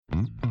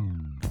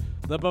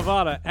the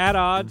Bovada At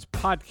Odds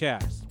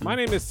podcast. My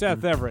name is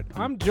Seth Everett.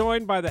 I'm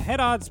joined by the head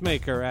odds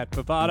maker at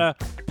Bovada,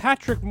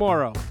 Patrick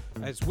Morrow,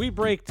 as we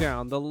break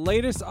down the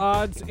latest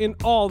odds in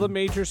all the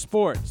major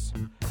sports.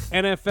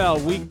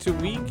 NFL week to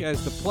week,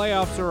 as the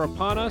playoffs are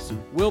upon us,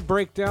 we'll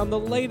break down the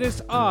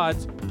latest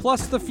odds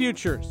plus the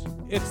futures.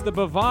 It's the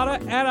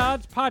Bovada At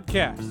Odds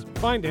podcast.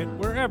 Find it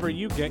wherever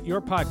you get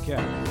your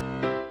podcasts.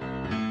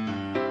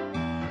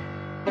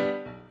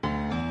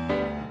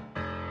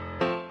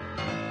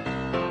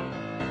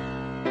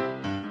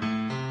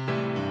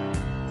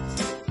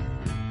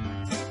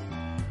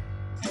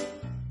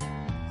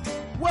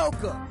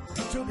 Welcome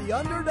to the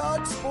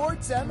Underdog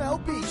Sports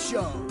MLB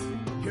Show.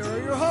 Here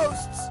are your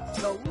hosts,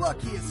 the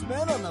luckiest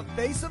men on the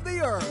face of the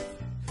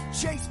earth,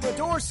 Chase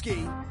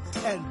Fedorsky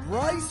and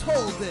Bryce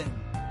Holden.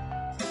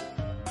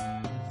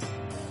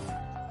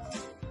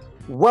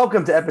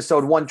 Welcome to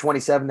episode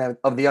 127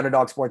 of the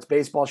Underdog Sports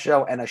Baseball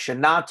Show, and a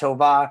Shana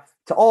Tova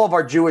to all of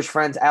our Jewish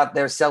friends out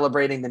there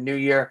celebrating the new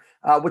year,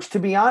 which, to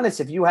be honest,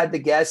 if you had to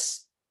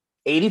guess,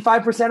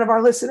 85% of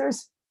our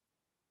listeners?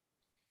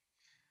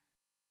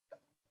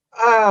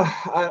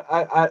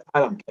 I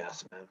don't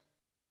guess, man.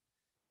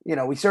 You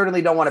know, we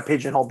certainly don't want to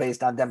pigeonhole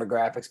based on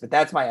demographics, but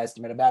that's my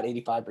estimate, about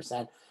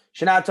 85%.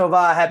 Shana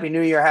Tova, Happy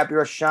New Year, Happy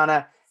Rosh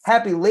Hashanah,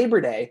 Happy Labor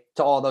Day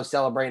to all those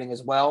celebrating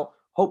as well.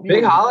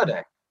 Big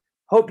holiday.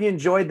 Hope you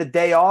enjoyed the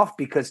day off,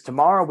 because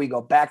tomorrow we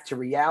go back to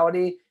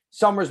reality.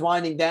 Summer's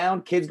winding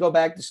down, kids go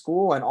back to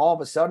school, and all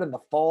of a sudden the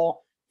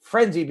fall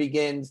frenzy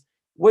begins.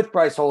 With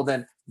Bryce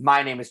Holden,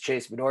 my name is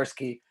Chase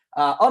Fedorsky.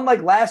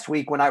 Unlike last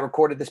week when I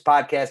recorded this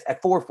podcast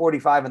at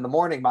 4:45 in the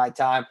morning my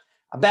time,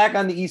 I'm back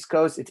on the East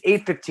Coast. It's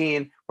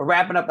 8:15. We're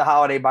wrapping up the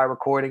holiday by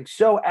recording.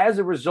 So as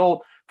a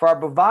result, for our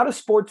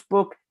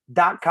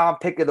BovadaSportsbook.com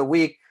pick of the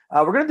week,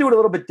 we're going to do it a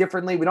little bit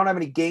differently. We don't have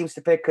any games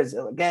to pick because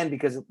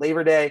of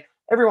Labor Day,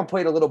 everyone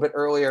played a little bit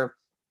earlier.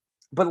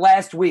 But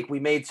last week we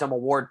made some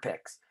award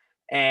picks.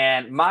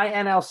 And my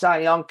NL Cy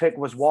Young pick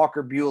was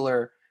Walker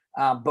Buehler.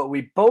 But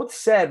we both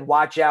said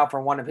watch out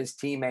for one of his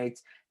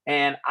teammates.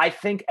 And I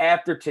think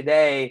after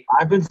today,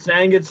 I've been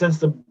saying it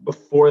since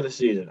before the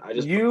season.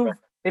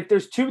 If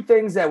there's two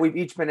things that we've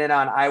each been in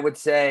on, I would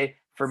say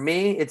for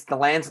me, it's the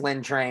Lance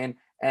Lynn train.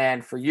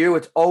 And for you,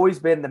 it's always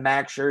been the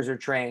Max Scherzer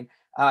train.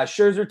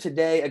 Scherzer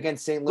today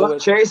against St. Louis.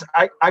 Look, Chase,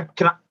 I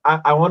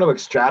want to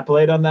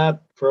extrapolate on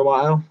that for a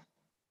while.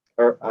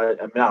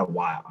 Not a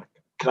while.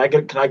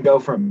 Can I go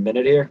for a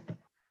minute here?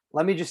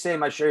 Let me just say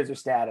my Scherzer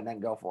stat and then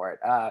go for it.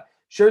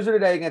 Scherzer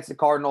today against the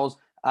Cardinals.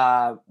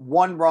 1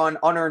 run,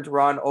 unearned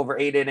run over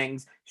 8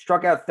 innings,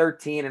 struck out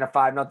 13 in a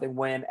 5-0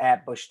 win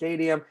at Busch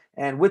Stadium.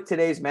 And with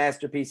today's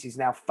masterpiece, he's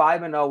now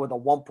 5-0 with a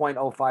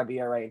 1.05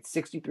 ERA and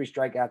 63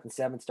 strikeouts and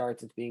 7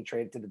 starts since being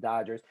traded to the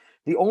Dodgers.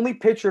 The only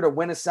pitcher to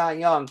win a Cy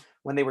Young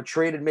when they were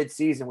traded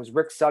midseason was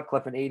Rick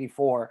Sutcliffe in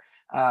 '84.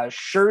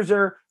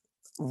 Scherzer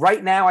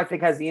right now, I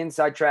think, has the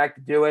inside track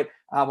to do it.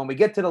 When we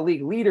get to the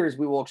league leaders,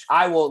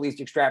 I will at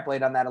least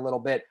extrapolate on that a little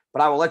bit,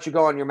 but I will let you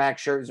go on your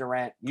Max Scherzer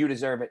rant. You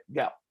deserve it.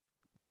 Go.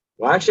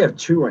 Well, I actually have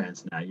 2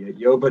 rants now.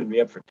 You opened me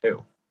up for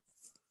 2.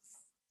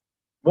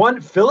 One,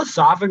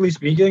 philosophically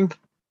speaking,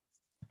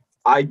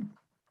 I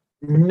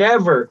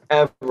never,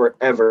 ever,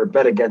 ever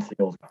bet against the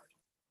old guard.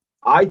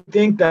 I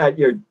think that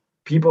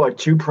people are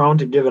too prone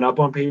to giving up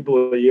on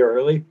people a year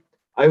early.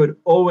 I would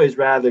always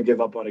rather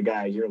give up on a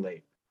guy a year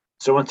late.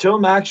 So until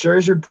Max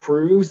Scherzer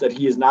proves that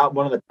he is not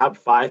one of the top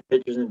 5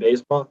 pitchers in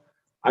baseball,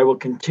 I will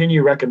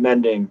continue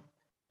recommending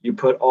you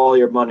put all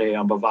your money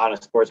on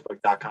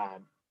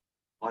BovadaSportsbook.com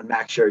on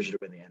Max Scherzer to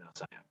win the NL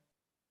Cy Young.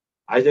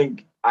 I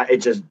think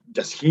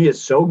he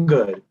is so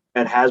good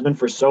and has been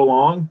for so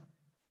long,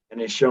 and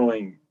is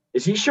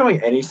he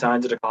showing any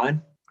signs of decline?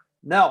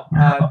 No.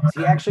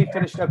 He actually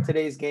finished up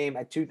today's game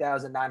at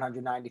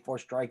 2,994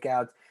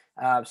 strikeouts.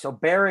 So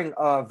bearing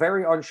a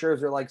very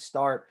un-Scherzer-like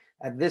start,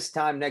 at this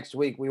time next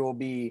week, we will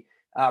be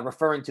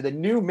referring to the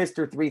new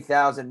Mr.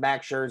 3000,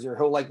 Max Scherzer.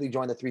 He'll likely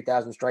join the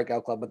 3,000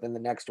 strikeout club within the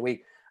next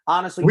week.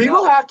 Honestly, we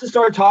will have to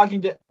start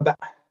talking about.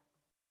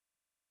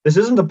 This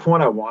isn't the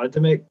point I wanted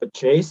to make, but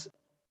Chase,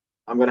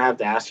 I'm going to have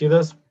to ask you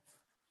this.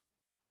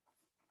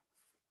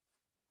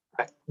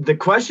 The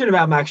question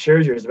about Max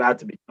Scherzer is about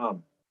to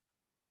become,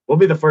 we'll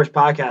be the first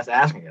podcast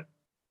asking it.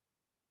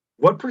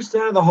 What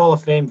percent of the Hall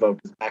of Fame vote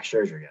does Max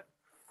Scherzer get?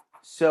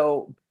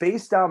 So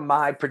based on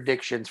my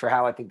predictions for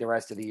how I think the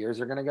rest of the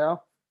years are going to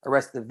go, the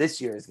rest of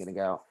this year is going to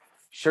go,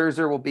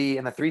 Scherzer will be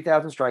in the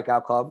 3,000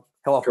 strikeout club.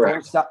 He'll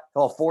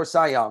have 4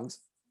 Cy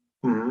Youngs.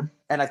 Mm-hmm.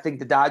 And I think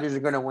the Dodgers are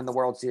going to win the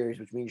World Series,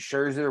 which means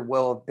Scherzer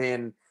will have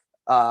been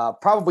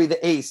probably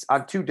the ace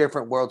on 2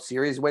 different World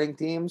Series winning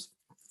teams.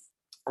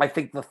 I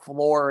think the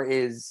floor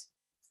is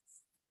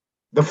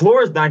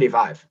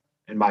 95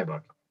 in my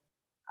book.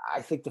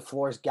 I think the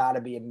floor's got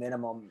to be a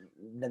minimum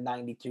the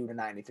 92 to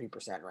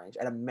 93% range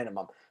at a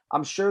minimum.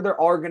 I'm sure there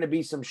are going to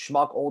be some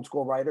schmuck old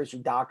school writers who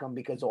dock him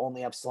because they'll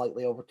only have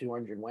slightly over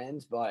 200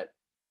 wins, but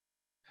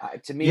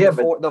to me,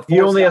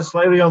 he only has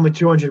slightly only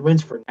 200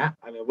 wins for now.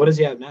 I mean, what does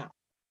he have now?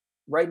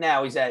 Right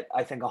now, he's at,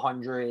 I think,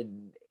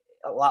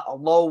 a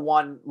low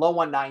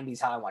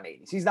 190s, high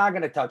 180s. He's not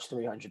going to touch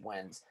 300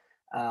 wins.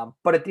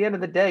 But at the end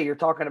of the day, you're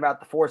talking about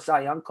the 4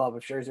 Cy Young Club.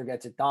 If Scherzer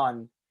gets it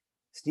done,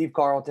 Steve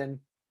Carlton,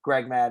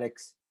 Greg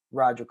Maddux,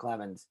 Roger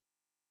Clemens,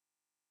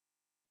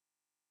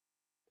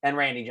 and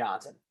Randy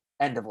Johnson.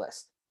 End of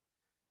list.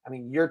 I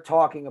mean, you're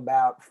talking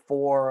about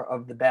 4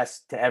 of the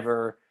best to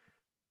ever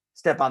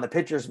step on the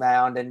pitcher's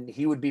mound, and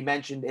he would be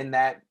mentioned in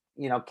that,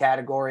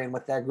 category and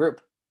with that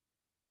group.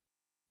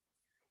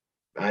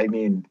 I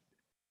mean,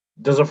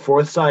 does a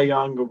 4th Cy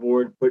Young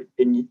award put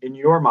in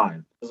your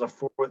mind? Does a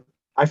 4th?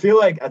 I feel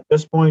like at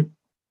this point,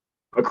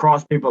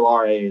 across people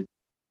our age,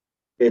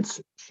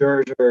 it's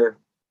Scherzer,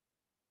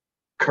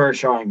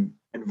 Kershaw,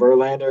 and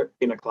Verlander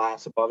in a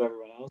class above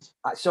everyone else.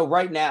 So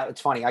right now,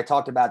 it's funny. I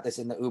talked about this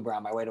in the Uber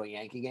on my way to a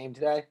Yankee game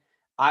today.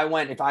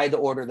 If I had to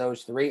order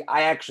those 3,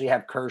 I actually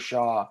have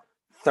Kershaw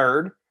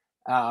 3rd.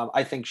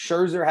 I think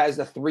Scherzer has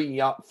the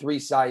 3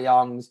 Cy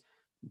Youngs,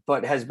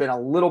 but has been a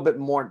little bit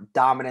more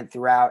dominant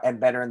throughout and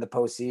better in the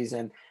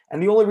postseason.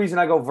 And the only reason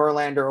I go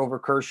Verlander over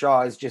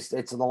Kershaw is just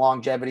it's the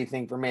longevity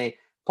thing for me.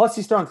 Plus,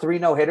 he's thrown 3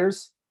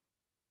 no-hitters,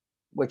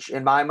 which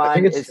in my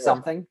mind is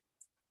something.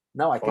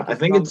 No, I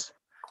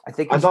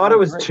thought it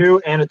was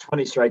 2 and a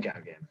 20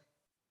 strikeout game.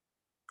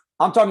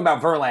 I'm talking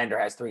about Verlander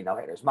has 3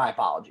 no-hitters. My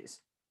apologies.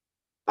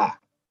 Okay.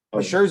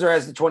 But Scherzer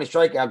has the 20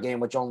 strikeout game,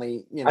 which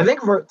only, I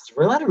think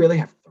Verlander really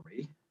have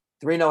 3.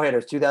 3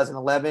 no-hitters,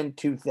 2011,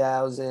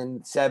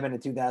 2007,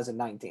 and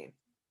 2019.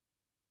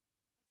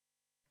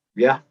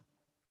 Yeah.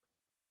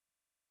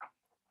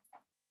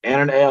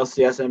 And an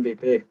ALCS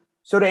MVP.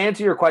 So to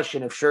answer your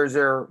question, if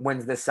Scherzer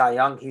wins this Cy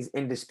Young, he's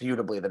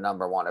indisputably the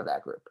number 1 of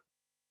that group.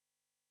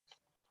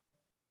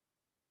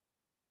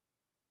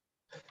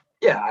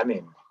 Yeah, I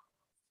mean,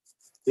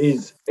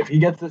 if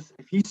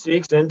he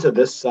sneaks into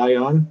this Cy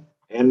Young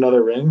and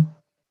another ring,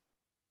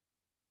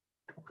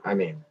 I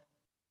mean,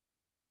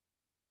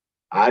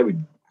 I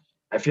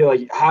feel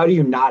like, how do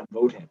you not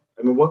vote him?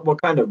 I mean, what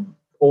kind of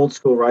old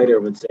school writer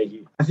would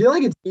say I feel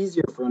like it's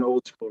easier for an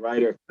old school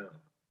writer to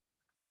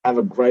have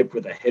a gripe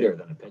with a hitter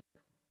than a pitcher.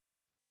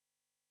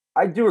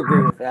 I do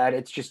agree with that.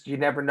 It's just, you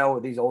never know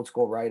with these old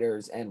school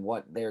writers and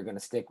what they're going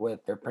to stick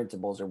with. Their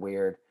principles are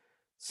weird.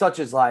 Such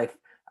is life.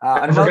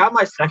 I forgot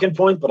my second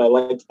point, but I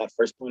liked that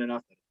first point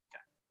enough.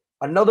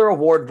 Another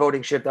award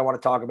voting shift I want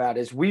to talk about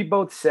is we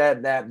both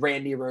said that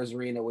Randy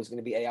Rosarina was going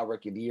to be AL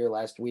Rookie of the Year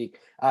last week.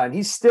 And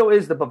he still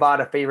is the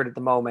Bovada favorite at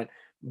the moment.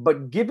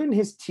 But given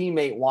his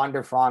teammate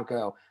Wander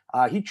Franco,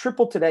 he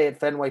tripled today at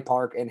Fenway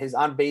Park, and his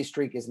on-base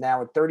streak is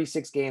now at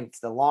 36 games. It's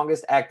the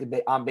longest active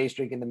on-base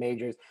streak in the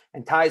majors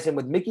and ties him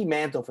with Mickey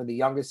Mantle for the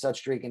youngest such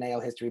streak in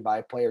AL history by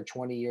a player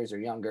 20 years or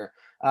younger.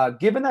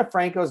 Given that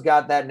Franco's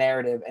got that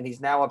narrative and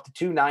he's now up to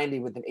 290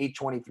 with an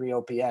 823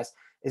 OPS,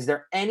 is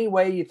there any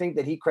way you think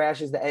that he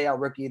crashes the AL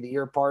Rookie of the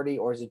Year party,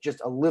 or is it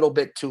just a little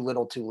bit too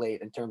little too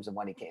late in terms of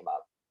when he came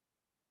up?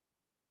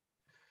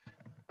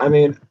 I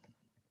mean,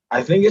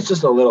 I think it's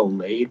just a little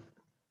late.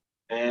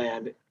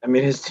 And, I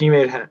mean, his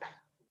teammate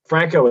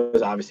Franco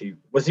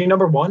was he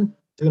number 1? Was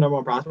he the number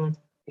 1 prospect?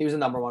 He was the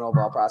number 1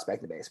 overall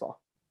prospect in baseball.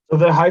 So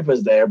the hype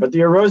was there. But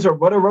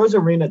what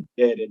Rosarina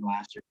did in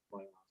last year's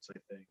playoffs, I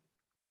think.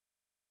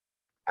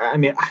 I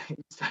mean, I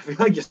feel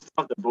like you still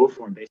have to vote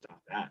for him based off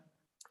that.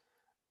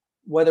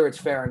 Whether it's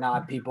fair or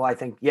not, people, I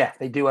think,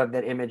 they do have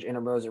that image in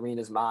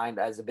Rosarina's mind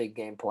as a big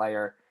game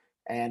player.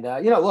 And,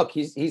 look,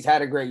 he's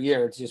had a great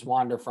year. It's just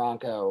Wander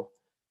Franco.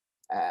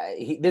 I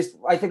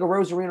think a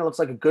Rosarina looks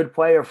like a good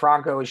player.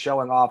 Franco is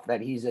showing off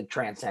that he's a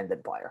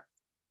transcendent player.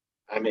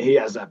 I mean, he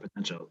has that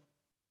potential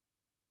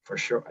for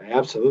sure. He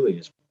absolutely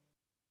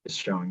is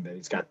showing that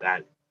he's got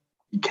that.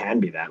 He can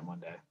be that one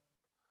day.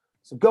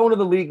 So going to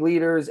the league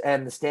leaders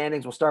and the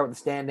standings, we'll start with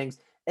the standings.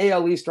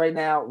 AL East right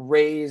now,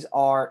 Rays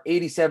are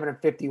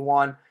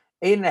 87-51,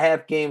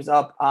 8.5 games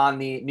up on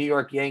the New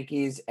York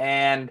Yankees.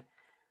 And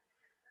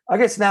I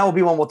guess now will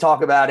be when we'll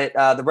talk about it.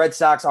 The Red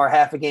Sox are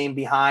half a game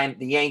behind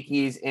the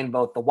Yankees in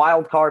both the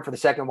wild card for the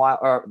second wild,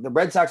 or the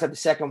Red Sox have the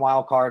second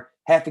wild card,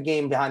 half a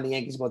game behind the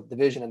Yankees, both the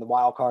division and the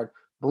wild card.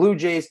 Blue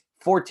Jays,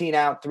 14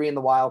 out, 3 in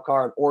the wild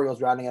card.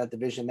 Orioles rounding out the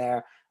division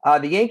there.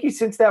 The Yankees,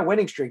 since that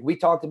winning streak, we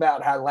talked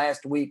about how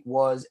last week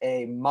was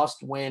a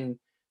must-win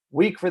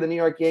week for the New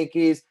York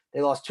Yankees.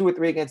 They lost 2 or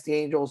 3 against the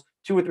Angels,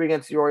 2 or 3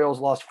 against the Orioles,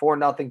 lost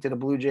 4-0 to the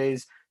Blue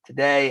Jays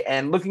today.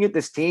 And looking at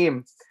this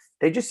team,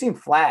 they just seem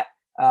flat.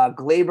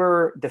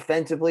 Glaber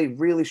defensively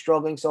really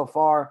struggling so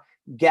far.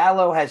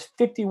 Gallo has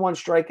 51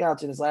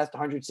 strikeouts in his last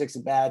 106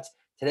 at-bats.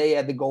 Today he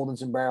had the golden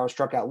sombrero,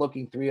 struck out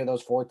looking 3 of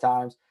those 4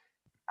 times.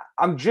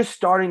 I'm just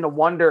starting to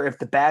wonder if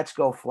the bats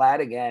go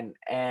flat again,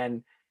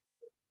 and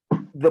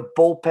the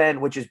bullpen,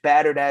 which is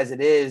battered as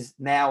it is,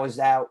 now is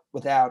out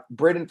without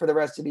Britton for the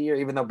rest of the year,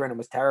 even though Britton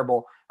was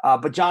terrible.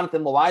 But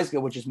Jonathan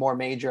Loaiza, which is more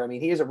major, I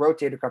mean, he has a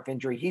rotator cuff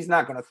injury. He's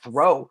not going to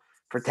throw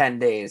for 10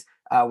 days,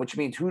 which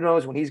means who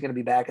knows when he's going to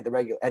be back at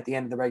the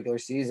end of the regular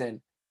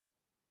season.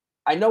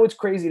 I know it's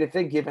crazy to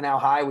think given how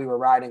high we were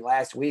riding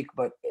last week,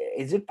 but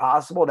is it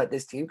possible that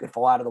this team could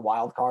fall out of the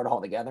wild card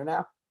altogether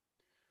now?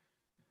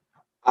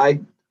 I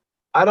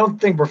don't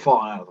think we're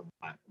falling out of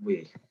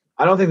the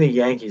I don't think the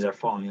Yankees are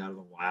falling out of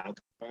the wild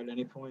card at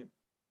any point.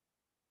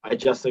 I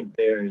just think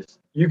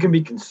you can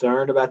be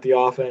concerned about the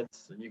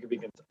offense, and you can be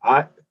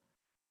my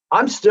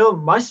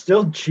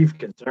chief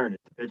concern is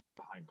the pitcher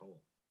behind Cole.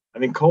 I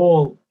mean,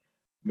 Cole,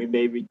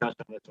 maybe touch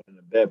on this one in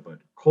a bit, but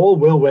Cole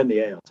will win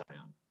the AL Cy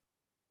Young.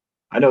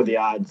 I know the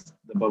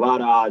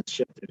Bovada odds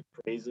shifted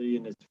crazy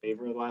in his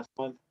favor last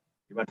month.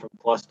 He went from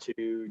plus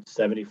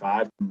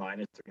 275 to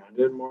minus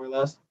 300, more or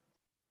less.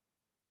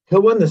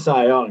 He'll win the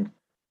Cy Young,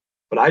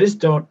 but I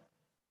don't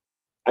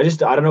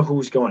know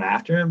who's going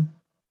after him.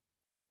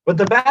 But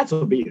the bats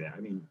will be there.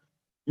 I mean,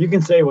 you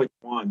can say what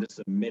you want. This is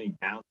a mini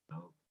down,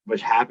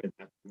 which happens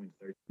after we win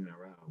 13 in a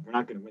row. We're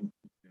not going to win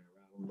 13 in a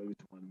row and lose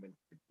one, win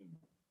 13.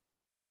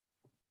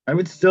 I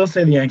would still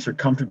say the Yanks are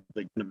comfortably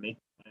going to make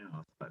the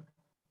playoffs, but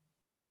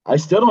I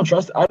still don't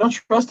trust. I don't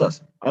trust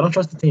us. I don't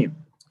trust the team.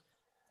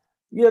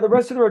 Yeah, the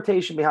rest of the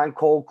rotation behind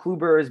Cole,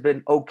 Kluber has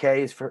been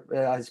okay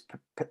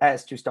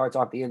as 2 starts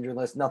off the injury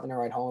list. Nothing to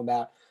write home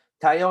about.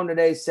 Tyone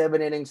today,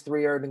 7 innings,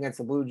 3 earned against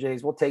the Blue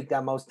Jays. We'll take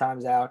that most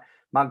times out.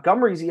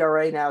 Montgomery's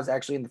ERA now is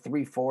actually in the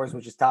 3.4s,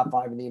 which is top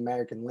 5 in the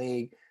American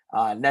League.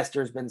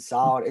 Nestor's been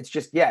solid. It's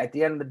just, at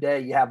the end of the day,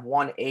 you have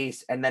one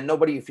ace, and then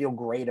nobody you feel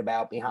great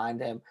about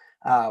behind him.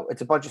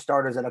 It's a bunch of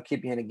starters that'll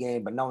keep you in a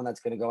game, but no one that's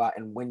going to go out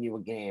and win you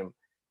a game.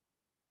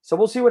 So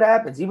we'll see what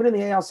happens. Even in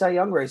the AL Cy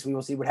Young race, we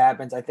will see what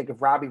happens. I think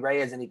if Robbie Ray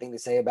has anything to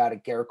say about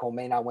it, Garrett Cole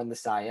may not win the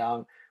Cy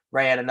Young.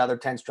 Ray had another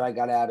 10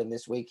 strikeout outing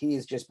this week. He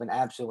has just been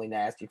absolutely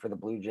nasty for the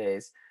Blue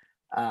Jays.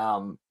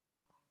 But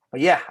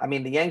I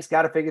mean, the Yanks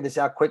got to figure this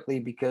out quickly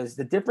because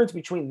the difference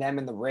between them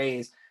and the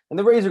Rays are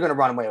going to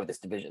run away with this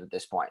division at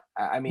this point.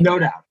 I mean, no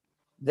doubt.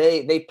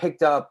 They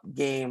picked up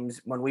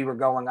games when we were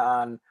going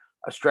on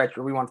a stretch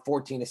where we won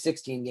 14 to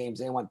 16 games.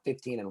 They won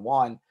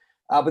 15-1.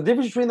 But the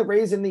difference between the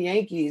Rays and the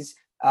Yankees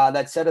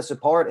that set us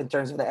apart in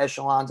terms of the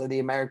echelons of the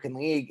American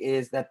League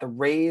is that the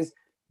Rays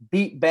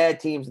beat bad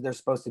teams that they're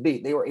supposed to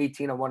beat. They were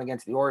 18-1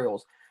 against the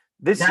Orioles.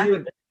 This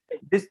year,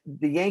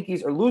 the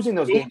Yankees are losing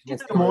those games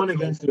against the Orioles.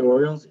 Against the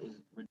Orioles is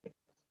ridiculous.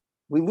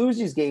 We lose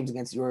these games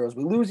against the Orioles.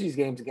 We lose these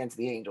games against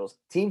the Angels.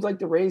 Teams like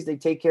the Rays, they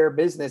take care of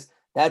business.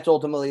 That's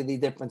ultimately the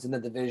difference in the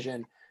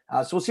division.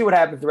 So we'll see what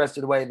happens the rest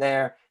of the way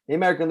there. The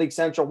American League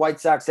Central, White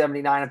Sox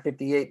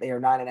 79-58. They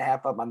are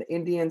 9.5 up on the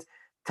Indians.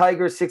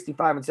 Tigers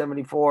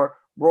 65-74.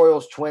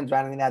 Royals, Twins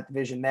rounding that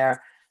division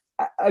there.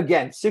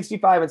 Again,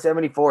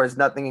 65-74 is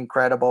nothing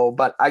incredible,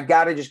 but I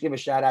got to just give a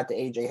shout out to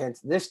AJ Hinch.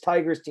 This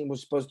Tigers team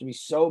was supposed to be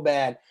so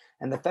bad.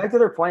 And the fact that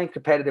they're playing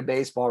competitive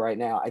baseball right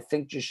now, I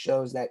think just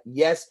shows that,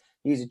 yes,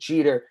 he's a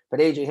cheater, but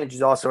AJ Hinch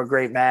is also a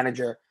great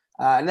manager.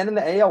 And then in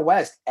the AL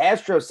West,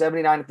 Astros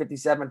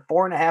 79-57,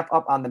 4.5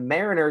 up on the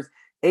Mariners.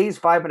 A's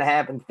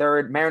 5.5 in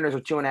third. Mariners are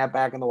 2.5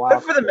 back in the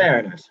wild. Good for the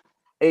Mariners.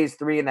 A's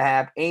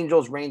 3.5.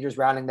 Angels, Rangers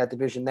rounding that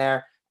division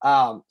there.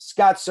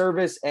 Scott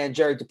Servais and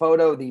Jerry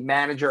Dipoto, the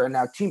manager and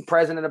now team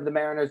president of the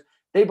Mariners,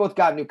 they both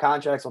got new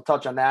contracts. We'll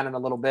touch on that in a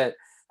little bit.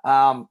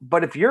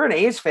 But if you're an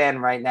A's fan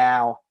right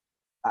now,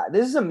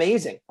 this is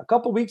amazing. A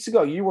couple weeks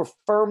ago, you were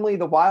firmly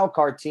the wild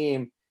card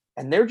team,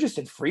 and they're just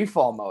in free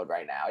fall mode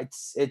right now.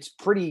 It's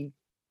pretty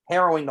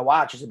harrowing to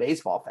watch as a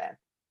baseball fan.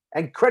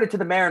 And credit to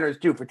the Mariners,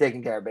 too, for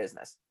taking care of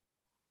business.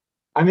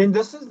 I mean,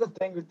 this is the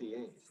thing with the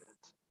A's.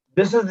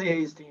 This is the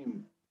A's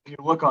team. If you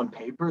look on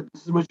paper,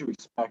 this is what you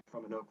expect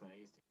from an Oakland A's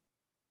team.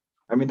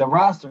 I mean, the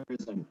roster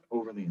isn't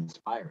overly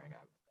inspiring.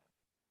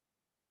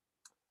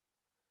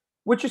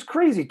 Which is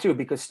crazy, too,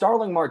 because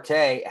Starling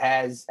Marte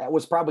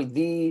was probably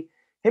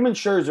him and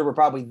Scherzer were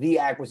probably the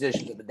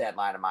acquisitions of the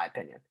deadline, in my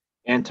opinion.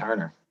 And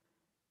Turner.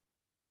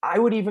 I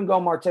would even go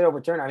Marte over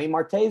Turner. I mean,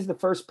 Marte is the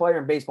first player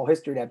in baseball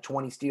history to have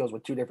 20 steals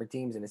with 2 different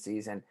teams in a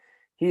season.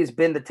 He has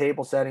been the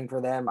table setting for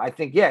them. I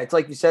think, it's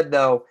like you said,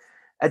 though,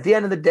 at the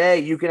end of the day,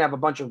 you can have a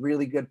bunch of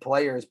really good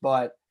players,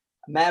 but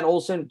Matt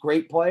Olson,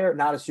 great player,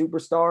 not a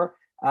superstar.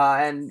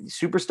 And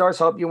superstars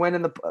help you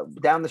win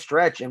down the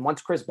stretch. And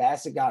once Chris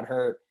Bassett got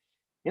hurt,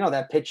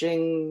 that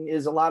pitching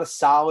is a lot of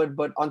solid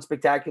but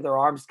unspectacular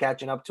arms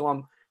catching up to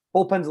him.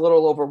 Bullpen's a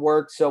little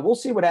overworked. So we'll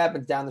see what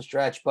happens down the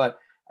stretch. But,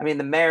 I mean,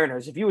 the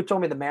Mariners, if you had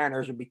told me the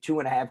Mariners would be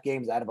 2.5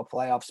 games out of a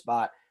playoff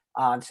spot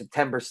on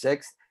September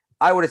 6th,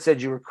 I would have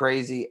said you were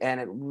crazy.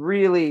 And it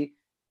really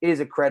is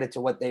a credit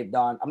to what they've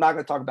done. I'm not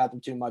going to talk about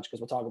them too much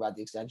because we'll talk about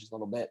the extensions a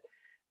little bit.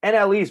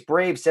 NL East,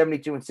 Braves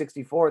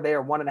 72-64. They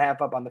are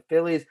 1.5 up on the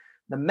Phillies.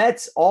 The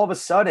Mets, all of a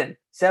sudden,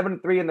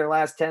 7-3 in their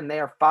last 10. They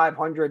are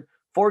 500,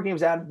 4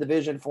 games out of the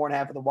division,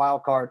 4.5 of the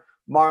wild card.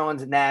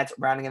 Marlins and Nats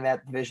rounding in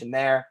that division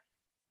there.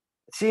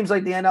 It seems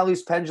like the NL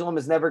East pendulum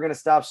is never going to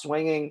stop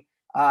swinging.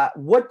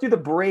 What do the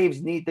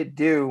Braves need to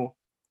do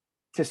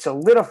to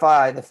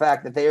solidify the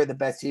fact that they are the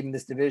best team in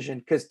this division?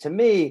 Because to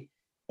me,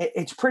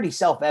 it's pretty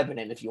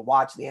self-evident if you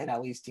watch the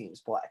NL East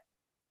teams play.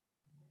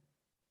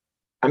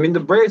 I mean, the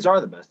Braves are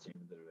the best team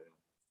in the division.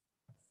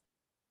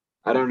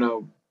 I don't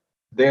know.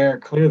 They're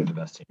clearly the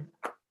best team.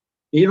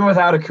 Even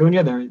without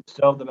Acuna, they're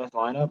still the best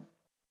lineup.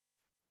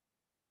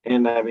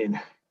 And, I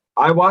mean,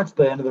 I watched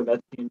the end of the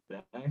Mets team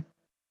today.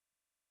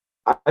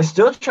 I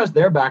still trust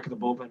their back of the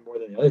bullpen more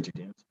than the other 2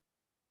 teams.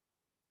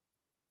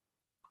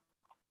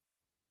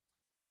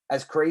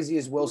 as crazy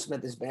as Will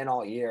Smith has been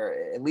all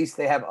year, at least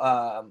they have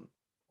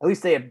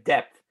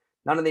depth.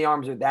 None of the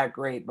arms are that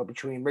great, but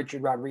between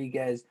Richard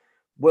Rodriguez,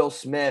 Will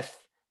Smith,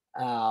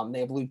 they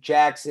have Luke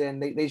Jackson.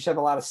 They just have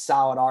a lot of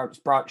solid arms.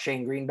 Brought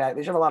Shane Green back.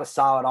 They just have a lot of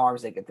solid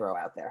arms they could throw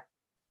out there.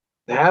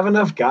 They have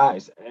enough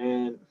guys.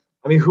 And,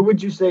 I mean, who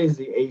would you say is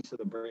the ace of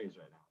the Braves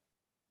right now?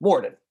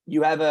 Morton.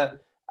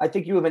 I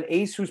think you have an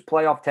ace who's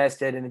playoff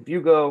tested, and if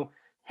you go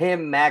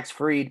him, Max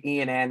Fried,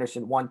 Ian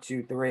Anderson, 1,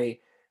 2, 3,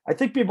 I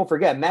think people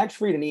forget Max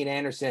Fried and Ian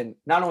Anderson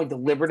not only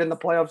delivered in the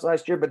playoffs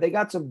last year, but they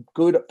got some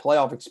good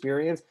playoff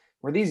experience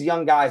where these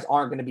young guys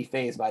aren't going to be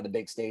fazed by the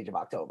big stage of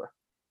October.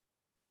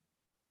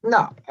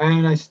 No,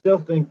 and I still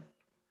think,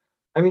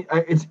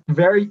 it's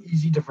very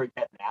easy to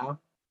forget now.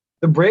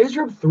 The Braves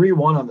are up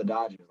 3-1 on the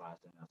Dodgers last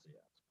NLCS.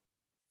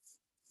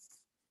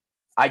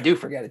 I do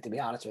forget it, to be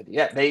honest with you.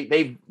 Yeah,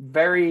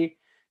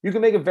 you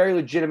can make a very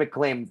legitimate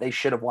claim they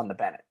should have won the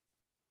Bennett.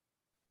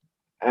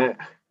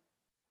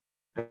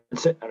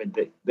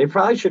 They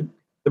probably should.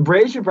 The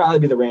Braves should probably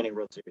be the reigning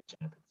World Series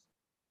champions.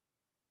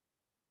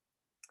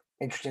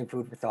 Interesting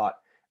food for thought.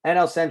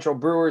 NL Central,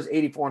 Brewers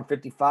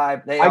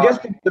 84-55. I guess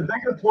the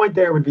bigger point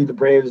there would be the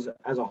Braves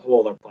as a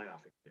whole are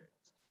playoff experience.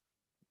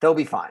 They'll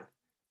be fine.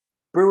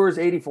 Brewers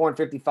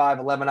 84-55,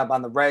 11 up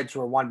on the Reds,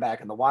 who are 1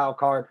 back in the wild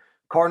card.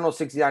 Cardinals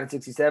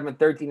 69-67,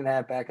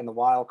 13.5 back in the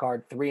wild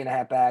card,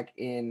 3.5 back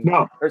in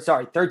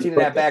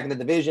 13.5 back in the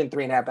division,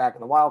 3.5 back in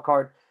the wild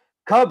card.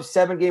 Cubs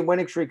 7-game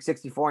winning streak,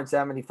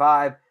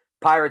 64-75.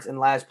 Pirates in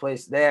last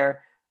place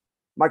there.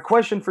 My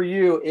question for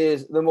you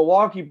is the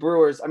Milwaukee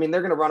Brewers, they're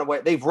going to run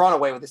away. They've run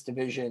away with this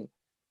division.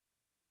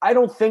 I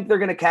don't think they're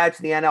going to catch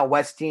the NL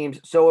West teams.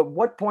 So at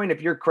what point,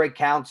 if you're Craig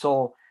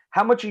Counsell,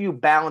 how much are you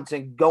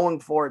balancing going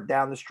for it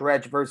down the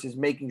stretch versus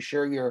making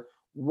sure you're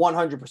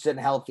 100%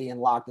 healthy and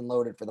locked and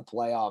loaded for the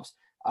playoffs,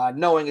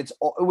 knowing it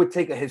would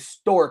take a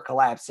historic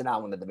collapse to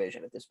not win the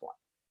division at this point?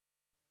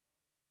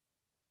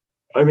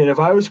 If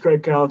I was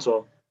Craig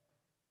Counsell,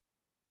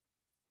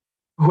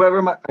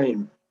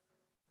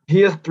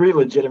 he has 3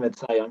 legitimate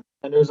Cy Young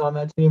contenders on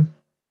that team.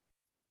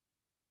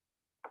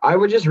 I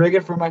would just rig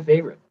it for my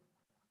favorite.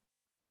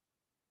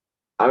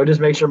 I would just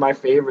make sure my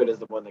favorite is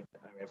the one that.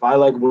 If I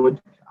like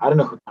Wood, I don't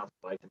know who Counsell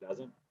likes and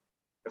doesn't.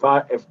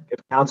 If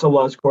Counsell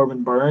loves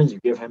Corbin Burns, you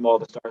give him all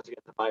the stars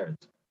against the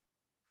Pirates.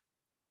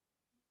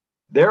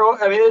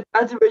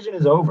 That division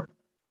is over.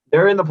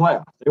 They're in the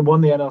playoffs. They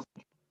won the NL.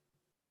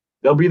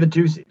 They'll be the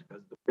 2 seed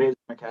because the Braves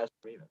are going to cash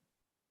them either.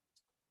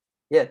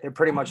 Yeah, they're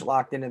pretty much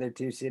locked into their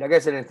 2 seed. I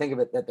guess I didn't think of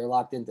it that they're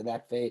locked into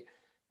that fate.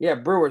 Yeah,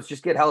 Brewers,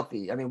 just get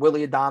healthy.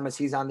 Willie Adames,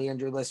 he's on the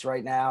injury list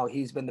right now.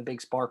 He's been the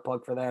big spark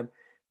plug for them.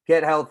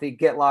 Get healthy,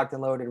 get locked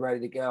and loaded, ready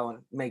to go, and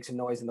make some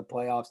noise in the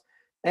playoffs.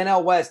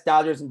 NL West,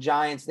 Dodgers and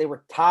Giants, they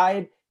were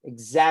tied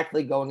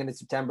exactly going into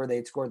September. They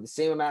had scored the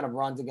same amount of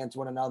runs against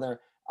one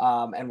another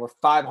and were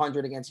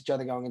 500 against each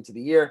other going into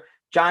the year.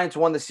 Giants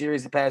won the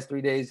series the past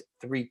 3 days,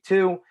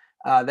 3-2.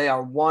 They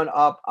are 1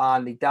 up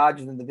on the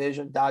Dodgers in the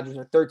division. Dodgers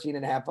are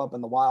 13.5 up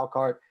in the wild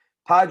card.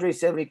 Padres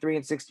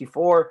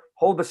 73-64,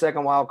 hold the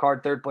second wild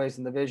card, 3rd place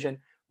in the division.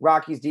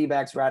 Rockies,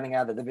 D-backs rounding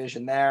out the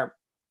division there.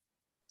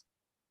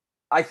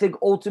 I think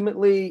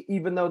ultimately,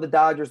 even though the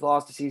Dodgers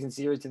lost the season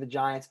series to the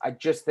Giants, I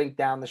just think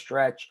down the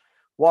stretch,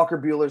 Walker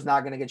Buehler's not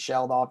going to get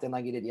shelled often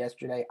like he did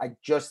yesterday. I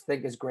just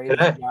think as great as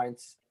the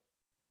Giants.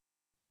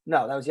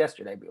 No, that was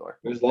yesterday, Buehler.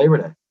 It was Labor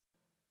Day.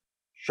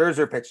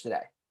 Scherzer pitched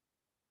today.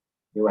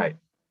 You're right.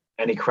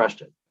 And he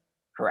crushed it.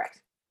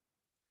 Correct.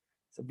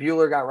 So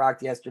Buehler got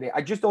rocked yesterday.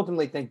 I just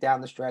ultimately think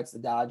down the stretch, the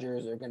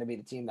Dodgers are going to be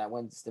the team that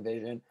wins this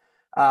division.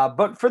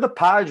 But for the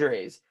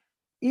Padres,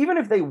 even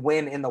if they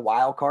win in the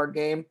wild card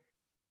game,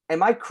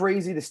 am I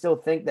crazy to still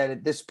think that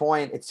at this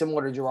point, it's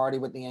similar to Girardi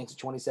with the Yankees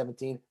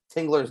 2017?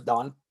 Tingler's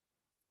done?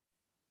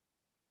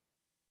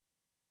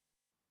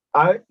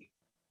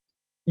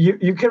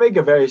 You can make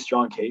a very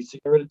strong case to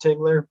get rid of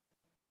Tingler,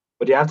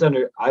 but you have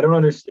to I don't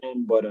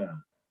understand what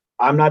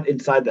I'm not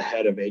inside the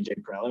head of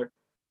AJ Preller.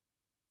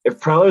 If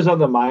Preller's of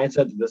the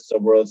mindset that this is a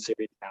World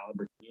Series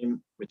caliber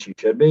team, which he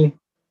should be,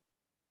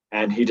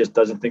 and he just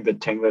doesn't think that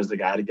Tingler's the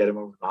guy to get him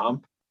over the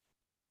hump,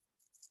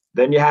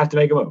 then you have to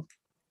make a move.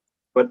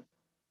 But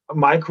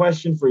my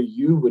question for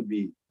you would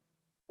be,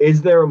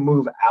 is there a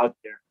move out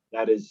there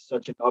that is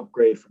such an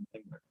upgrade from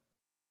Tingler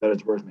that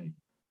it's worth making?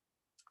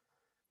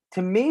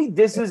 To me,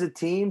 this is a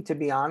team, to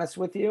be honest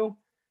with you,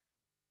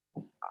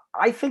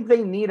 I think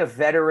they need a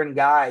veteran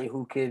guy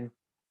who could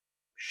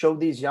show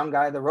these young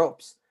guys the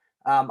ropes.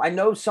 I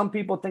know some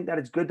people think that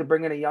it's good to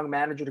bring in a young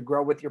manager to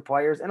grow with your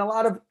players. In a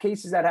lot of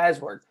cases, that has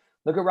worked.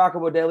 Look at Rocco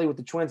Baldelli with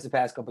the Twins the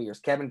past couple of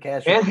years. Kevin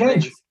Cash. And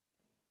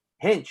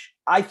Hinch.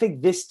 I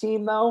think this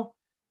team, though,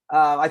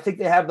 I think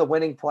they have the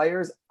winning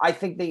players. I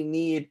think they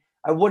need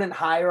 – I wouldn't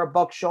hire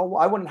Buck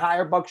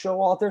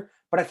Showalter,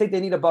 but I think they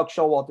need a Buck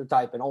Showalter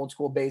type, an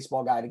old-school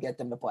baseball guy to get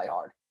them to play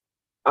hard.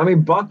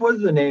 Buck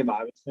was the name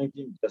I was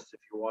thinking, just if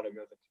you want to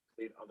go the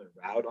complete other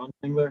route on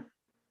Tingler.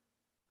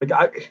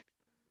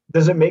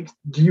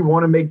 Do you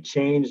want to make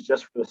change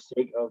just for the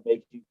sake of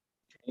making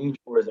change,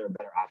 or is there a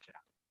better option?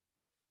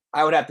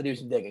 I would have to do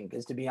some digging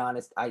because, to be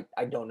honest, I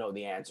don't know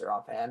the answer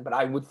offhand, but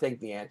I would think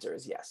the answer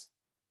is yes.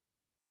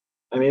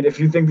 I mean, if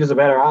you think there's a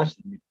better option,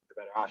 you think the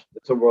better option.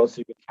 It's a World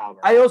Series caliber.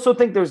 I also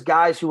think there's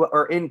guys who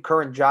are in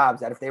current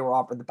jobs that if they were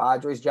offered the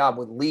Padres job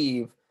would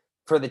leave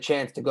for the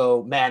chance to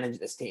go manage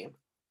this team.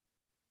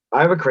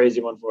 I have a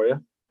crazy one for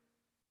you.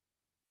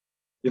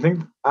 You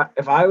think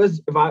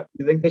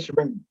you think they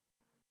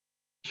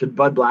should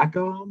Bud Black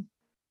go home?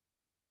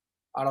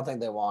 I don't think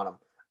they want him.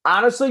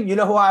 Honestly, you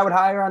know who I would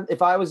hire on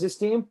if I was this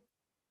team?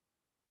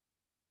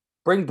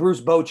 Bring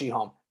Bruce Bochy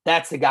home.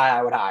 That's the guy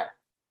I would hire.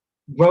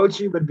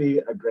 Bochy would be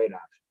a great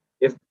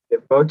option.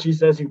 If Bochy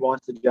says he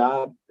wants the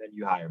job, then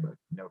you hire Bochy.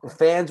 No The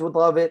fans would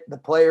love it. The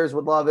players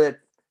would love it.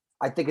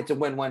 I think it's a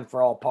win-win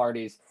for all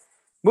parties.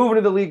 Moving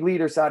to the league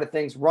leader side of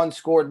things, runs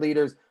scored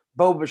leaders.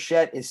 Bo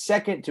Bichette is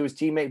second to his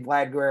teammate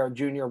Vlad Guerrero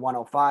Jr.,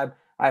 105.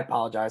 I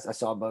apologize. I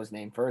saw Bo's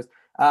name first.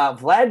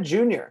 Vlad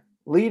Jr.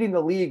 leading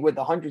the league with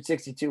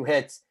 162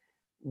 hits.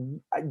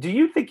 Do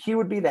you think he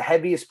would be the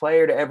heaviest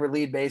player to ever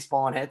lead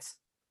baseball in hits?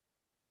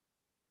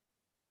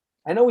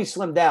 I know he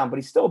slimmed down, but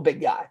he's still a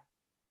big guy.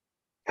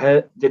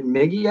 Did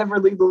Miggy ever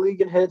lead the league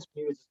in hits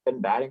when he was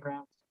in batting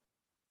grounds?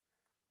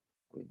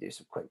 Let me do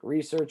some quick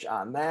research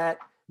on that.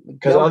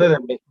 Because other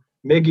than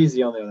Miggy's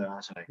the only other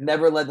option.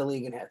 Never led the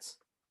league in hits.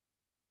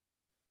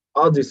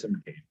 I'll do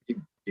some.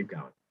 Keep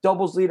going.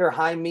 Doubles leader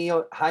Jaime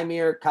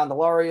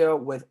Candelario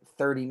with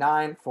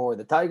 39 for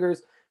the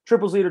Tigers.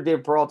 Triples leader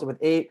David Peralta with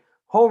 8.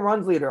 Home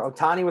runs leader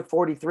Ohtani with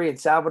 43 and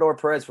Salvador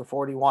Perez for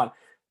 41.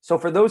 So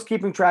for those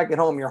keeping track at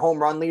home, your home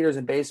run leaders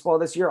in baseball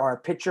this year are a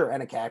pitcher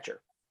and a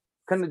catcher.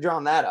 Couldn't have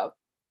drawn that up.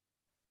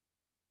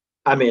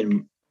 I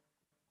mean,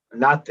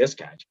 not this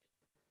catcher.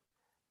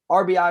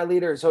 RBI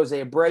leader is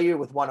Jose Abreu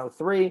with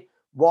 103.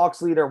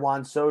 Walks leader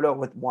Juan Soto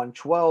with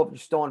 112. Your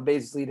stolen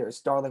bases leader is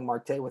Starling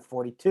Marte with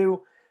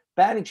 42.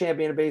 Batting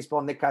champion of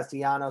baseball Nick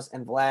Castellanos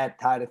and Vlad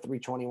tied at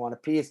 321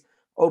 apiece.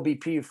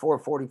 OBP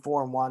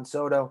 444 and Juan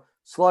Soto.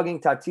 Slugging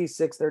Tatis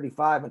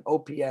 635 and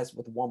OPS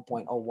with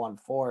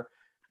 1.014.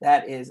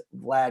 That is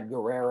Vlad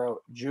Guerrero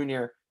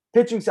Jr.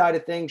 Pitching side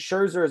of things,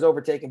 Scherzer has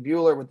overtaken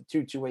Buehler with the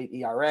 2.28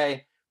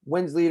 ERA.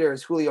 Wins leader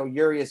is Julio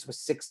Urias with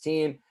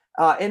 16.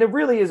 And it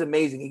really is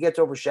amazing. He gets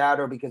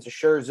overshadowed because of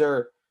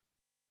Scherzer,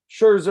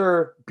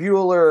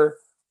 Buehler,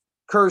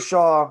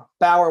 Kershaw,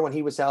 Bauer when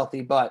he was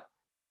healthy. But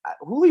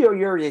Julio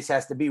Urias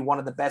has to be one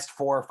of the best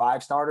 4 or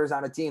 5 starters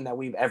on a team that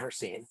we've ever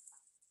seen.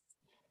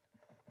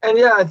 And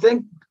yeah, I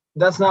think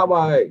that's not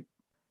why.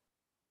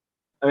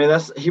 I mean,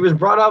 he was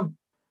brought up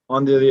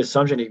under the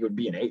assumption he would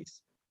be an ace.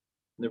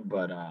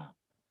 But I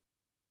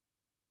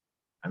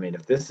mean,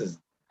 if this is,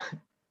 I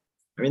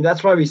mean,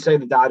 that's why we say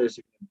the Dodgers.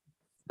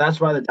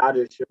 That's why the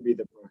Dodgers should be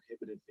the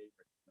prohibited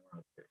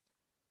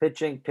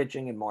favorite.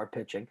 Pitching, and more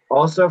pitching.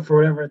 Also, for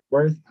whatever it's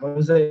worth,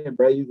 Jose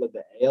Abreu led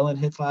the AL in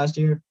hits last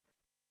year.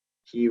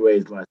 He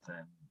weighs less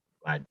than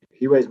Vlad.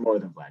 He weighs more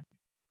than Vlad.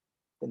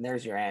 Then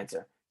there's your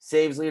answer.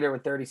 Saves leader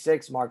with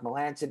 36, Mark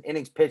Melancon.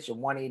 Innings pitched at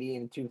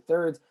 188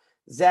 2/3.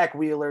 Zach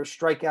Wheeler.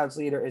 Strikeouts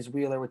leader is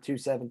Wheeler with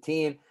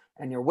 217.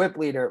 And your whip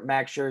leader,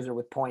 Max Scherzer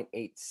with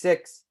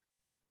 .86.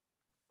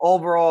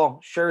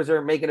 Overall,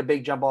 Scherzer making a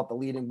big jump off the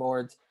leading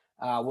boards.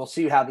 We'll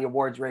see how the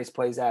awards race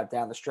plays out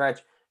down the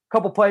stretch.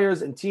 Couple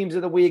players and teams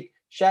of the week.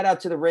 Shout out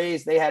to the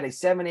Rays. They had a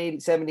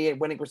 78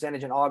 winning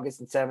percentage in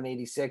August and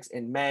 786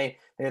 in May.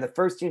 They're the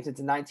first team since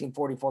the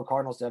 1944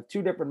 Cardinals to have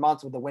 2 different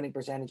months with a winning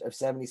percentage of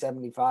 70,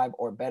 75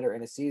 or better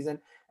in a season.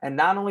 And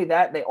not only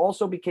that, they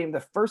also became the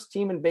first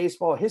team in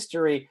baseball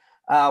history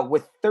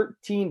with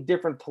 13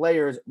 different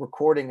players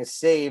recording as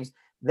saves.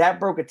 That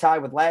broke a tie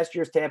with last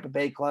year's Tampa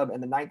Bay Club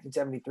and the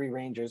 1973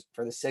 Rangers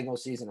for the single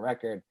season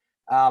record.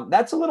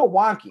 That's a little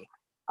wonky.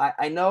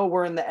 I know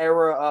we're in the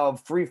era of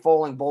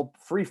free-flowing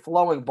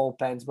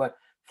bullpens, but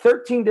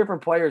 13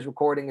 different players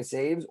recording as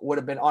saves would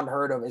have been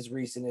unheard of as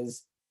recent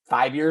as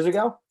 5 years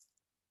ago.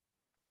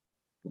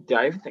 Did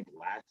I even think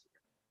last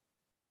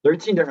year?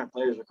 13 different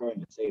players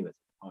recording a save is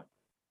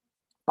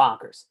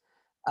bonkers.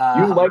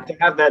 You like to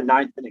have that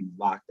 9th inning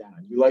locked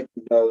down. You like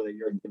to know that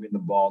you're giving the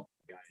ball to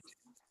the guys.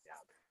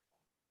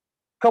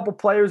 Couple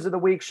players of the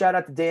week. Shout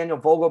out to Daniel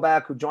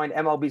Vogelbach, who joined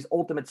MLB's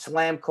Ultimate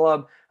Slam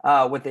Club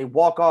with a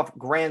walk-off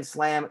grand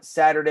slam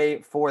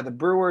Saturday for the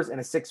Brewers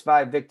and a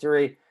 6-5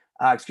 victory.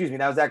 That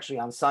was actually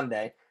on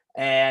Sunday.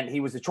 And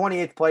he was the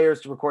 28th player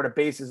to record a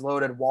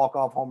bases-loaded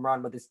walk-off home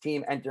run with his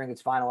team entering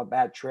its final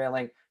at-bat,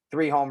 trailing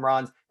 3 home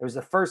runs. It was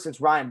the first since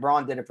Ryan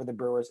Braun did it for the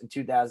Brewers in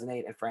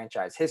 2008 in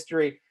franchise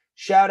history.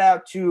 Shout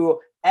out to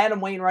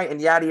Adam Wainwright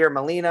and Yadier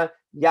Molina.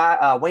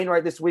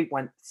 Wainwright this week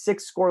went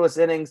 6 scoreless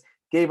innings,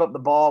 gave up the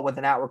ball with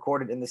an out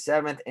recorded in the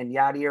 7th, and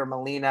Yadier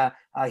Molina,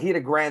 he had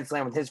a grand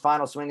slam with his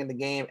final swing in the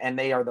game, and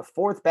they are the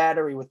 4th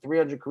battery with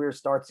 300 career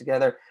starts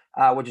together,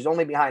 which is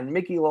only behind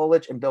Mickey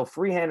Lolich and Bill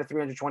Freehan at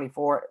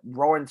 324,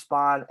 Rowan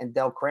Spahn and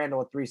Del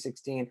Crandall at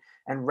 316,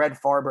 and Red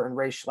Farber and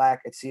Ray Schlack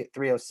at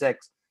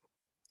 306.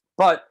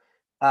 But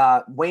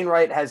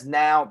Wainwright has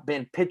now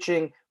been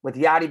pitching with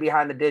Yachty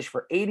behind the dish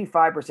for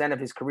 85% of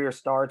his career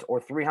starts,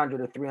 or 300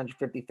 or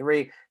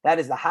 353. That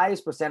is the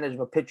highest percentage of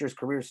a pitcher's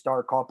career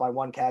start caught by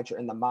one catcher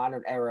in the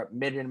modern era,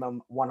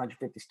 minimum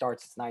 150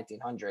 starts since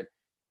 1900.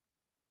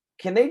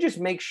 Can they just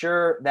make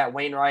sure that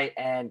Wainwright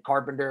and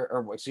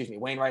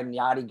Wainwright and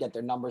Yachty get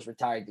their numbers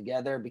retired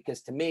together?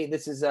 Because to me,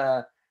 this is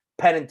a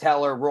Penn and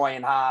Teller, Roy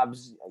and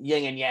Hobbs,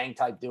 yin and yang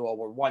type duo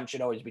where one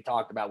should always be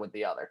talked about with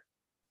the other.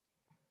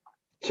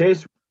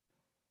 Chase,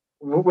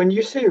 when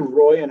you say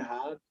Roy and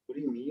Hobbs, what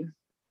do you mean?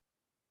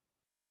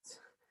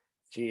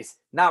 Jeez,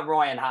 not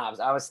Roy and Hobbs.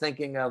 I was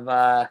thinking of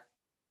I'm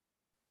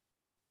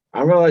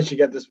gonna let you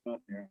get this one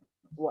up here.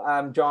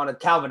 I'm drawing a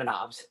Calvin and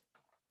Hobbs.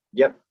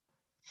 Yep.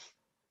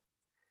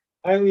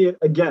 I mean,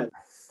 again,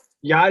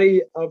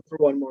 Yachty up for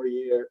one more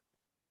year.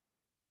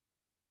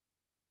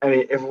 I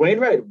mean, if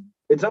Wainwright,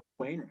 it's up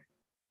to Wainwright.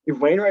 If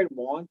Wainwright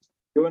wants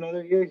to do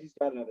another year, he's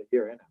got another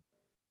year in him.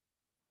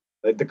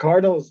 Like the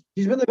Cardinals,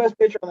 he's been the best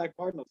pitcher on that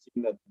Cardinals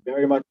team that's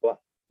very much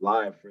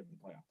live for the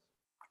playoffs.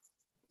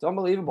 It's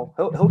unbelievable.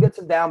 He'll get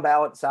some down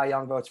ballot Cy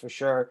Young votes for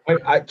sure.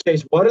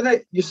 Chase, what are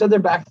they? You said they're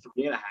back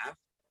 3.5.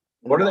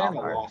 What are they in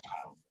the loss?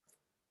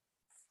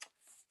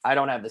 I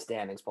don't have the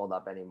standings pulled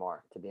up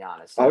anymore, to be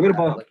honest. I'm gonna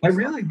pull up. I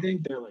really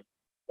think they're like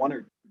 1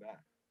 or 2 back.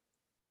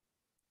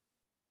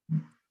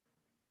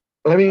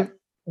 I mean,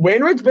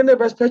 Wainwright's been their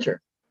best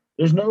pitcher.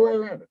 There's no way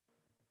around it.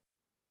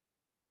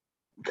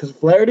 Because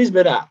Flaherty's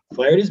been out.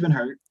 Flaherty's been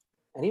hurt.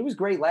 And he was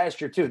great last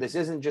year, too. This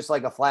isn't just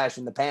like a flash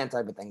in the pan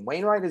type of thing.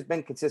 Wainwright has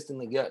been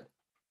consistently good.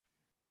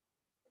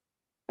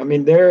 I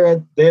mean,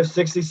 they have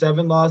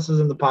 67 losses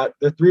in the pot.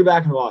 They're 3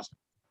 back and lost.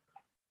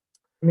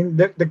 I mean,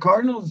 the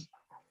Cardinals,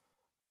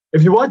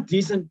 if you want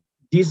decent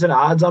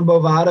odds on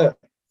Bovada,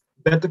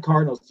 bet the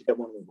Cardinals to get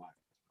one of the wild.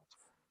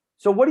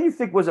 So what do you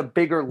think was a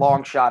bigger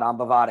long shot on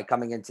Bovada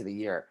coming into the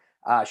year?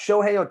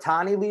 Shohei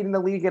Ohtani leading the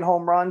league in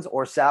home runs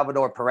or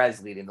Salvador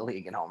Perez leading the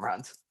league in home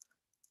runs?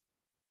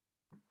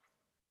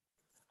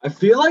 I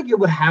feel like it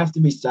would have to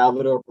be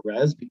Salvador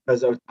Perez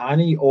because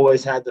Ohtani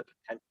always had the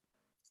potential.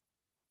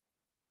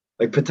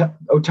 Like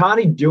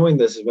Ohtani doing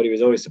this is what he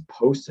was always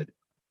supposed to do.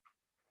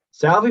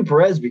 Salvi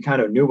Perez, we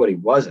kind of knew what he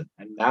wasn't,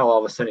 and now all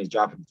of a sudden he's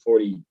dropping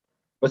 40.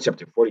 What's he up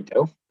to,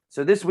 42?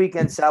 So this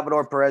weekend,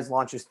 Salvador Perez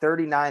launches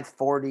 39th,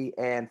 40,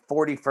 and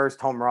 41st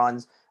home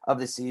runs of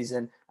the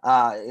season.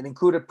 It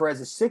included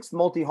Perez's 6th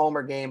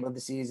multi-homer game of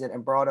the season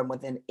and brought him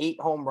within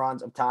 8 home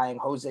runs of tying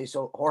Jorge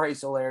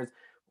Soler's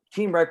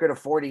team record of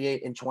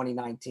 48 in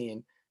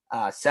 2019.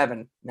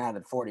 7 now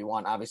than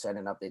 41. Obviously, I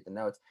didn't update the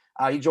notes.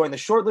 He joined the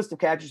short list of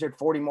catchers who had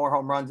 40 more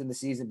home runs in the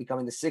season,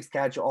 becoming the 6th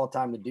catcher all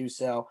time to do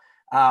so.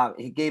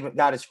 He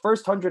got his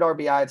first 100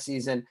 RBI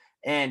season,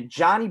 and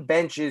Johnny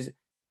Bench's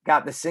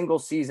got the single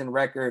season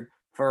record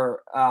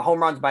for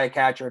home runs by a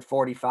catcher at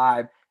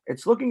 45.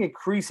 It's looking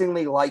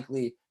increasingly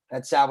likely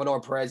that Salvador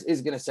Perez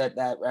is going to set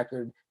that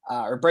record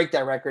or break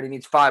that record. He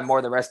needs 5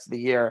 more the rest of the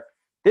year.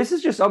 This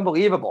is just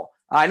unbelievable.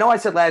 I know I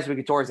said last week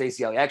he tore his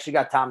ACL. He actually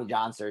got Tommy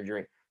John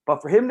surgery.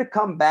 But for him to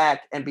come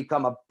back and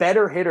become a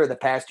better hitter the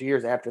past 2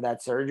 years after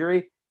that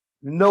surgery,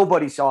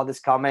 nobody saw this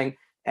coming.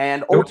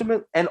 And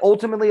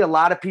ultimately, a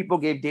lot of people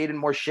gave Dayton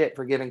more shit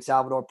for giving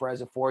Salvador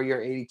Perez a 4-year,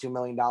 $82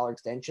 million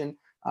extension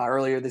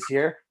earlier this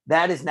year.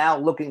 That is now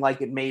looking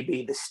like it may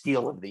be the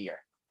steal of the year.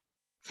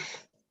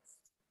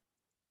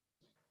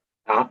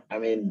 I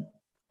mean,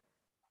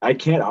 I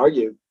can't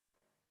argue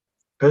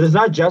because it's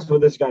not just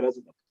what this guy does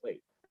at the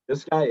plate.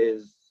 This guy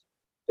is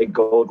a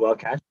Gold Glove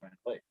catcher at the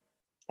plate.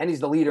 And he's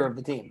the leader of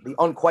the team, the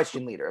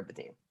unquestioned leader of the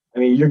team. I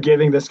mean, you're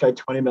giving this guy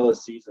 $20 million a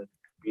season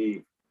to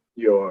be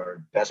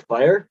your best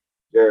player,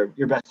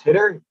 your best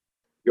hitter,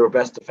 your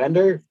best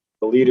defender,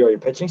 the leader of your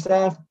pitching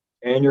staff,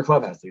 and your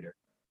clubhouse leader.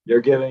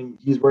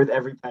 He's worth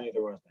every penny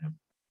they're worth to him.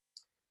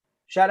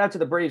 Shout out to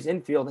the Braves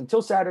infield.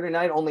 Until Saturday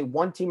night, only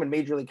one team in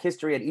Major League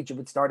history had each of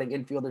its starting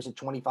infielders at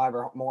 25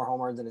 or more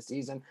home runs in a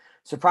season.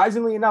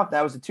 Surprisingly enough,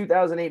 that was the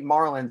 2008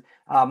 Marlins.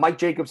 Mike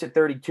Jacobs at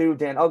 32,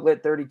 Dan Uggla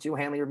at 32,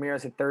 Hanley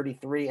Ramirez at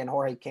 33, and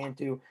Jorge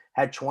Cantu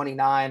had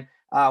 29.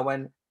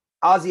 When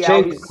Ozzie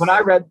Albies, when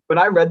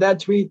I read that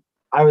tweet,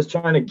 I was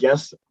trying to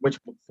guess which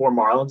 4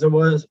 Marlins it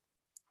was.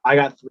 I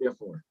got 3 or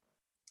 4.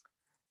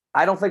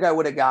 I don't think I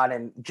would have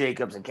gotten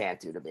Jacobs and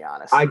Cantu, to be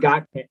honest. I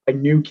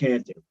knew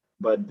Cantu,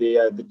 but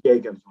the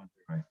Jacobs one.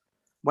 Right.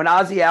 When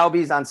Ozzie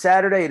Albies on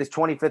Saturday hit his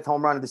 25th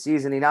home run of the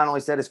season, he not only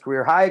set his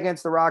career high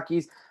against the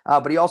Rockies,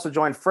 but he also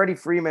joined Freddie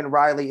Freeman,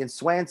 Riley, and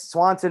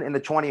Swanson in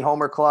the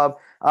 20-homer club.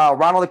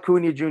 Ronald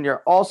Acuna Jr.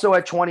 also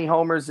had 20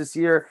 homers this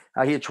year.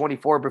 He had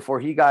 24 before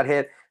he got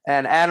hit.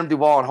 And Adam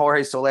Duvall and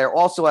Jorge Soler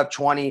also have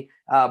 20.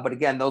 But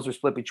again, those were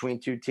split between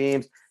 2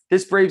 teams.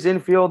 This Braves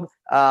infield,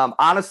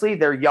 honestly,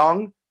 they're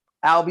young.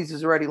 Albies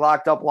is already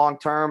locked up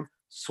long-term.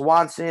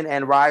 Swanson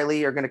and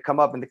Riley are going to come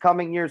up in the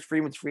coming years.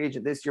 Freeman's free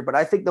agent this year, but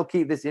I think they'll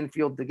keep this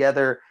infield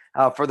together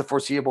for the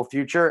foreseeable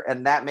future,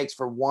 and that makes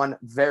for one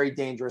very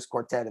dangerous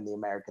quartet in the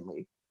American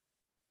League.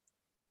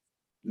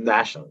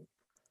 Nationally.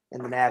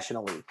 In the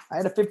National League. I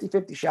had a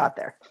 50-50 shot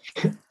there.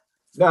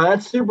 No,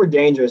 that's super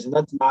dangerous, and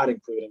that's not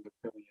including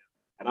Acuna.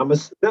 And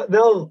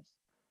They'll.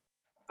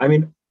 I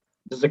mean,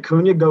 does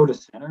Acuna go to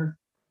center?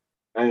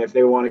 And if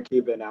they want to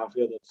keep it in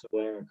outfield, it's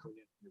Soler and Acuna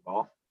in the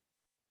ball.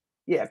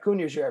 Yeah,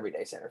 Acuna's your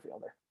everyday center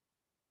fielder.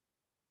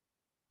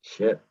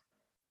 Shit.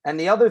 And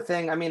the other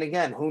thing, I mean,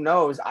 again, who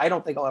knows? I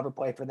don't think I'll ever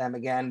play for them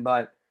again,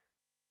 but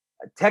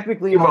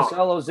technically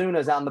Marcell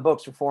Ozuna's on the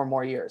books for 4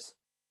 more years.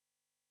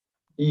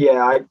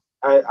 Yeah,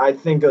 I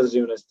think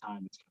Ozuna's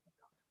time is coming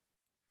up.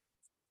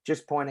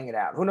 Just pointing it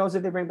out. Who knows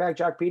if they bring back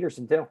Jock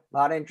Peterson, too? A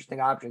lot of interesting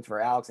options for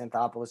Alex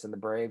Anthopoulos and the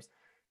Braves.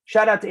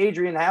 Shout out to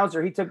Adrian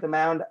Hauser. He took the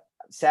mound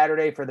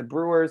Saturday for the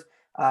Brewers.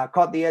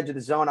 Caught the edge of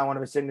the zone on one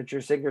of his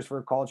signatures for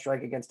a called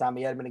strike against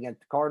Tommy Edman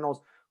against the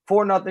Cardinals.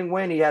 4-0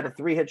 win. He had a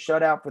 3-hit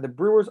shutout for the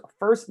Brewers'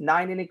 first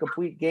 9-inning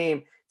complete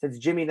game since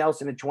Jimmy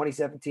Nelson in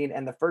 2017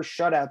 and the first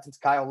shutout since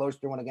Kyle Lohse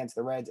threw one against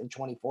the Reds in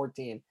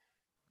 2014.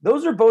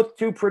 Those are both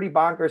 2 pretty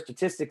bonkers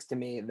statistics to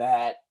me,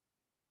 that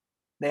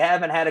they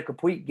haven't had a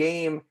complete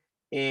game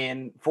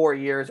in 4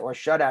 years or a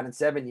shutout in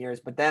 7 years.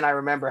 But then I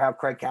remember how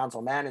Craig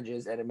Counsell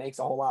manages, and it makes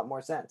a whole lot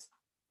more sense.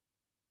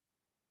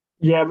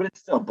 Yeah, but it's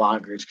still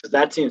bonkers because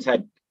that team's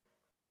had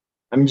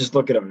 – I mean, just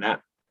look at them now.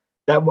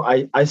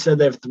 I said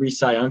they have 3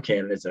 Cy Young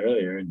candidates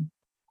earlier, and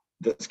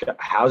this guy,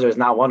 Hauser is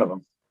not one of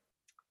them.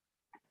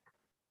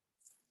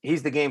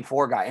 He's the game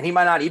 4 guy, and he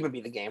might not even be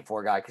the game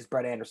 4 guy because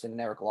Brett Anderson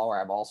and Eric Lauer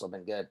have also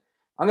been good.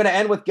 I'm going to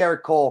end with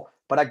Garrett Cole,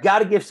 but I got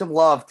to give some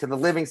love to the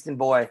Livingston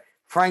boy,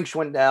 Frank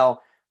Schwindel.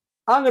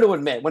 I'm going to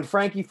admit, when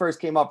Frankie first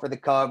came up for the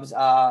Cubs,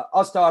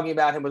 us talking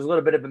about him was a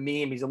little bit of a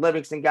meme. He's a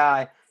Livingston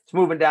guy. He's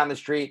moving down the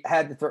street.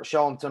 Had to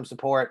show him some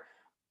support.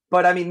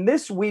 But, I mean,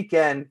 this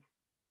weekend,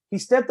 he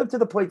stepped up to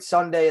the plate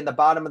Sunday in the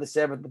bottom of the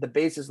 7th with the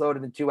bases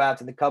loaded and 2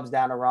 outs and the Cubs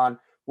down a run.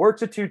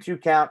 Worked a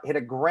 2-2 count, hit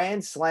a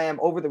grand slam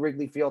over the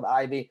Wrigley Field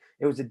ivy.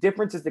 It was a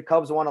difference as the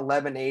Cubs won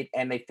 11-8,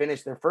 and they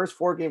finished their first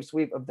 4-game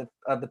sweep of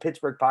the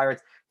Pittsburgh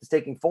Pirates, just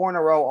taking 4 in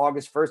a row,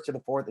 August 1st to the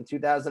 4th in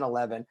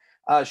 2011.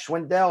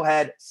 Schwindel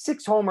had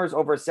 6 homers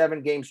over a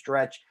 7-game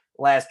stretch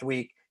last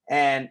week,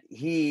 and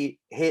he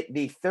hit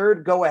the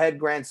 3rd go-ahead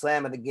grand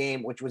slam of the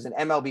game, which was an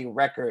MLB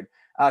record.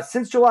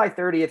 Since July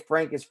 30th,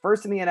 Frank is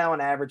 1st in the NL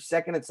in average,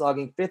 2nd in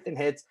slugging, 5th in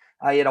hits.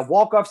 He had a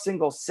walk-off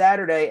single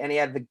Saturday, and he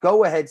had the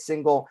go-ahead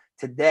single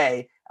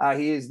today.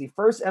 He is the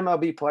first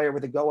MLB player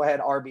with a go-ahead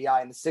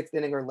RBI in the 6th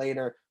inning or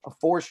later of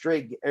 4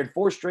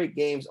 straight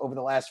games over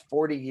the last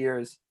 40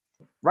 years.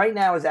 Right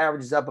now, his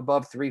average is up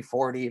above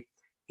 340.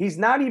 He's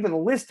not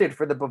even listed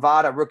for the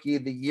Bovada Rookie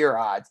of the Year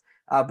odds.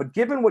 But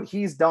given what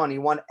he's done, he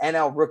won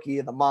NL Rookie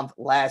of the Month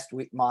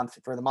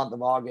for the month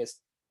of August.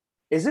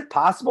 Is it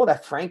possible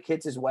that Frank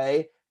hits his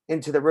way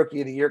into the Rookie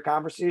of the Year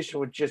conversation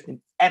with just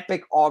an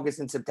epic August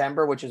and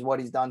September, which is what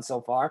he's done so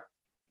far?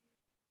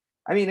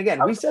 I mean,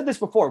 again, we said this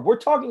before. We're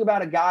talking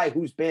about a guy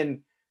who's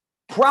been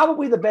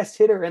probably the best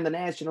hitter in the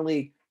National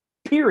League,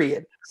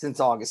 period, since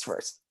August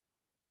 1st.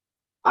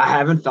 I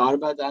haven't thought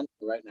about that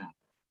right now.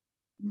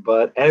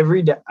 But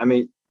every day, I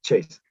mean,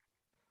 Chase,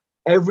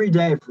 every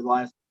day for the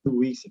last 2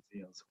 weeks, it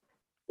feels,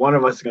 one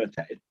of us is going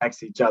to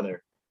text each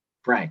other,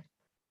 Frank.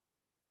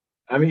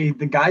 I mean,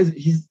 the guys,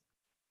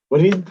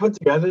 what he's put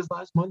together this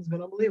last month has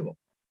been unbelievable.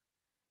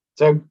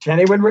 So can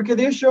he win Rookie of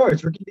the Year? Sure,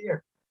 it's Rookie of the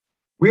Year.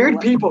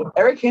 Weird people.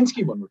 Eric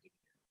Hinsky won Rookie of the Year.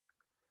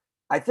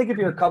 I think if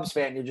you're a Cubs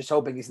fan, you're just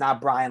hoping he's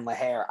not Brian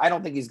LaHair. I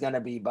don't think he's going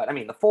to be, but I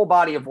mean, the full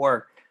body of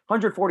work,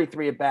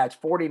 143 at-bats,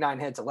 49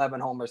 hits,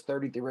 11 homers,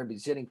 33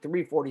 ribbies, hitting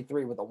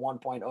 343 with a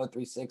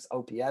 1.036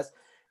 OPS.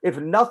 If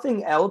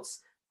nothing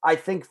else, I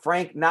think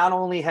Frank not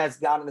only has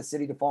gotten the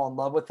city to fall in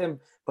love with him,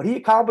 but he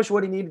accomplished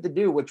what he needed to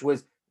do, which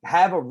was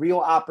have a real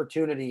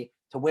opportunity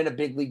to win a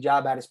big league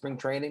job out of spring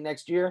training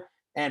next year.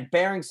 And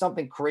bearing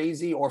something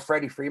crazy or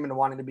Freddie Freeman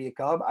wanting to be a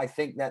Cub, I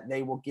think that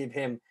they will give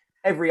him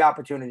every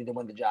opportunity to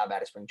win the job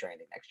out of spring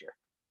training next year.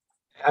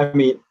 I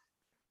mean,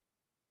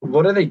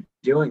 what are they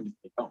doing if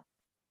they don't?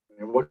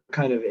 I mean, what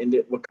kind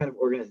of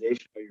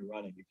organization are you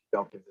running if you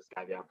don't give this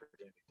guy the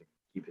opportunity to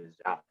keep his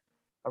job?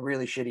 A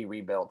really shitty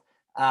rebuild.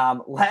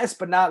 Last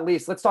but not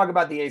least, let's talk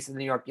about the ace of the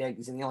New York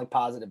Yankees and the only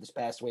positive this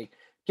past week.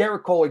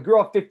 Garrett Cole, he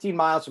grew up 15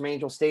 miles from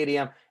Angel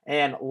Stadium,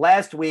 and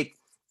last week,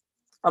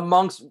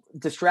 amongst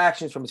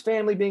distractions from his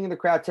family being in the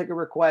crowd, ticket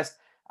request,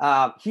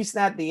 he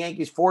snapped the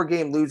Yankees'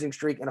 4-game losing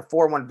streak and a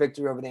 4-1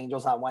 victory over the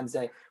Angels on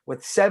Wednesday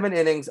with 7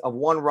 innings of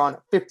 1 run,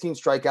 15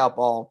 strikeout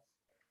ball,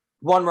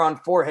 1 run,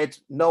 4 hits,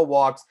 no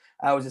walks.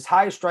 It was his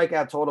highest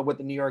strikeout total with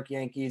the New York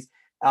Yankees.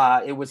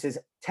 It was his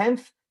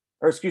 9th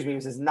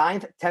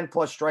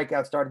 10-plus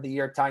strikeout start of the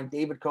year, tying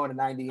David Cohen at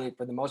 98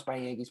 for the most by a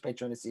Yankees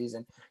pitcher in the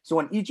season.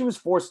 So in each of his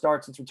 4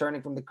 starts since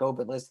returning from the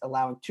COVID list,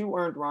 allowing 2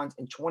 earned runs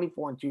in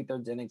 24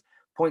 2/3 innings,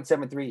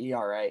 0.73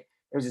 ERA.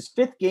 It was his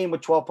 5th game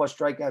with 12-plus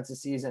strikeouts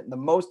this season, the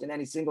most in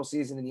any single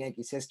season in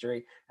Yankees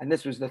history. And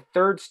this was the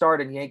 3rd start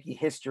in Yankee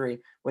history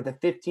with a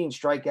 15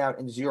 strikeout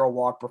and 0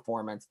 walk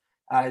performance.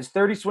 His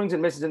 30 swings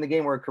and misses in the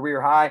game were a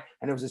career high,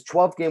 and it was his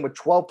 12th game with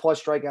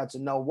 12-plus strikeouts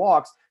and no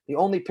walks. The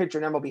only pitcher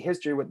in MLB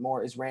history with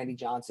more is Randy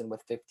Johnson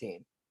with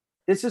 15.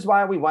 This is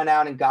why we went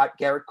out and got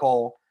Garrett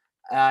Cole,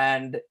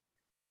 and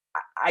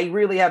I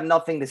really have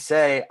nothing to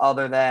say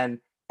other than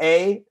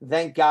A,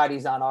 thank God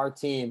he's on our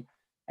team.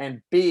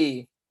 And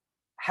B,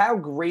 how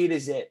great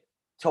is it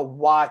to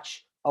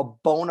watch a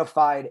bona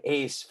fide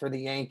ace for the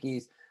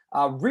Yankees?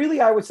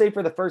 Really, I would say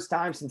for the first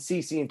time since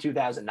CC in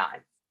 2009.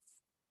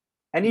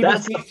 And even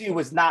CC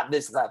was not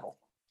this level.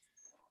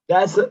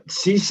 That's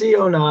CC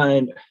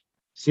 09.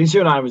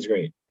 CC 09 was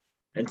great.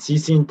 And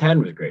CC in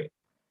 10 was great.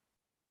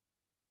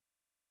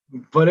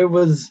 But it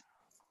was,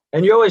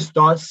 and you always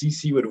thought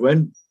CC would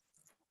win,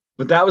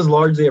 but that was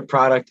largely a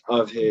product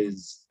of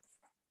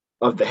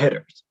the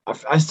hitters.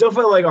 I still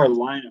feel like our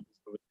lineup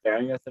was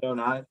carrying us at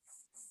 09.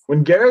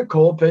 When Garrett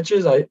Cole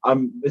pitches,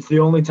 it's the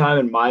only time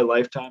in my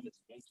lifetime as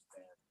a Yankee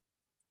fan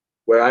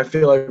where I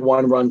feel like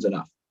one run's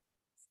enough.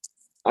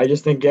 I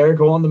just think Garrett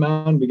Cole on the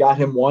mound, we got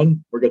him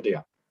one, we're good to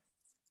go.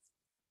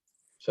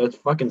 So it's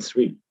fucking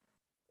sweet.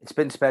 It's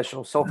been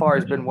special. So far,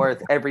 it's been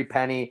worth every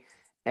penny.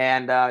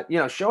 And,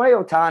 Shohei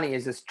Ohtani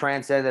is this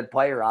transcendent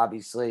player,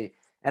 obviously.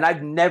 And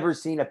I've never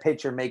seen a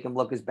pitcher make him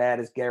look as bad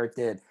as Garrett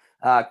did.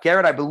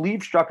 Garrett, I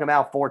believe, struck him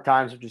out 4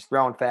 times, which is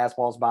throwing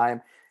fastballs by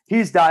him.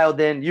 He's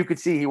dialed in. You could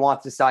see he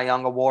wants the Cy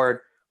Young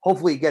Award.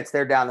 Hopefully he gets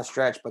there down the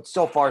stretch. But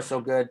so far,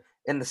 so good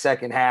in the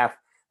second half.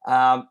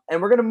 And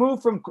we're going to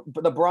move from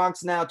the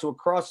Bronx now to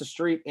across the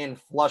street in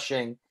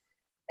Flushing.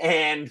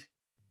 And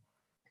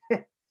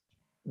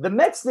the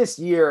Mets this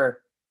year,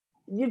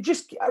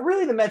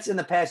 the Mets in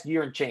the past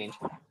year and change,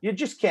 you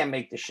just can't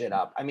make this shit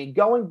up. I mean,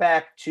 going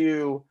back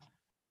to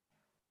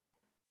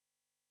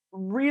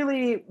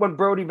really when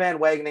Brody Van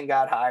Wagenen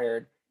got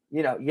hired,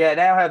 you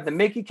now have the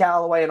Mickey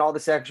Callaway and all the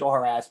sexual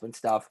harassment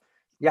stuff.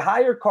 You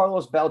hire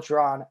Carlos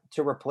Beltran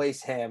to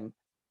replace him.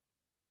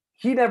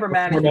 He never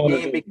managed the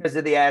game because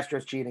of the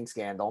Astros cheating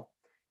scandal.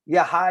 You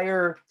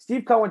hire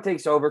Steve Cohen,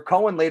 takes over.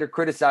 Cohen later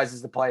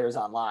criticizes the players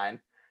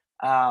online.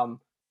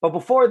 But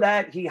before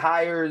that, he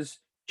hires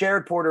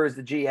Jerry Dipoto as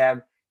the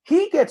GM.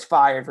 He gets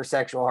fired for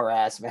sexual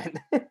harassment.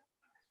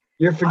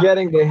 You're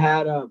forgetting they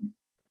had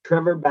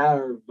Trevor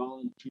Bauer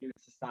volunteer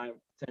to sign,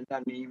 sent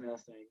out an email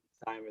saying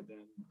sign with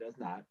them. Does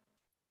not.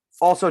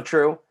 Also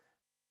true.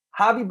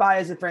 Javi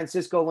Baez and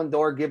Francisco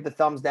Lindor give the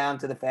thumbs down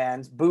to the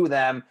fans. Boo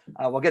them.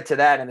 We'll get to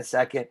that in a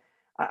second.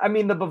 I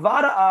mean, the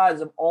Bovada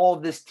odds of all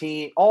this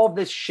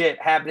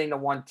shit happening to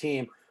one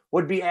team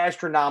would be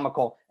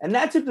astronomical. And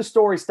that's if the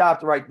story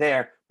stopped right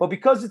there. But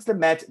because it's the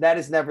Mets, that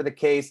is never the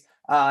case.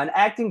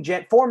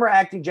 Former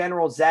acting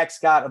general Zack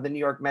Scott of the New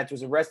York Mets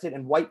was arrested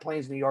in White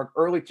Plains, New York,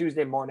 early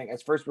Tuesday morning,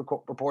 as first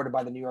reported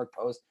by the New York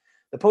Post.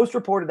 The Post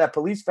reported that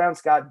police found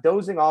Scott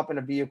dozing off in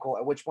a vehicle,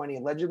 at which point he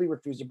allegedly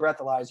refused a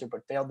breathalyzer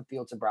but failed the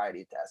field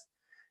sobriety test.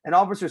 An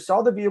officer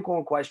saw the vehicle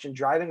in question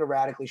driving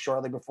erratically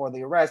shortly before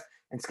the arrest,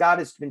 and Scott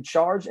has been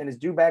charged and is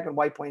due back in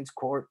White Plains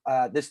court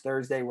this past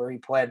Thursday, where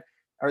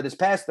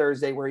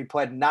he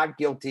pled not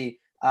guilty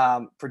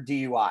for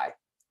DUI,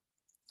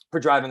 for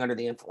driving under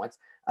the influence.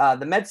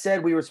 The Mets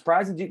said, "We were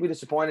surprised and deeply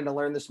disappointed to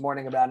learn this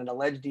morning about an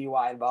alleged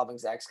DUI involving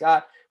Zack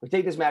Scott. We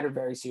take this matter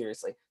very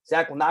seriously.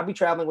 Zack will not be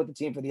traveling with the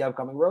team for the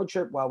upcoming road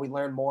trip while we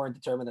learn more and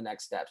determine the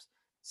next steps."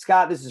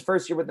 Scott, this is his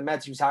first year with the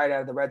Mets. He was hired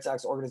out of the Red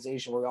Sox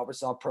organization where he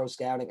oversaw pro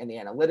scouting and the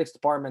analytics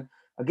department.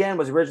 Again,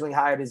 was originally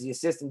hired as the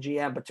assistant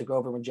GM, but took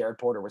over when Jerry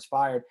Dipoto was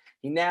fired.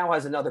 He now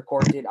has another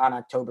court date on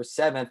October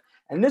 7th.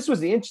 And this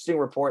was the interesting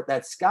report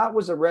that Scott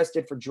was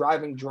arrested for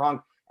driving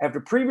drunk after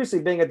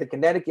previously being at the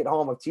Connecticut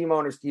home of team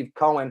owner Steve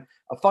Cohen.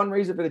 A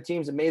fundraiser for the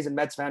team's Amazing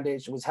Mets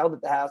Foundation was held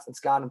at the house, and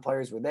Scott and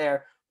players were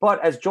there.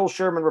 But as Joel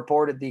Sherman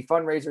reported, the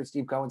fundraiser at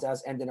Steve Cohen's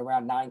house ended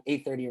around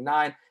 8:30 or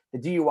 9. The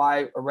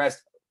DUI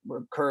arrest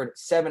occurred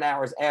 7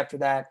 hours after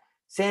that.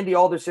 Sandy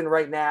Alderson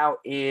right now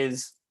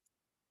is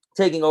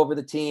taking over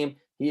the team.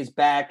 He is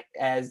back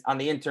on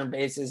the interim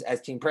basis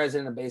as team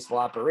president of baseball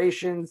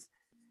operations.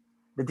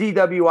 The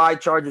DWI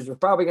charges are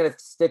probably going to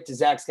stick to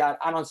Zack Scott.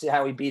 I don't see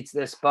how he beats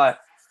this, but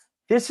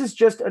this is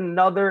just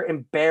another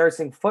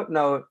embarrassing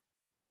footnote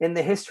in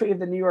the history of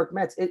the New York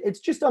Mets. It's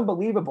just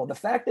unbelievable. The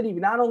fact that he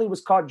not only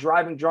was caught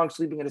driving drunk,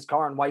 sleeping in his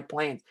car in White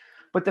Plains,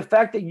 but the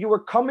fact that you were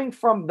coming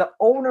from the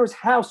owner's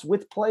house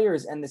with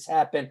players and this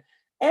happened.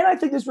 And I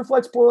think this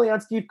reflects poorly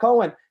on Steve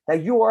Cohen,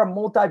 that you are a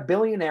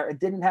multi-billionaire and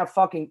didn't have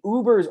fucking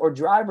Ubers or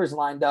drivers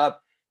lined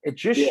up. It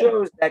just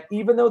shows that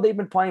even though they've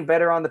been playing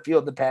better on the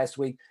field the past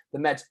week, the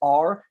Mets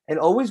are and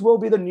always will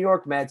be the New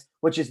York Mets,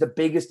 which is the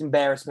biggest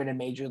embarrassment in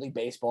Major League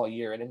Baseball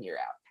year in and year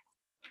out.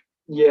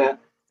 Yeah.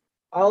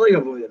 I'll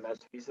avoid the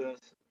Mets piece of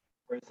this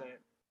for a second.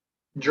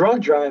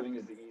 Drunk driving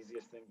is the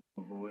easiest thing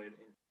to avoid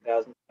in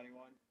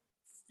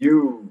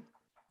 2021.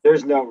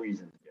 There's no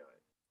reason to do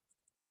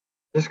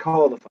it. Just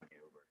call the fucking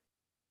Uber.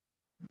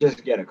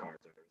 Just get a car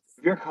service.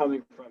 If you're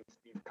coming from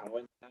Steve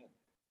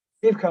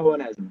Cohen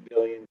has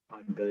billions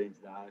upon billions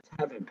of dollars.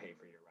 Have him pay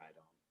for your ride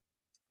home.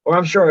 Or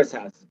I'm sure his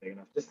house is big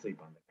enough. Just sleep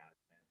on the couch,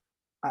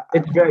 man.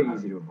 It's very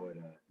easy to avoid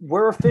it.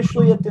 We're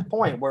officially at the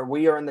point where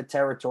we are in the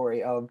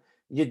territory of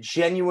you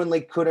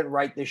genuinely couldn't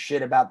write this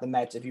shit about the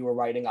Mets if you were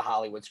writing a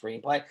Hollywood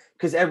screenplay,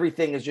 because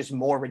everything is just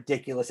more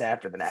ridiculous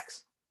after the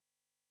next.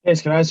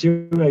 Yes, can I ask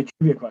you a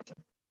trivia question?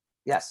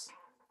 Yes.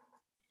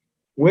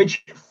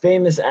 Which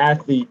famous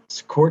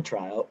athlete's court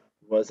trial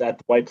was at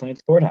the White Plains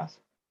Courthouse?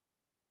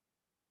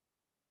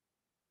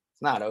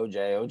 It's not OJ.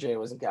 OJ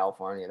was in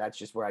California. That's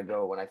just where I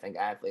go when I think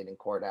athlete and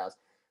courthouse.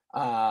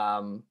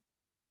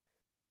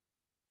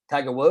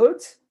 Tiger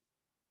Woods?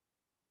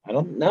 I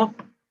don't know.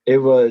 It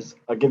was,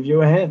 I'll give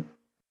you a hint.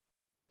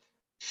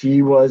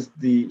 She was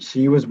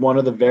one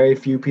of the very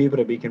few people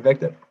to be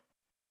convicted.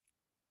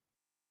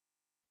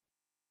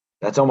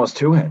 That's almost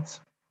 2 hints.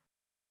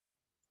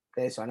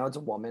 Okay, so I know it's a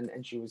woman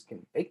and she was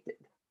convicted.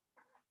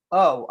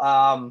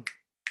 Oh,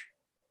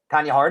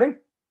 Tanya Harding?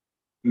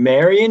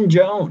 Marion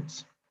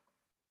Jones.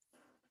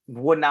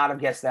 Would not have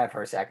guessed that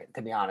for a second,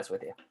 to be honest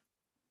with you.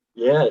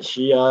 Yeah,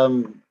 she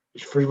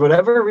for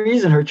whatever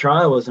reason her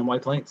trial was in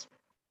White Plains.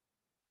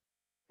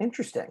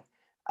 Interesting.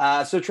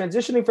 So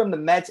transitioning from the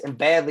Mets and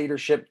bad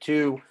leadership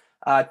to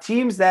a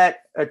team that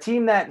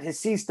has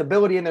seen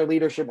stability in their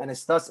leadership and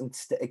is thus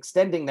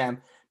extending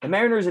them. The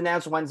Mariners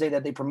announced Wednesday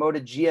that they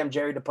promoted GM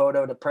Jerry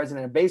Dipoto to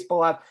president of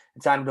baseball ops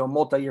and signed him to a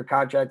multi-year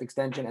contract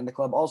extension. And the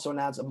club also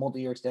announced a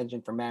multi-year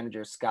extension for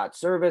manager Scott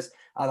Servais.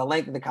 The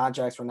length of the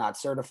contracts were not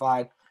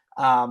certified.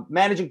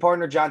 Managing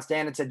partner John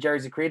Stanton said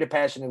Jerry's a creative,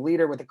 passionate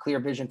leader with a clear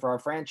vision for our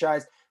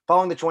franchise.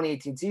 Following the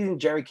 2018 season,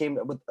 Jerry came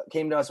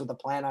to us with a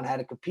plan on how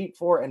to compete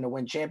for and to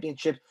win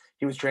championships.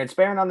 He was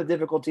transparent on the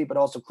difficulty, but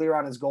also clear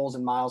on his goals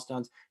and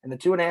milestones. In the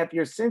 2.5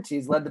 years since,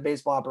 he's led the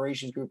baseball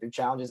operations group through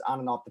challenges on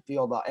and off the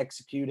field while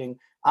executing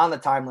on the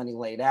timeline he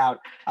laid out.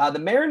 The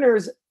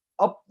Mariners,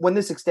 up when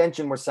this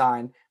extension was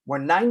signed, were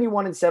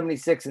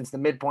 91-76 since the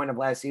midpoint of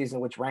last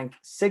season, which ranked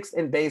 6th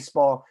in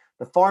baseball.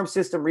 The farm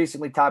system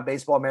recently topped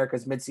Baseball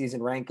America's midseason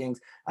rankings.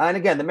 And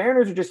again, the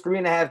Mariners are just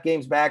 3.5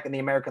 games back in the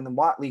American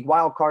League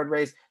wild card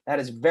race. That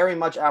is very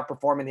much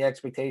outperforming the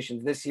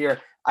expectations this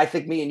year. I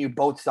think me and you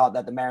both thought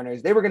that the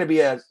Mariners, they were going to be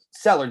a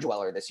cellar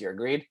dweller this year.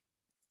 Agreed?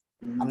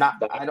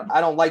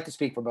 I don't like to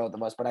speak for both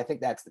of us, but I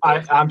think that's the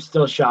case. I'm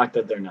still shocked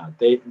that they're not.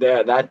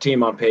 They're that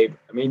team on paper.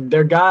 I mean,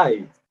 their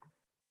guy,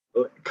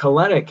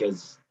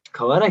 Kalenic's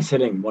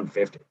hitting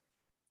 150.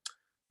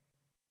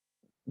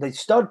 The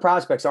stud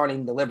prospects aren't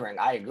even delivering.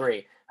 I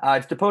agree.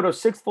 It's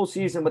Dipoto's 6th full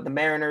season with the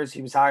Mariners.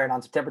 He was hired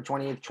on September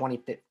 28th,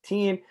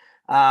 2015.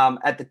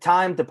 At the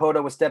time,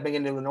 Dipoto was stepping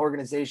into an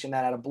organization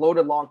that had a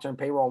bloated long-term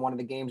payroll on one of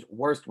the game's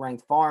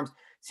worst-ranked farms.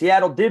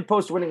 Seattle did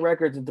post winning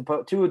records in 2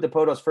 of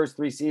Dipoto's first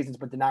 3 seasons,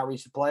 but did not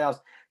reach the playoffs.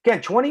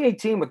 Again,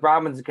 2018 with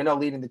Robbins and Cano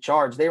leading the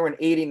charge. They were an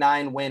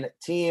 89-win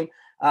team.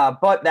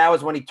 But that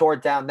was when he tore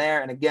it down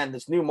there. And again,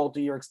 this new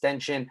multi-year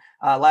extension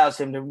allows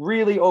him to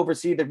really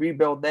oversee the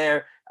rebuild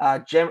there.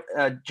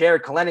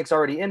 Jared Kalenic's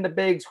already in the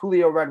bigs.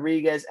 Julio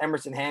Rodriguez,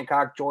 Emerson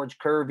Hancock, George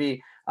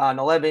Kirby,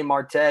 Noleve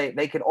Marte.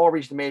 They could all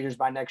reach the majors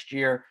by next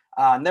year.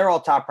 And they're all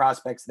top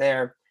prospects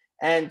there.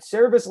 And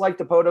Servais, like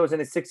Dipoto, is in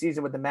his 6th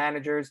season with the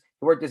Managers.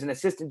 He worked as an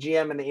assistant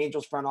GM in the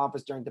Angels front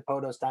office during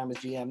Dipoto's time as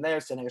GM there,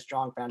 setting a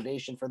strong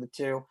foundation for the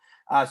two.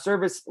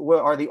 Servais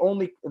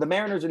the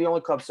Mariners are the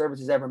only club Servais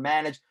has ever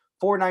managed.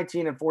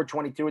 419 and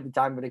 422 at the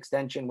time of an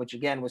extension, which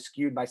again was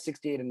skewed by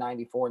 68 and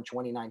 94 in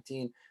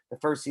 2019, the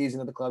first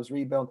season of the club's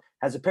rebuild.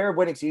 Has a pair of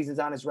winning seasons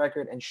on his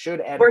record and should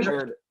add a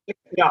third.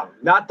 No,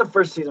 not the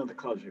first season of the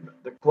club's rebuild.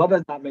 The club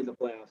has not made the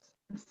playoffs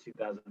since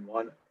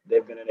 2001.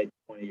 They've been in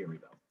a 20-year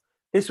rebuild.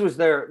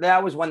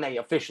 That was when they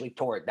officially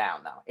tore it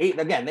down, though.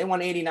 They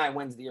won 89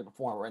 wins the year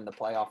before. We're in the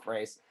playoff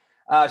race.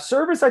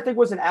 Servais, I think,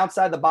 was an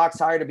outside-the-box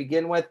hire to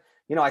begin with.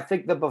 I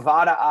think the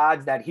Bovada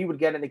odds that he would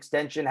get an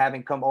extension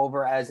having come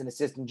over as an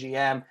assistant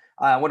GM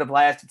would have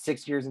lasted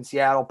 6 years in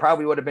Seattle,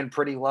 probably would have been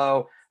pretty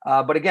low.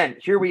 But again,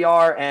 here we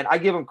are, and I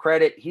give him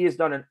credit. He has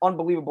done an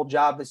unbelievable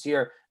job this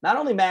year, not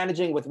only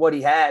managing with what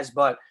he has,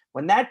 but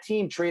when that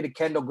team traded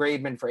Kendall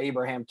Graveman for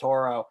Abraham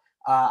Toro,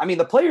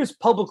 the players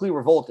publicly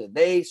revolted.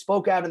 They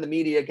spoke out in the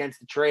media against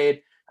the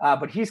trade,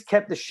 but he's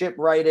kept the ship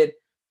righted.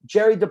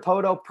 Jerry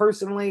Dipoto,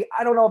 personally,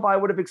 I don't know if I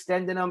would have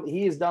extended him.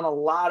 He has done a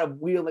lot of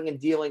wheeling and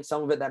dealing,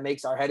 some of it that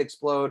makes our head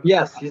explode.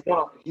 Yes,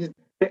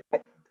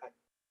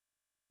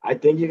 I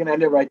think you can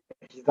end it right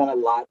there. He's done a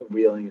lot of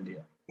wheeling and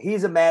dealing.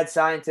 He's a mad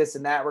scientist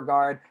in that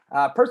regard.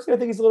 Personally, I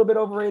think he's a little bit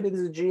overrated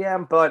as a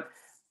GM, but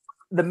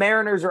the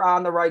Mariners are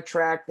on the right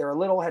track. They're a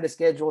little ahead of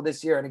schedule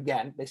this year. And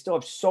again, they still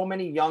have so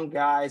many young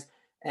guys.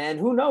 And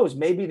who knows,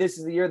 maybe this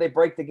is the year they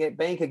break the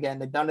bank again.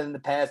 They've done it in the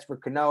past for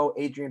Cano,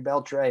 Adrian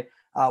Beltre.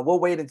 We'll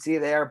wait and see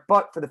there.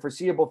 But for the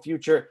foreseeable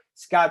future,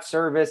 Scott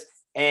Servais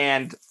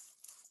and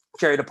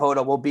Jerry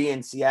Dipoto will be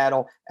in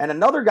Seattle. And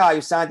another guy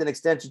who signed an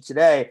extension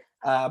today,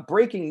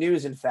 breaking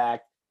news, in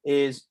fact,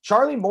 is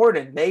Charlie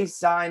Morton.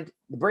 The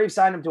Braves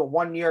signed him to a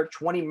 1-year,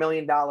 $20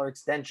 million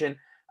extension.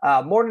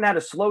 Morton had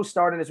a slow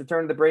start in his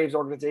return to the Braves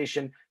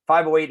organization,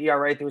 5.08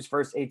 ERA through his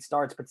first 8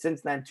 starts. But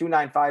since then,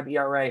 2.95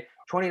 ERA,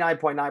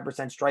 29.9%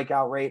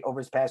 strikeout rate over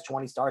his past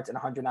 20 starts and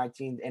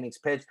 119 innings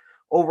pitched.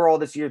 Overall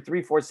this year,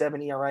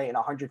 3.47 ERA and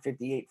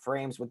 158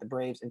 frames with the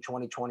Braves in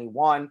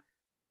 2021.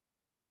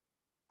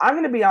 I'm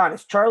going to be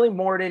honest. Charlie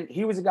Morton,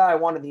 he was a guy I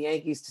wanted the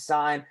Yankees to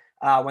sign.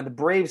 When the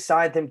Braves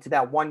signed him to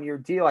that 1-year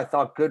deal, I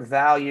thought good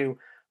value.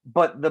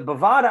 But the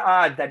Bovada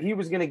odds that he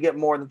was going to get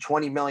more than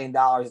 $20 million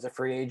as a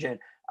free agent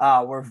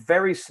were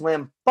very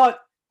slim.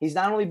 But he's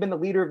not only been the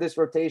leader of this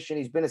rotation,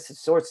 he's been a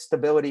source of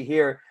stability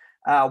here.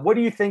 What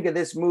do you think of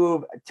this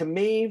move? To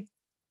me,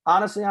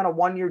 honestly, on a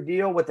 1-year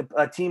deal with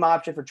a team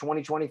option for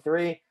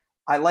 2023,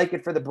 I like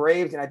it for the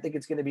Braves, and I think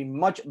it's going to be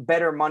much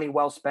better money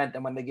well spent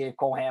than when they gave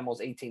Cole Hamels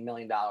 $18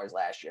 million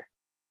last year.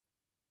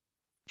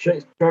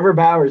 Trevor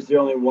Bauer is the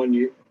only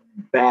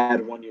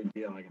bad 1-year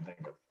deal I can think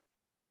of.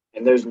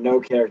 And there's no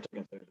character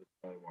considered.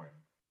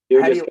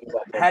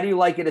 How do you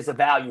like it as a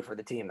value for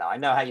the team, though? I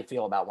know how you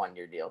feel about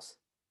 1-year deals.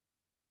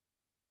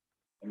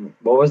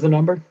 What was the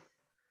number?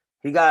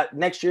 He got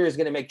next year is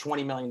going to make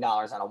 $20 million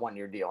on a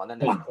 1-year deal, and then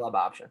there's a club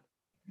option.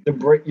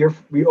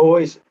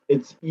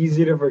 It's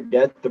easy to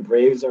forget the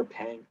Braves are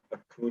paying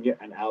Acuna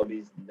and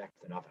Albies next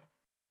to nothing.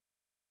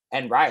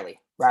 And Riley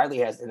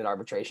hasn't hit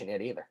arbitration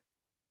yet either.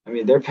 I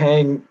memean,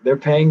 they're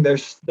paying their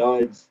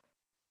studs.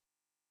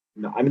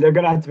 No, I mean they're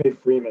gonna have to pay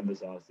Freeman this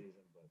offseason,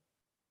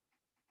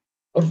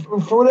 but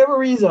for whatever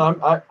reason,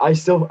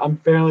 I'm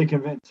fairly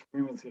convinced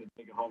Freeman's gonna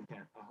take a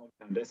hometown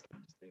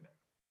discount to stay there.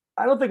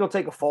 I don't think he'll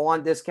take a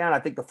full-on discount. I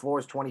think the floor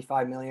is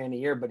 $25 million a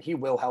year, but he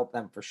will help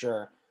them for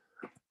sure.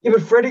 Yeah,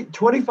 but Freddie,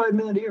 $25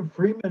 million a year,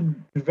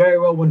 Freeman could very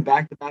well win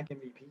back-to-back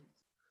MVPs.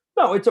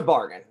 No, it's a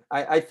bargain.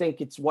 I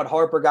think it's what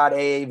Harper got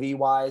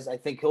AAV-wise. I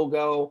think he'll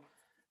go,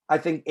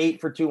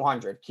 8 for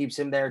 200. Keeps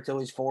him there till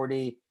he's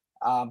 40.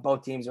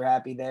 Both teams are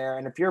happy there.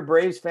 And if you're a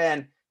Braves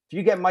fan, if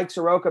you get Mike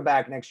Soroka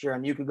back next year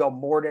and you could go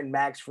Morton,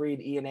 Max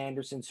Fried, Ian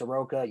Anderson,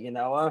 Soroka,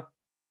 Yanoa,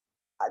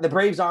 the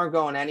Braves aren't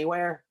going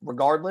anywhere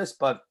regardless,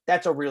 but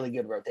that's a really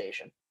good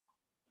rotation.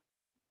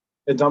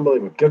 It's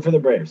unbelievable. Good for the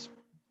Braves.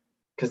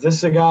 Because this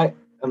is a guy,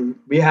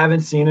 we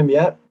haven't seen him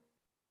yet.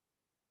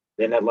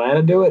 Didn't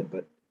Atlanta do it?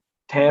 But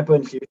Tampa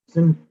and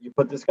Houston, you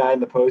put this guy in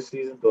the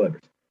postseason,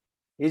 delivers.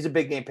 He's a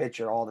big game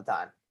pitcher all the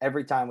time.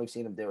 Every time we've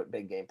seen him do it,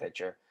 big game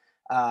pitcher.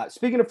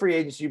 Speaking of free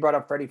agency, you brought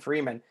up Freddie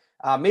Freeman.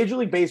 Major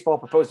League Baseball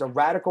proposed a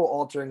radical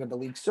altering of the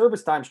league's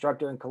service time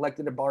structure and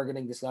collective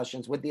bargaining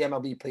discussions with the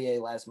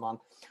MLBPA last month.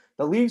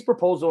 The league's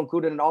proposal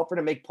included an offer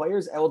to make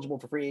players eligible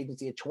for free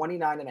agency at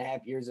 29 and a half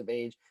years of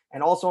age,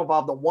 and also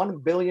involved a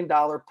 $1 billion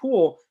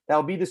pool that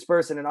will be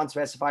dispersed in an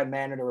unspecified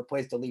manner to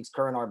replace the league's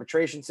current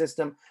arbitration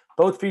system.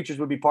 Both features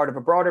would be part of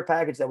a broader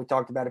package that we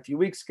talked about a few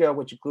weeks ago,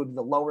 which included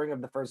the lowering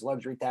of the first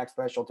luxury tax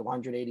threshold to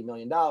 $180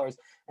 million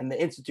and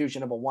the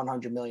institution of a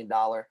 $100 million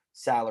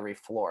salary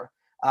floor.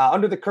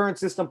 Under the current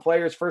system,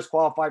 players first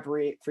qualify for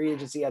free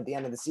agency at the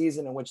end of the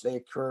season, in which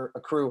they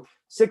accrue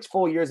 6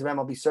 full years of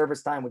MLB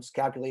service time, which is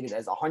calculated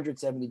as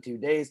 172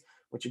 days,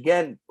 which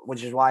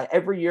is why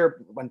every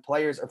year when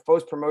players are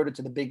first promoted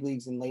to the big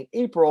leagues in late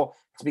April,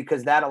 it's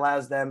because that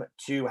allows them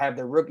to have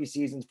their rookie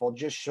seasons fall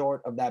just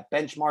short of that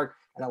benchmark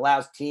and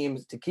allows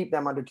teams to keep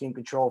them under team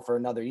control for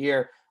another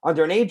year.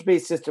 Under an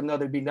age-based system, though,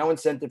 there'd be no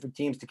incentive for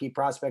teams to keep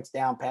prospects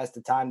down past the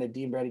time they're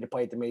deemed ready to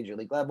play at the major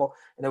league level.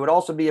 And there would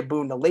also be a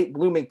boon to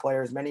late-blooming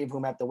players, many of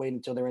whom have to wait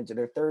until they're into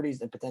their 30s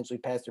and potentially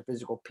past their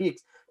physical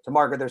peaks to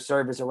market their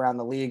service around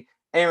the league.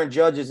 Aaron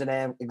Judge is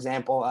an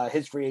example.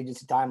 His free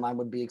agency timeline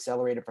would be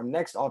accelerated from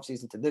next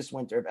offseason to this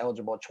winter if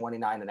eligible at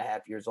 29 and a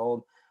half years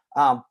old.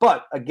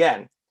 But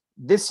again,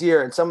 this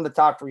year, and some of the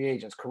top free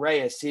agents,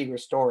 Correa, Seager,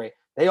 Story,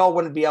 they all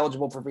wouldn't be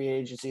eligible for free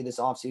agency this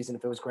offseason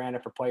if it was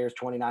granted for players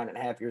 29 and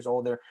a half years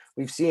older.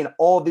 We've seen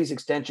all of these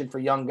extensions for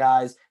young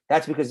guys.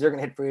 That's because they're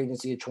going to hit free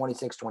agency at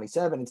 26,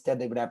 27. Instead,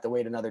 they would have to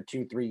wait another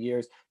 2-3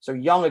 years. So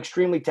young,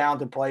 extremely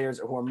talented players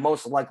who are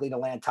most likely to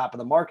land top of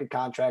the market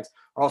contracts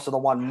are also the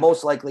one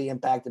most likely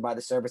impacted by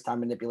the service time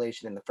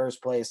manipulation in the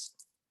first place.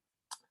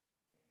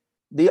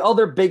 The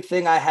other big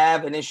thing I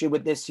have an issue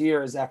with this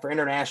year is that for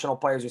international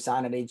players who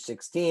sign at age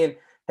 16,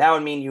 that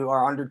would mean you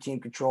are under team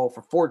control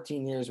for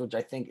 14 years, which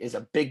I think is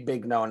a big,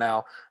 big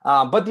no-no.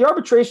 But the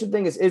arbitration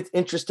thing is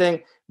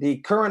interesting. The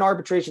current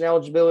arbitration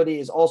eligibility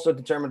is also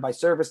determined by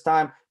service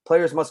time.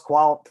 Players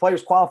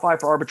qualify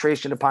for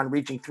arbitration upon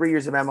reaching 3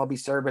 years of MLB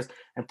service,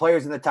 and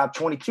players in the top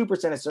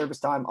 22% of service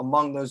time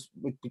among those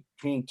with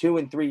between 2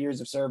 and 3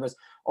 years of service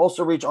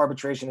also reach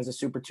arbitration as a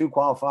Super 2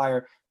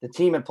 qualifier. The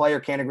team and player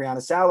can't agree on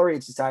a salary.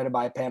 It's decided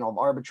by a panel of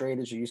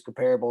arbitrators who use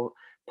comparable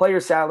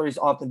player salaries,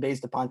 often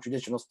based upon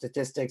traditional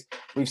statistics.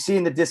 We've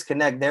seen the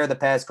disconnect there the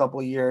past couple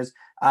of years.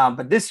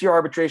 But this year,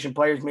 arbitration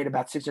players made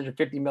about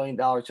 $650 million.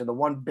 So the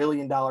 $1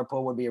 billion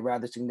pool would be a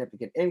rather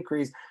significant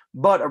increase.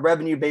 But a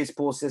revenue-based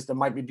pool system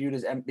might be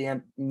viewed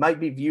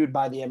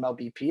by the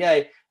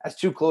MLBPA as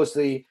too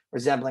closely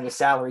resembling a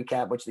salary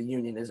cap, which the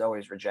union has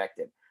always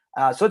rejected.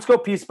 So let's go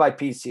piece by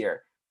piece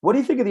here. What do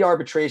you think of the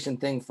arbitration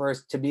thing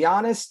first? To be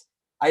honest,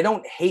 I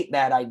don't hate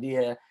that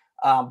idea,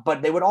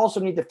 but they would also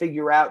need to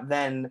figure out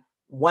then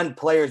when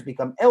players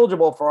become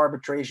eligible for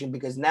arbitration,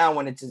 because now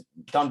when it's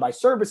done by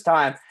service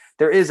time,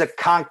 there is a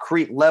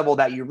concrete level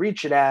that you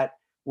reach it at.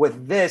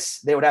 With this,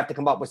 they would have to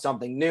come up with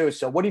something new.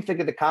 So what do you think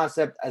of the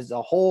concept as a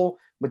whole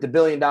with the $1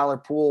 billion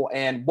pool?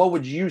 And what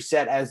would you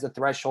set as the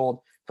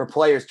threshold for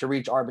players to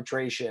reach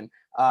arbitration?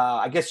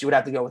 I guess you would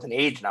have to go with an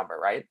age number,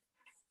 right?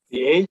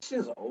 The age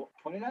is old.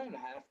 29 and a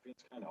half is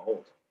kind of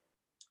old.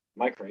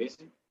 Am I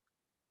crazy?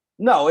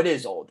 No, it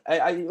is old.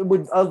 I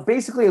would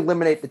basically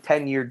eliminate the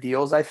 10-year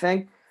deals, I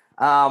think.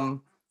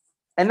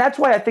 And that's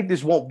why I think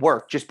this won't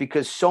work, just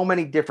because so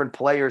many different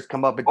players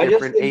come up at I just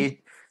different think, age.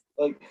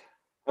 like,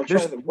 I'm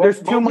There's trying to. there's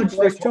too When did much Bryce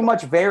there's too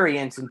much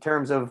variance in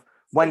terms of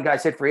when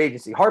guys hit free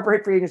agency. Harper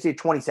hit free agency at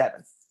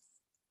 27.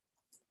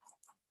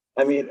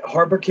 I mean,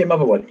 Harper came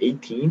up at what,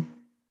 18?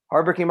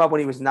 Harper came up when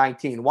he was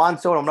 19. Juan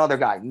Soto, another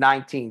guy,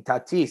 19.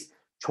 Tatis,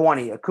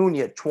 20.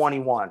 Acuna,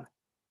 21.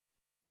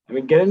 I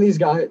mean, getting these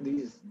guys,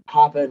 these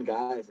top end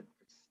guys,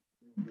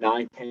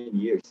 9-10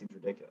 years seems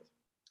ridiculous.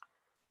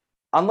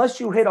 Unless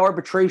you hit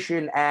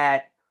arbitration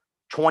at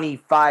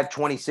 25,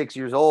 26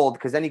 years old,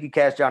 because then you could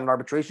cash out an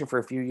arbitration for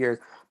a few years.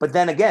 But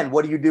then again,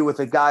 what do you do with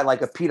a guy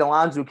like a Pete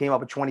Alonso who came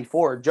up at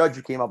 24, a Judge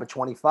who came up at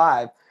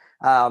 25?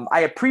 I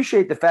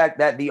appreciate the fact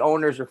that the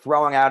owners are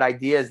throwing out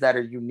ideas that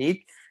are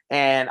unique,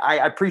 and I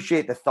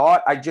appreciate the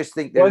thought. I just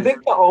think Well, I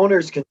think the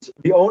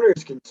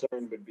owner's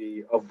concern would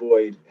be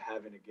avoid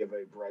having to give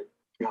a bright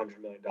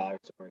 $300 million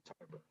to Bryce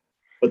Harper.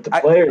 But the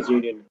players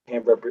union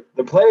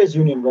the players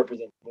union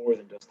represents more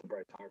than just the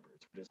Bryce Harpers,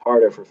 which is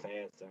harder for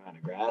fans to kind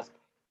of grasp.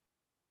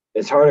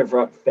 It's harder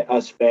for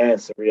us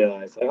fans to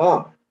realize, like,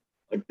 oh,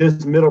 like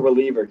this middle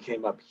reliever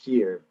came up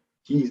here,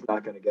 he's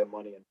not going to get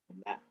money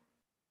in that.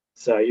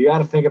 So you got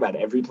to think about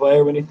every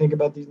player when you think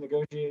about these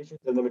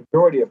negotiations, and the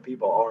majority of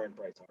people aren't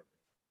Bryce Harper.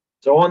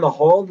 So on the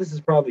whole, this is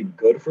probably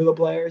good for the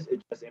players.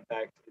 It just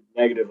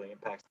negatively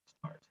impacts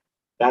the stars.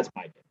 That's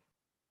my opinion.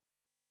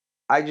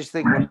 I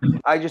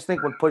just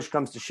think when push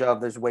comes to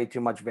shove, there's way too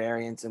much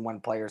variance in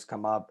when players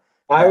come up.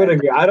 I would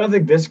agree. I don't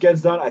think this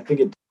gets done. I think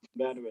it comes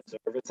down to a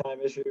service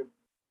time issue,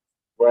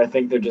 where I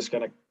think they're just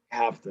going to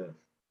have to.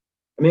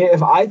 I mean,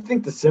 if I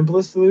think the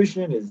simplest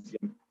solution is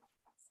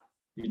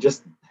you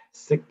just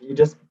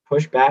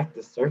push back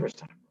the service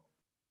time.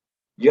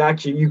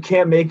 You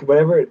can't make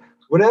whatever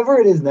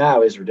it is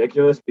now is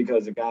ridiculous,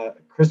 because the guy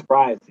Chris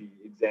Bryant's the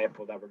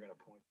example that we're going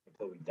to point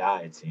until we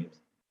die, it seems.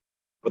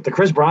 But the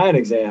Chris Bryant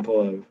example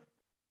of,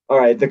 all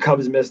right, the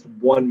Cubs missed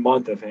 1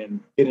 month of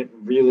him, didn't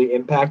really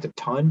impact a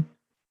ton.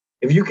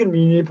 If you can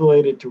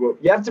manipulate it you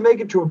have to make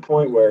it to a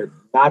point where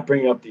not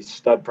bringing up these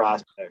stud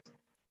prospects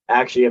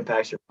actually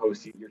impacts your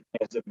postseason, your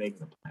chance of making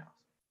the playoffs.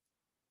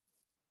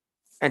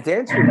 And to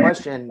answer your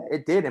question,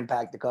 it did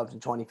impact the Cubs in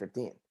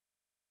 2015.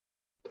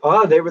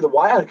 Oh, they were the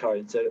wild card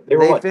instead.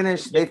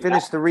 They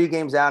finished 3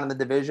 games out in the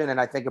division, and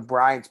I think if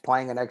Bryant's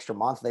playing an extra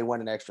month, they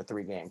win an extra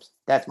 3 games.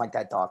 That's my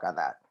TED talk on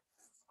that.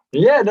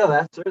 Yeah, no,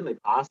 that's certainly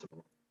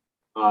possible.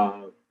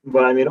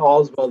 But I mean,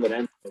 all's well that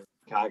ends in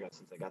Chicago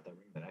since they got that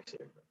ring the next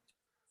year.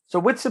 So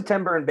with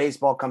September in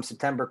baseball comes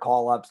September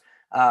call-ups.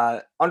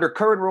 Under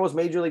current rules,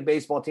 Major League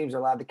Baseball teams are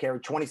allowed to carry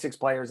 26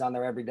 players on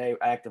their everyday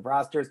active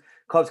rosters.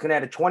 Clubs can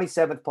add a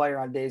 27th player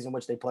on days in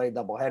which they play a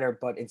doubleheader.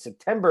 But in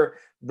September,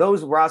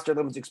 those roster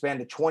limits expand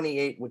to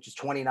 28, which is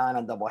 29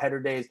 on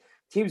doubleheader days.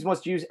 Teams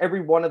must use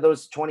every one of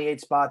those 28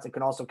 spots and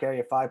can also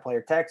carry a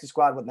 5-player taxi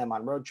squad with them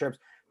on road trips.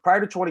 Prior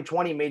to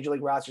 2020, Major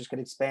League rosters could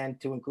expand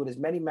to include as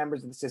many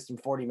members of the system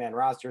 40-man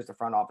roster as the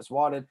front office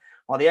wanted.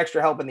 While the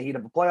extra help in the heat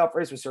of a playoff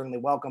race was certainly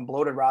welcome,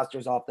 bloated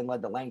rosters often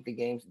led to lengthy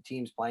games and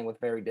teams playing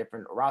with very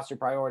different roster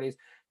priorities.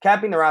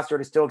 Capping the roster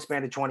to still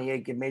expand to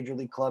 28 give Major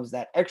League clubs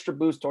that extra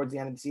boost towards the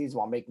end of the season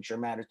while making sure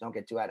matters don't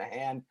get too out of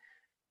hand.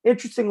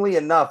 Interestingly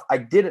enough, I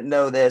didn't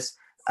know this.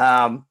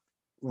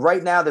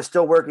 Right now, they're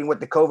still working with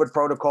the COVID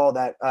protocol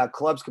that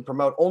clubs can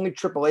promote only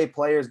AAA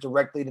players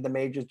directly to the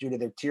majors due to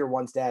their Tier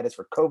 1 status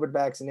for COVID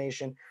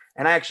vaccination.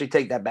 And I actually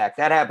take that back.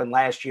 That happened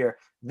last year.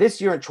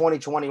 This year in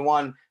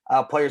 2021,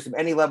 players of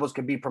any levels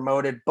can be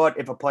promoted. But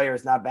if a player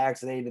is not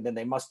vaccinated, then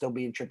they must still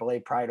be in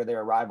AAA prior to their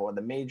arrival in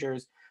the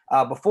majors.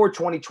 Before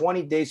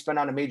 2020, days spent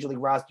on a Major League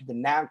roster did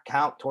not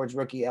count towards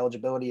rookie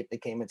eligibility if they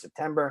came in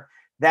September.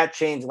 That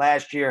changed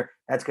last year.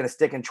 That's going to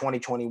stick in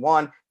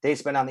 2021. Days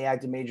spent on the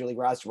active Major League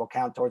roster will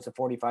count towards the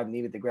 45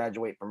 needed to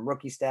graduate from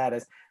rookie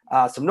status.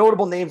 Some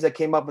notable names that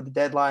came up with the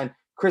deadline: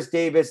 Chris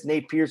Davis,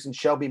 Nate Pearson,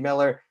 Shelby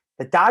Miller.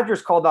 The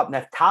Dodgers called up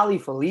Neftali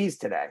Feliz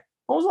today.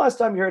 When was the last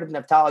time you heard of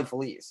Neftali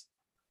Feliz?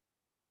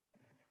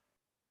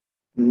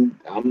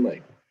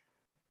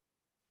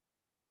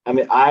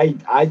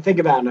 I think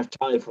about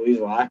Neftali Feliz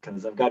a lot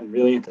because I've gotten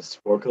really into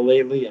Sporkle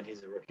lately, and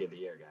he's a Rookie of the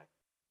Year guy.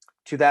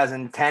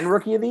 2010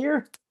 Rookie of the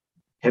Year?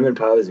 Him and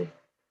Posey.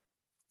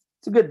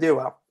 It's a good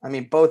duo. I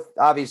mean, both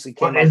obviously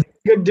came up. It's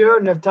a good duo.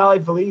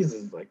 Neftali Feliz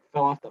is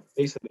fell off the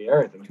face of the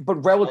earth. But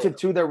relative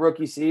to their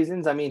rookie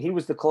seasons, I mean, he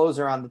was the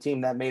closer on the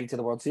team that made it to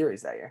the World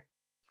Series that year.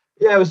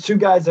 Yeah, it was 2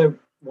 guys that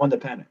won the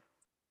pennant.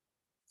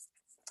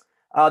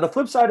 The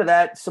flip side of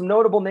that, some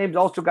notable names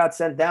also got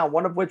sent down,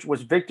 one of which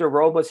was Victor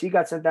Robles. He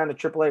got sent down to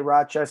AAA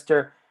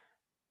Rochester.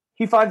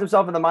 He finds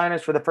himself in the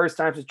minors for the first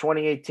time since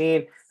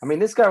 2018. I mean,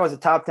 this guy was a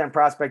top 10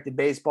 prospect in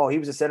baseball. He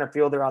was a center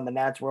fielder on the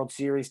Nats World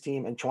Series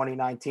team in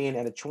 2019,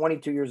 and at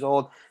 22 years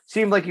old,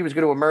 seemed like he was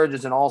going to emerge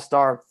as an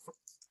all-star.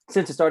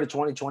 Since the start of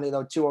 2020,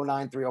 though,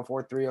 209,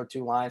 304,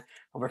 302 line,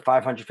 over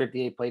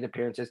 558 plate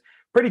appearances.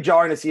 Pretty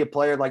jarring to see a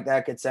player like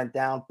that get sent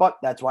down, but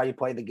that's why you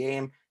play the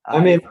game.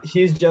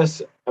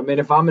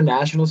 If I'm a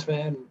Nationals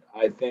fan,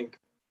 I think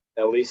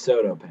at least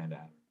Soto panned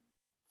out.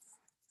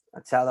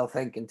 That's how they'll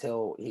think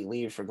until he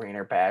leaves for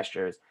greener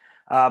pastures.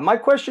 My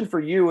question for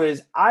you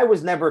is, I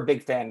was never a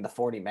big fan of the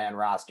 40-man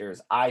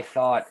rosters. I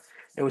thought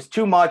it was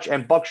too much,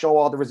 and Buck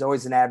Showalter was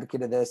always an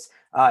advocate of this.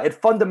 It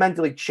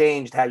fundamentally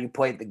changed how you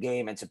played the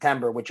game in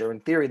September, which are in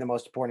theory the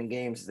most important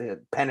games. The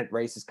pennant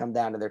races come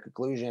down to their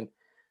conclusion.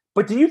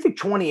 But do you think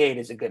 28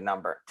 is a good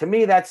number? To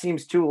me, that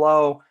seems too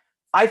low.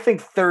 I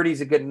think 30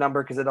 is a good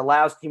number because it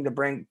allows teams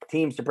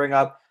to bring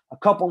up a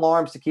couple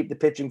arms to keep the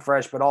pitching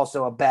fresh, but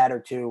also a bat or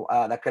two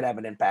that could have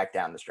an impact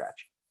down the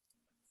stretch.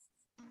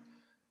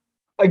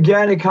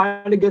 Again, it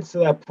kind of gets to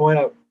that point.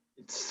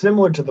 It's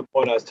similar to the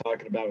point I was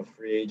talking about with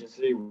free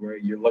agency, where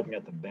you're looking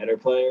at the better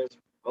players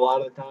a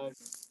lot of the time.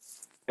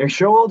 And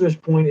Showalter's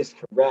point is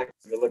correct.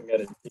 You're looking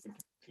at a team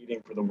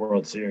competing for the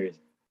World Series.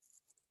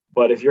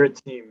 But if you're a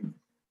team,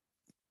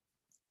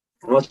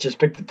 let's just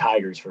pick the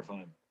Tigers for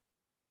fun.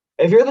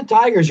 If you're the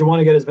Tigers, you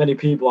want to get as many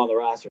people on the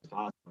roster as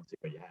possible and see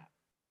what you have.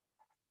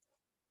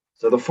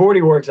 So the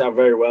 40 works out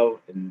very well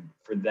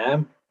for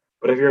them.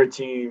 But if you're a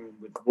team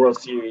with World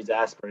Series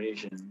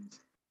aspirations,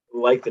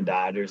 like the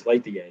Dodgers,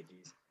 like the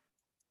Yankees,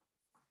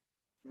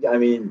 I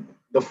mean,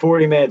 the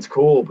 40-man's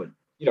cool, but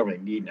you don't really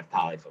need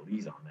Neftali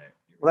Feliz on there.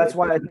 Well, that's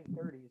why I think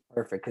 30 is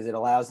perfect, because it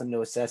allows them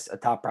to assess a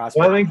top prospect.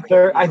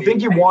 Well, I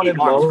think you want it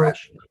lower.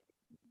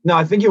 No,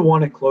 I think you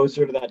want it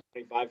closer to that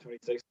 25,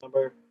 26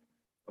 number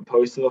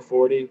opposed to the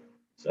 40.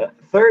 So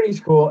 30 is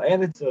cool,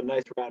 and it's a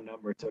nice round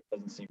number, so it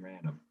doesn't seem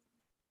random.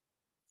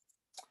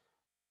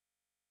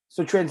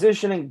 So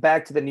transitioning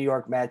back to the New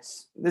York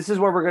Mets, this is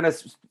where we're going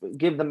to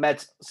give the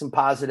Mets some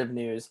positive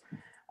news.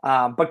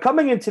 But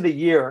coming into the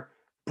year,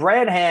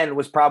 Brad Hand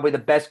was probably the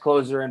best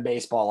closer in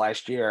baseball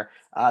last year.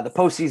 The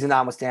postseason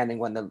notwithstanding,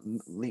 when the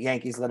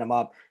Yankees lit him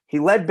up, he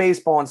led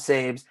baseball in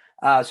saves.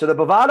 So the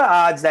Bovada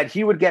odds that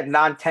he would get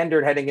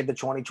non-tendered heading into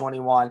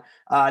 2021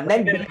 and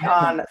then be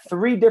on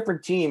 3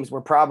 different teams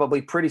were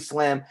probably pretty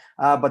slim.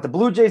 But the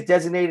Blue Jays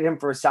designated him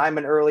for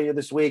assignment earlier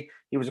this week.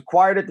 He was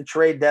acquired at the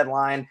trade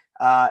deadline.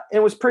 It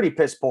was pretty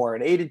piss poor.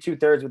 At 8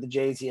 2/3 with the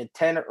Jays, he had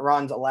 10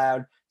 runs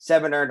allowed,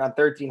 7 earned on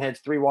 13 hits,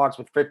 3 walks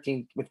with 5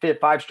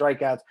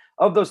 strikeouts.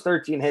 Of those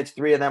 13 hits,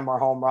 3 of them were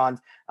home runs.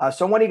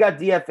 So when he got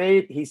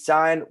DFA'd, he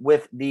signed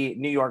with the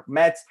New York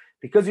Mets.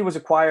 Because he was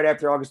acquired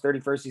after August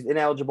 31st, he's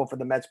ineligible for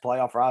the Mets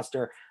playoff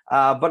roster.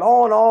 But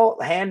all in all,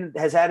 Hand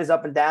has had his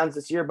up and downs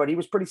this year, but he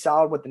was pretty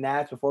solid with the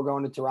Nats before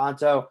going to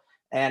Toronto.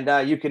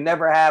 And you can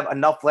never have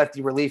enough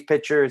lefty relief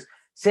pitchers.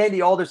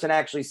 Sandy Alderson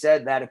actually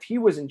said that if he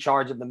was in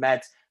charge of the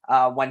Mets,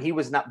 when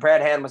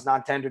Brad Hand was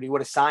non-tendered, he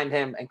would have signed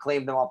him and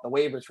claimed him off the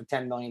waivers for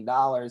 $10 million.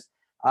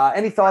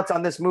 Any thoughts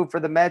on this move for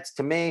the Mets?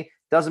 To me,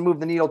 doesn't move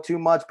the needle too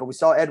much, but we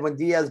saw Edwin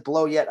Diaz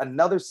blow yet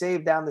another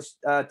save down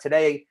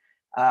today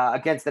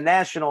against the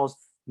Nationals.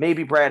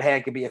 Maybe Brad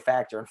Hand could be a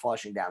factor in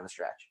flushing down the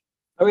stretch.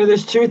 I mean,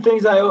 there's 2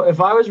 things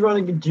if I was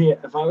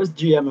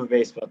GM of a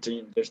baseball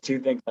team, there's 2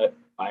 things that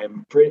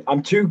I'm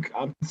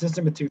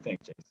consistent with 2 things,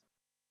 Chase.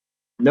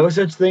 No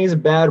such thing as a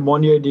bad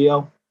 1-year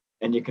deal,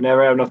 and you can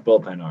never have enough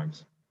bullpen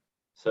arms.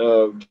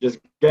 So just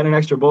get an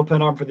extra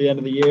bullpen arm for the end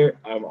of the year.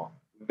 I'm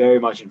very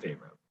much in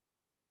favor of.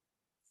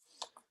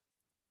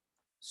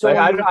 So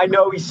I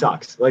know he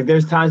sucks. Like,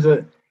 there's times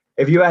that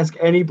if you ask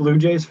any Blue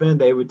Jays fan,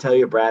 they would tell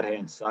you Brad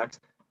Hand sucks,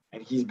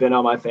 and he's been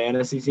on my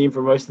fantasy team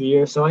for most of the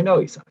year, so I know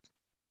he sucks.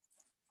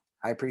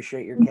 I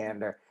appreciate your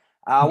candor.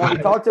 When we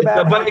talked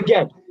about, but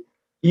again,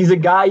 he's a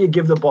guy you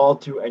give the ball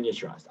to and you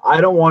trust. I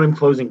don't want him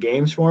closing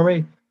games for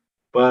me,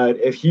 but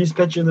if he's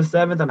pitching the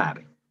 7th, I'm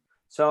happy.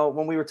 So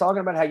when we were talking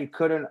about how you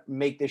couldn't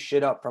make this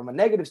shit up from a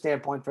negative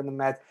standpoint from the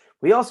Mets,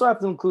 we also have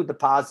to include the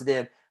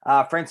positive.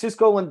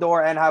 Francisco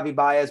Lindor and Javi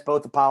Baez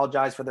both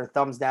apologized for their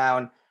thumbs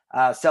down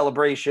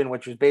celebration,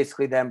 which was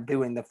basically them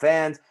booing the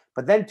fans.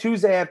 But then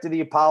Tuesday after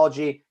the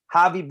apology,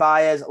 Javi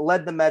Baez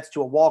led the Mets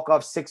to a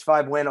walk-off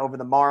 6-5 win over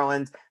the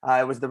Marlins.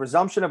 It was the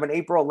resumption of an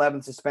April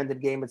 11th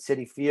suspended game at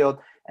Citi Field.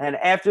 And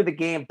after the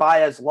game,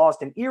 Baez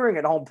lost an earring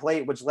at home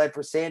plate, which led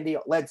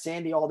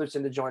Sandy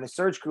Alderson to join a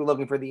search crew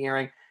looking for the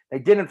earring. They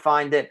didn't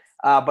find it.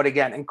 But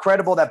again,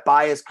 incredible that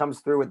Baez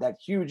comes through with that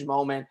huge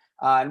moment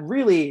and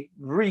really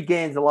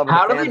regains the love of the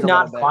fans. How did they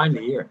not find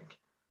the earring?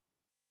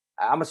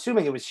 I'm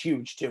assuming it was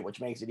huge too,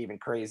 which makes it even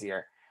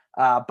crazier.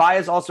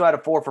 Baez also had a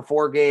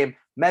 4-for-4 game.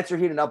 Mets are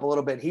heating up a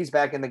little bit. He's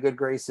back in the good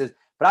graces.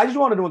 But I just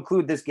wanted to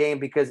include this game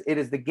because it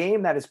is the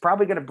game that is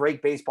probably going to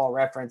break Baseball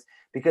Reference,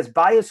 because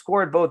Baez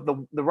scored both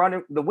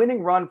the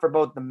winning run for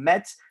both the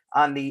Mets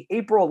on the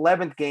April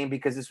 11th game,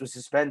 because this was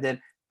suspended,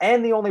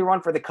 and the only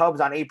run for the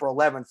Cubs on April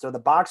 11th. So the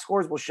box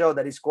scores will show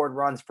that he scored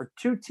runs for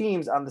 2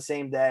 teams on the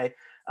same day.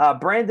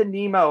 Brandon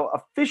Nimmo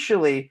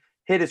officially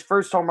hit his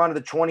first home run of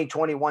the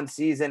 2021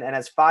 season and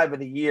has 5 of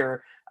the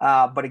year.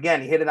 But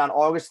again, he hit it on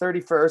August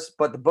 31st,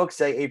 but the books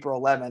say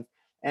April 11th.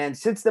 And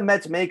since the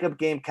Mets makeup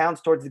game counts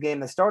towards the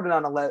game that started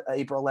on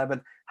April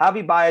 11th,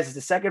 Javi Baez is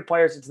the second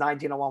player since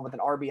 1901 with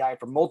an RBI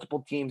for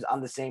multiple teams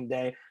on the same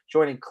day,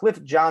 joining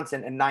Cliff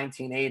Johnson in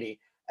 1980.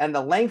 And the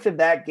length of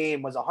that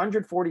game was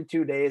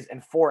 142 days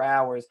and 4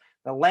 hours.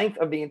 The length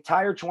of the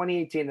entire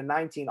 2018 to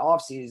 19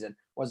 offseason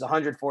was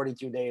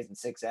 142 days and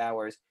 6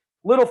 hours.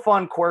 Little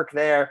fun quirk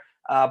there.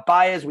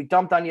 Baez, we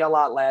dumped on you a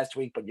lot last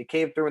week, but you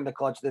came through in the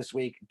clutch this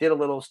week. Did a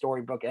little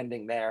storybook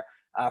ending there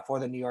for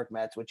the New York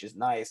Mets, which is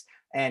nice.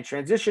 And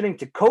transitioning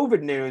to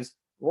COVID news,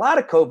 a lot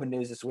of COVID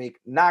news this week.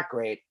 Not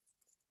great.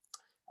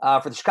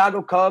 For the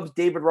Chicago Cubs,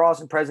 David Ross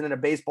and president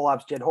of baseball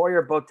ops Jed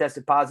Hoyer both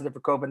tested positive for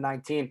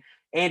COVID-19.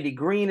 Andy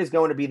Green is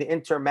going to be the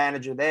interim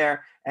manager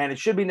there. And it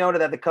should be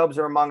noted that the Cubs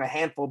are among a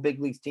handful of big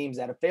leagues teams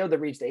that have failed to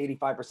reach the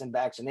 85%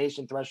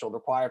 vaccination threshold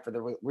required for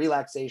the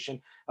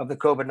relaxation of the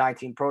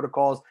COVID-19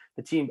 protocols.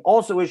 The team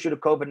also issued a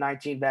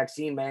COVID-19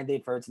 vaccine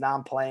mandate for its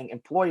non-playing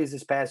employees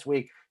this past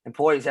week.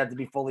 Employees have to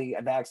be fully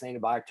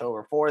vaccinated by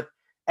October 4th.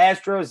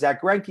 Astros,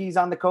 Zach Greinke's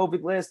on the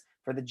COVID list.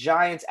 For the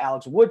Giants,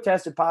 Alex Wood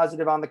tested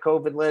positive on the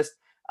COVID list.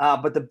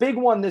 But the big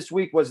one this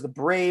week was the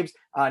Braves.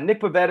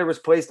 Nick Pivetta was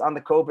placed on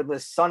the COVID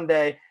list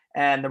Sunday,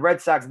 and the Red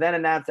Sox then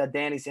announced that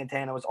Danny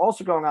Santana was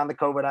also going on the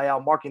COVID IL,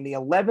 marking the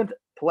 11th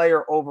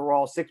player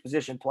overall, 6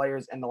 position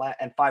players and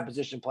 5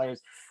 position players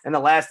in the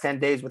last 10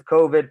 days with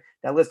COVID.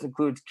 That list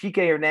includes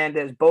Kike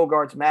Hernandez,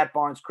 Bogarts, Matt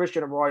Barnes,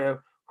 Christian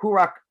Arroyo,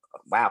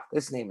 wow,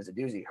 this name is a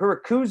doozy,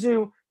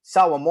 Hirakuzu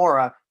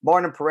Sawamura,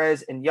 Martin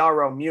Perez, and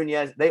Yaro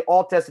Munoz. They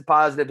all tested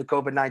positive to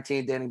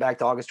COVID-19 dating back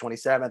to August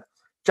 27th.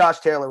 Josh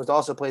Taylor was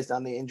also placed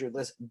on the injured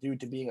list due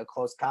to being a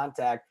close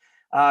contact.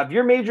 If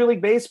you're Major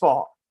League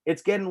Baseball,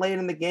 it's getting late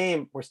in the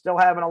game. We're still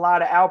having a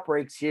lot of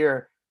outbreaks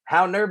here.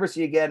 How nervous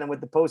are you getting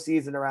with the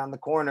postseason around the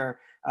corner,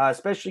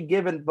 especially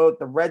given both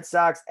the Red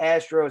Sox,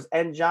 Astros,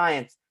 and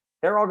Giants?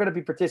 They're all going to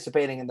be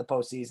participating in the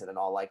postseason in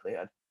all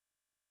likelihood.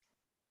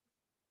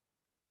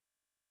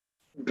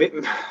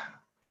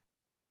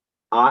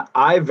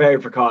 I'm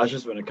very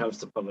precautious when it comes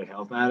to public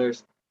health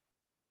matters.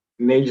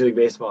 Major League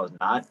Baseball is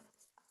not.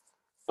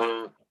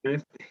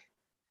 If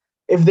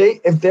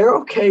they're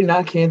okay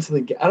not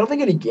canceling, I don't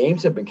think any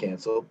games have been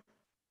canceled,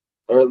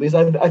 or at least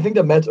I think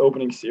the Mets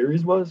opening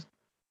series was,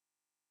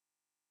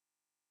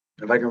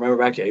 if I can remember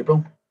back to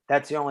April.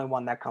 That's the only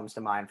one that comes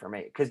to mind for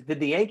me. Because did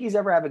the Yankees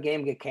ever have a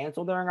game get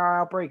canceled during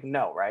our outbreak?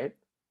 No, right?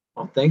 I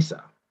don't think so.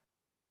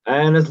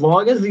 And as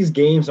long as these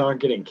games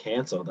aren't getting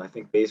canceled, I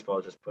think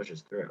baseball just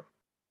pushes through.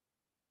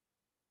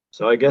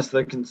 So I guess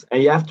and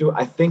you have to.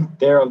 I think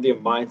they're of the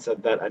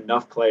mindset that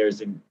enough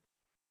players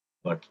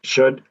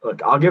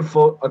I'll give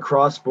full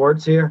across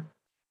sports here.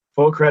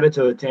 Full credit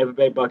to the Tampa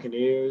Bay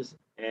Buccaneers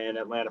and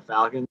Atlanta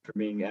Falcons for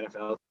being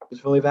NFL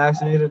fully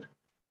vaccinated.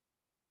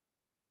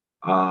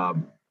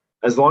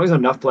 As long as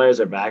enough players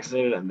are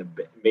vaccinated and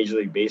the Major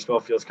League Baseball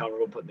feels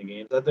comfortable putting the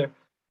games out there,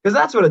 because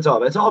that's what it's all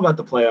about. It's all about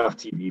the playoff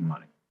TV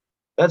money.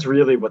 That's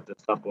really what this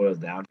stuff boils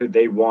down to.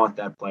 They want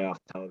that playoff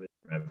television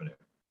revenue.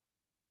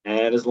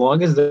 And as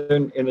long as they're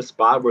in a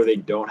spot where they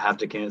don't have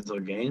to cancel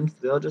games,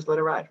 they'll just let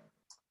it ride.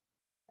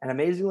 And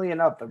amazingly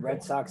enough, the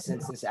Red Sox,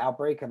 since this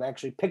outbreak, have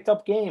actually picked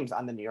up games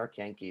on the New York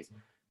Yankees.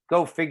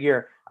 Go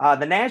figure.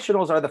 The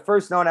Nationals are the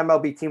first known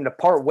MLB team to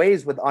part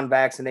ways with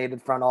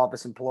unvaccinated front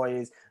office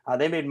employees.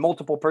 They made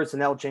multiple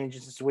personnel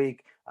changes this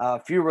week, a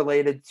few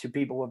related to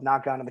people who have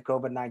not gotten the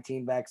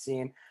COVID-19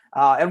 vaccine.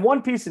 And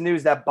one piece of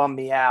news that bummed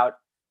me out,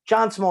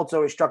 John Smoltz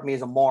always struck me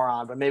as a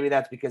moron, but maybe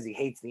that's because he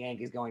hates the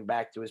Yankees going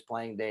back to his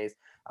playing days.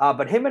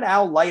 But him and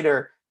Al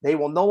Leiter, they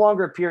will no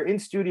longer appear in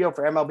studio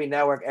for MLB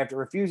Network after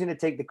refusing to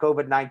take the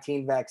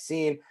COVID-19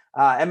 vaccine.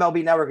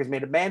 MLB Network has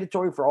made it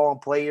mandatory for all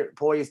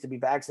employees to be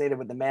vaccinated,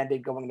 with the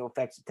mandate going into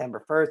effect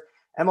September 1st.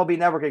 MLB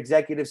Network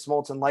executives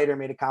Smoltz and Leiter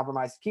made a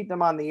compromise to keep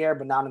them on the air,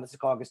 but not in the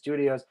Chicago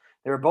studios.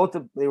 They were both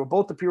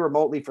to appear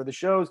remotely for the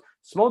shows.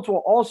 Smoltz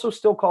will also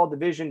still call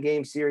Division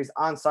Game Series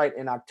on site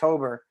in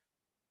October,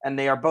 and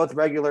they are both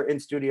regular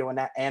in-studio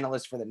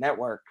analysts for the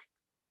network.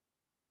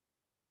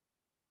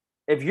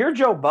 If you're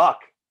Joe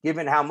Buck,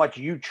 given how much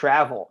you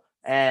travel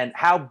and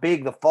how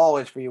big the fall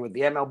is for you with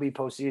the MLB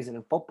postseason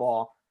in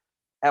football,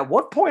 at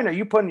what point are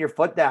you putting your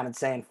foot down and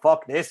saying,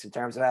 fuck this, in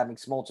terms of having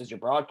Smoltz as your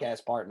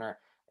broadcast partner,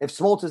 if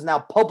Smoltz is now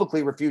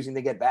publicly refusing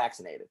to get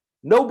vaccinated?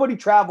 Nobody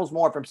travels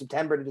more from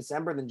September to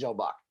December than Joe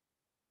Buck.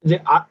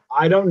 Yeah,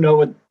 I don't know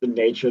what the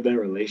nature of their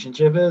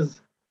relationship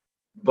is,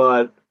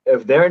 but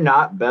if they're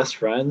not best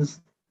friends,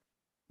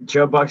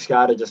 Joe Buck's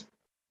got to just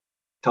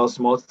tell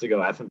Smoltz to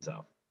go F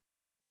himself.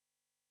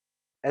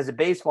 As a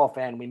baseball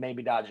fan, we may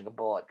be dodging a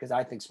bullet because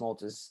I think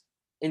Smoltz is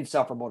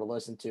insufferable to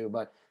listen to.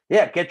 But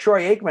yeah, get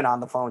Troy Aikman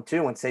on the phone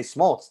too and say,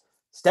 Smoltz,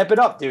 step it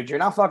up, dude. You're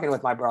not fucking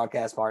with my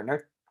broadcast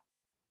partner.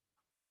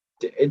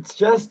 It's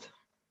just,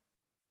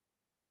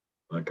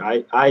 look,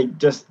 I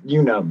just,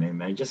 you know me,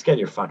 man. Just get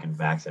your fucking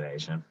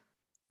vaccination.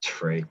 It's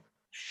free.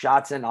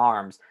 Shots in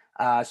arms.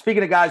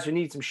 Speaking of guys who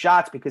need some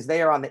shots because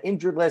they are on the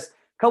injured list,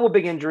 a couple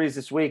big injuries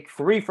this week.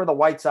 3 for the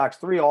White Sox,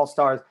 3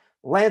 All-Stars.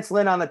 Lance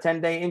Lynn on the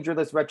 10-day injured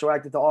list,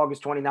 retroactive to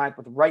August 29th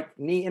with right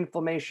knee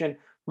inflammation.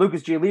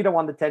 Lucas Giolito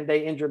on the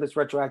 10-day injured list,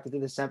 retroactive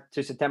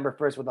to September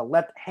 1st with a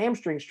left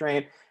hamstring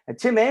strain. And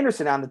Tim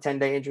Anderson on the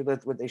 10-day injured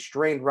list with a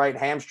strained right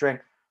hamstring.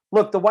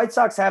 Look, the White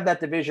Sox have that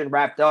division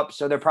wrapped up,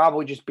 so they're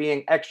probably just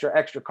being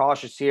extra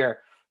cautious here.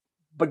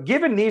 But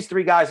given these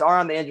 3 guys are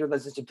on the injured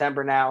list in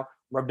September now,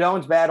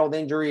 Rodon's battled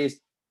injuries,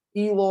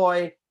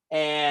 Eloy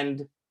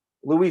and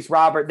Luis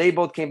Robert, they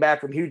both came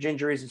back from huge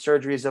injuries and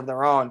surgeries of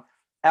their own.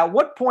 At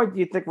what point do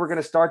you think we're going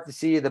to start to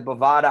see the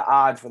Bovada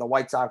odds for the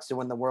White Sox to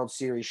win the World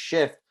Series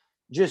shift,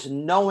 just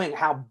knowing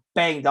how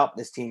banged up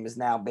this team has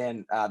now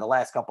been the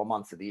last couple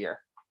months of the year?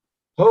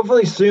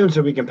 Hopefully soon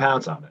so we can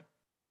pounce on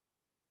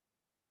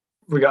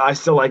it. I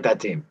still like that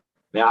team.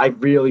 Man, I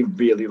really,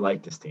 really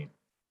like this team.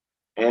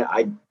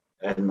 And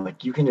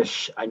you can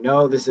just I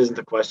know this isn't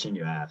the question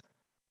you asked,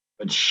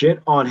 but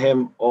shit on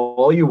him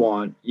all you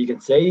want. You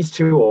can say he's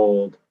too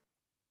old.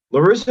 La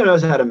Russa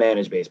knows how to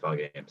manage baseball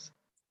games.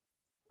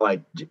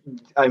 Like,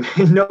 I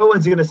mean, no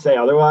one's going to say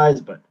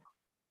otherwise, but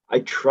I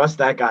trust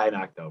that guy in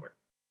October.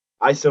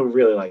 I still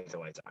really like the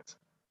White Sox.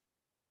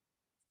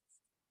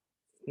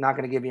 Not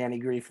going to give you any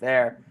grief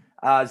there.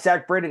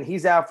 Zach Britton,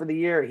 he's out for the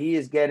year. He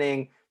is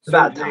getting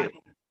About time.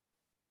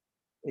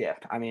 Yeah,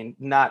 I mean,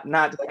 not.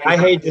 I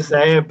hate to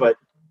say it, but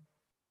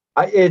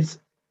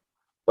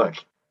look.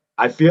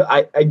 I feel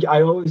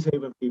I always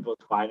hate when people's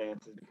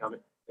finances become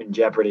in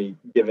jeopardy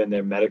given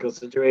their medical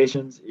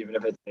situations, even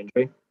if it's an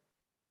injury.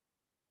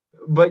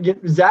 But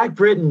Zach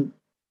Britton,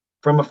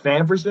 from a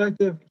fan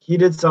perspective, he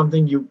did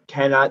something you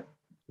can't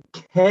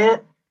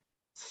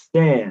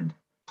stand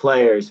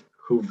players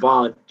who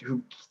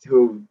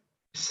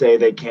say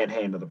they can't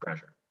handle the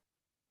pressure.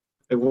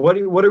 Like,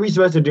 what are we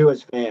supposed to do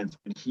as fans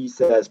when he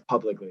says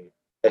publicly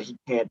that he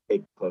can't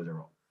take the closer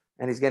role?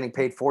 And he's getting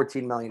paid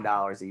 $14 million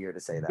a year to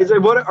say that. He's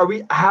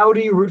like, how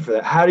do you root for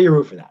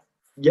that?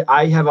 Yeah,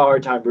 I have a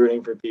hard time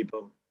rooting for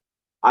people.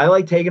 I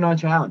like taking on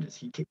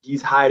challenges.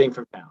 He's hiding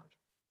from challenge.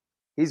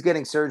 He's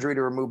getting surgery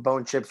to remove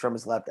bone chips from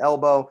his left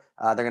elbow.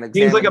 They're going to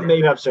seems like a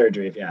made-up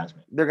surgery, if you ask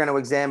me. They're going to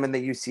examine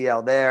the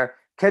UCL there.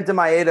 Kenta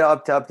Maeda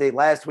up to update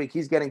last week.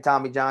 He's getting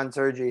Tommy John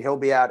surgery. He'll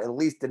be out at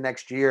least the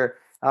next year,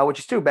 which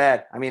is too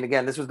bad. I mean,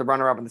 again, this was the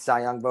runner-up in the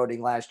Cy Young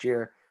voting last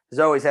year. He's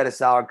always had a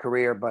solid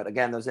career, but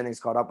again, those innings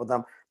caught up with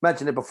him.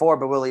 Mentioned it before,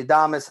 but Willie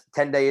Adames,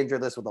 10-day injury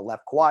list with a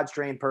left quad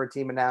strain per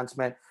team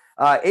announcement.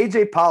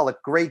 AJ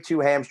Pollock, grade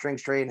 2 hamstring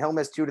strain. He'll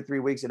miss 2 to 3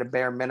 weeks at a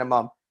bare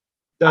minimum.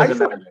 Doesn't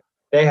matter.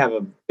 They have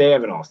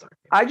an all-star.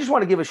 I just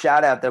want to give a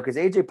shout out though, because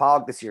AJ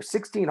Pollock this year,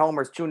 16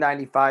 homers,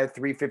 295,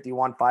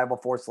 351,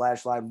 504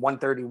 slash line,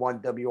 131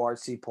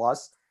 WRC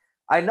plus.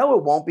 I know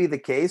it won't be the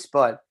case,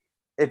 but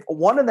if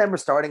one of them are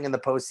starting in the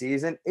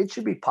postseason, it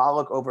should be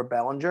Pollock over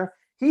Bellinger.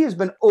 He has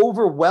been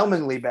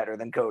overwhelmingly better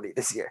than Cody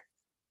this year.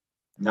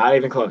 Not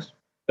even close.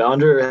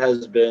 Bellinger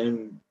has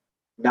been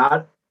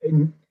not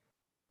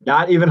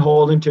even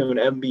holding to an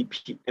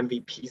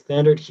MVP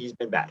standard. He's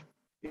been bad.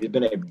 He's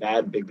been a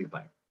bad big league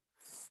player.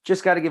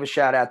 Just got to give a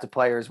shout out to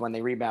players when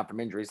they rebound from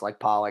injuries like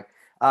Pollock.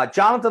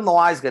 Jonathan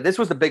Loaiza, this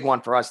was the big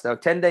one for us, though.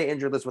 10-day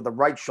injury list with a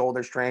right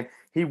shoulder strain.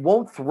 He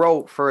won't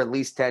throw for at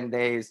least 10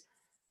 days.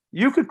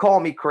 You could call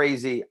me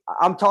crazy.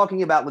 I'm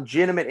talking about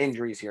legitimate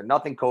injuries here,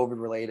 nothing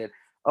COVID-related.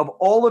 Of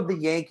all of the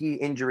Yankee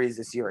injuries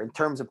this year, in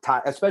terms of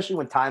time, especially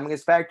when timing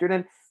is factored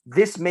in,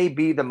 this may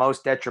be the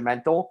most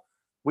detrimental.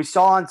 We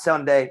saw on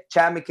Sunday,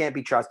 Chapman can't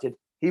be trusted.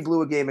 He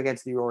blew a game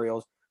against the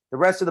Orioles. The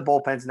rest of the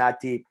bullpen's not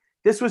deep.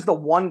 This was the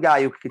one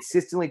guy who could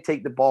consistently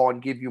take the ball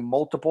and give you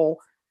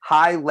multiple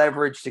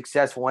high-leverage,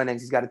 successful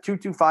innings. He's got a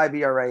 2.25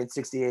 ERA in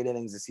 68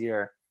 innings this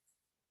year.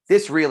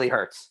 This really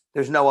hurts.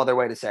 There's no other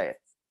way to say it.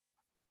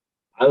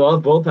 I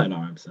love bullpen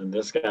arms, and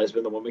this guy's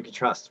been the one we can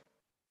trust.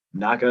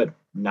 Not good.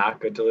 Not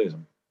good to lose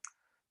him.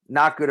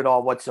 Not good at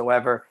all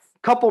whatsoever.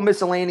 Couple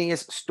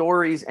miscellaneous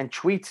stories and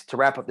tweets to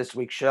wrap up this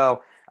week's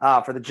show.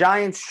 For the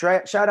Giants,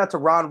 shout out to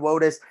Ron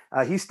Wotus.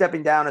 He's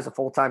stepping down as a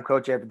full-time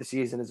coach after the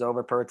season is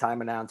over per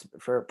team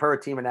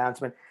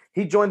announcement.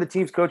 He joined the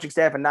team's coaching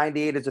staff in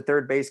 98 as a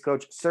third base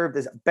coach, served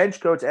as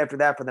bench coach after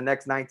that for the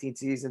next 19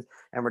 seasons,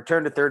 and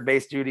returned to third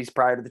base duties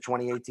prior to the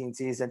 2018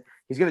 season.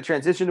 He's going to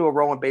transition to a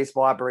role in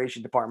baseball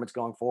operation departments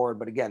going forward.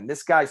 But again,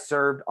 this guy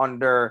served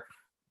under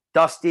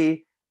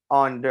Dusty,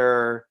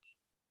 under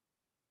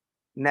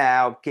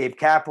now Gabe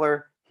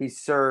Kapler. He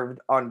served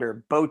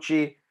under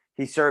Bochy.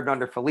 He served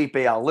under Felipe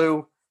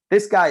Alou.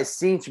 This guy has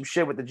seen some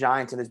shit with the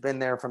Giants and has been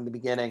there from the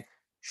beginning.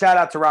 Shout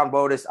out to Ron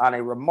Wotus on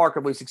a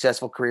remarkably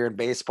successful career in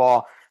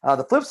baseball.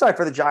 The flip side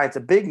for the Giants,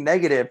 a big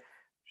negative.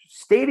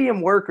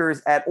 Stadium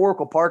workers at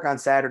Oracle Park on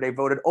Saturday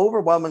voted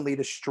overwhelmingly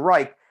to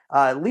strike.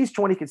 At least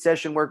 20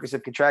 concession workers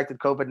have contracted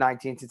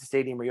COVID-19 since the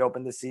stadium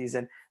reopened this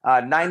season.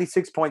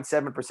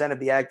 96.7% of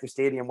the active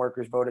stadium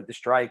workers voted to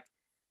strike.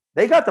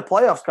 They got the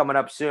playoffs coming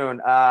up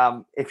soon.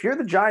 If you're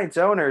the Giants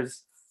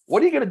owners,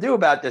 what are you going to do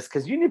about this?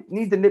 Because you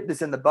need to nip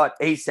this in the butt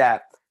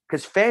ASAP,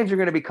 because fans are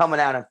going to be coming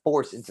out in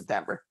force in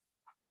September.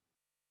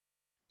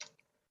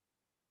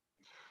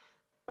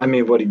 I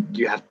mean, what do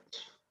you have?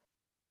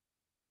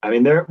 I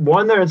mean, they're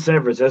in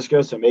San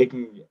Francisco, so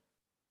making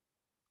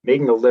a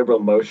liberal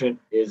motion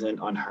isn't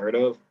unheard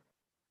of.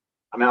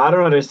 I mean, I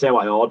don't understand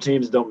why all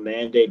teams don't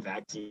mandate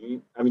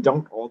vaccine. I mean,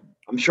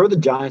 I'm sure the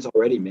Giants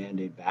already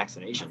mandate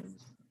vaccinations.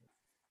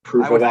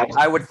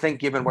 I would think,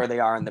 given where they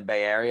are in the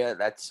Bay Area,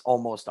 that's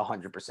almost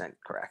 100%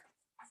 correct.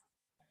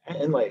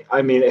 And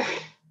I mean,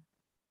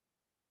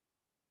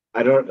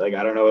 I don't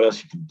know what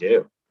else you can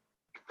do.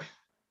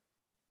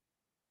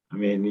 I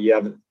mean,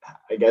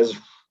 I guess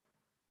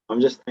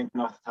I'm just thinking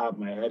off the top of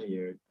my head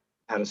here.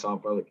 had a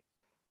softball.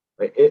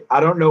 I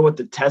don't know what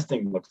the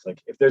testing looks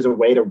like. If there's a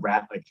way to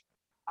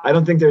I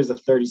don't think there's a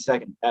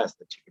 30-second test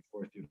that you could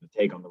force people to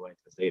take on the way to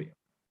the stadium.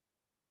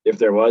 If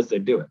there was,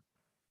 they'd do it.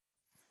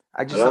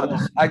 I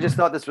just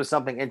thought this was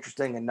something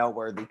interesting and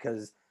noteworthy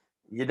because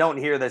you don't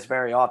hear this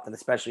very often,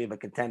 especially of a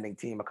contending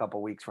team a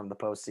couple weeks from the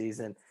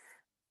postseason.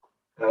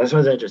 This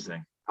one's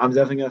interesting. I'm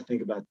definitely going to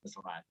think about this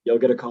a lot. You'll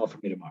get a call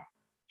from me tomorrow.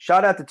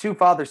 Shout out to two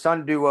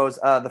father-son duos.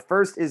 The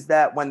first is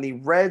that when the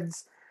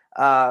Reds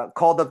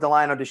called up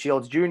Delino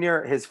DeShields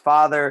Jr., his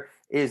father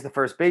is the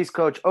first base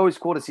coach. Always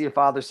cool to see a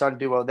father-son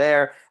duo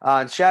there.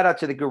 And shout out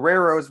to the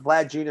Guerreros.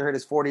 Vlad Jr. hit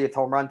his 40th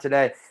home run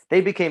today.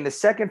 They became the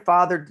second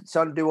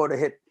father-son duo to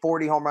hit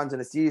 40 home runs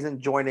in a season,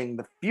 joining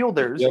the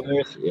Fielders.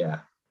 Yeah.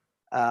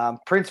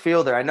 Prince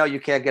Fielder. I know you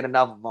can't get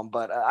enough of them,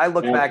 but I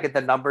look back at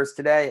the numbers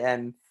today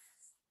and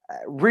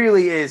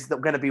really is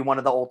going to be one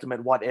of the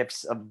ultimate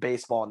what-ifs of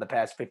baseball in the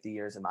past 50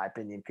 years, in my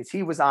opinion, because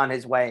he was on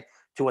his way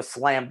to a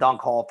slam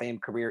dunk Hall of Fame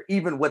career,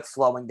 even with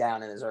slowing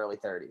down in his early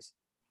 30s.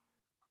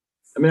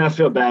 I mean, I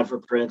feel bad for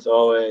Prince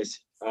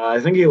always. I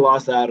think he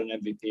lost out an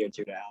MVP or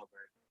two to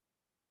Albert,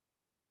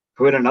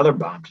 who hit another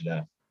bomb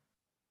today.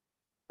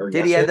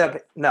 Did he end up?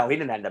 No, he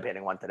didn't end up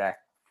hitting one today.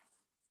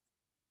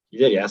 He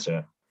did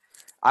yesterday.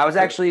 I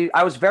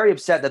was very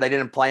upset that they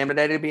didn't play him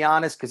today, to be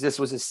honest, because this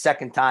was his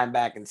second time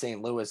back in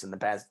St. Louis in the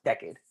past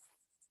decade.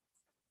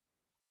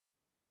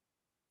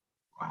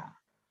 Wow.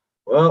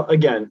 Well,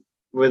 again,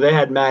 where they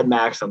had Mad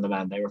Max on the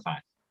mound, they were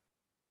fine.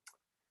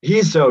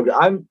 He's so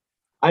good.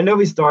 I know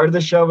we started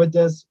the show with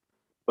this,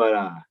 but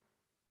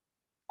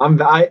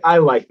I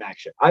like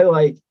Max. I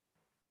like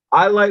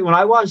when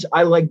I watch.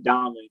 I like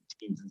dominant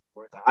teams in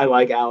sports. I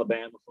like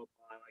Alabama football.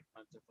 I like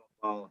Clemson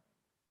football.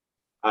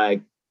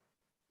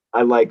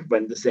 I like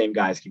when the same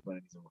guys keep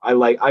winning. I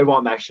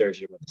want Max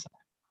Scherzer with the side.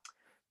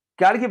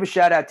 Got to give a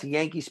shout out to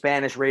Yankee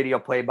Spanish radio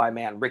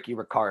play-by-man Ricky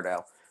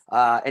Ricardo.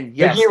 And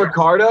yes, Ricky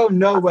Ricardo?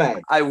 No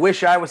way. I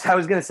wish I was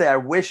going to say, I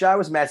wish I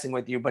was messing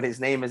with you, but his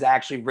name is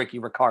actually Ricky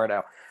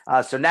Ricardo.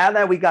 So now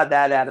that we got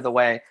that out of the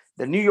way,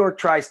 the New York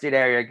tri-state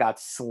area got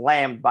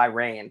slammed by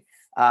rain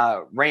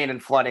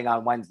and flooding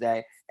on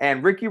Wednesday.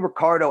 And Ricky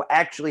Ricardo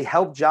actually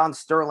helped John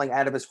Sterling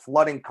out of his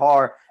flooding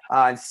car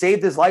and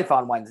saved his life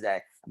on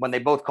Wednesday when they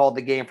both called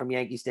the game from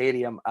Yankee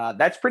Stadium.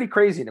 That's pretty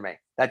crazy to me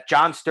that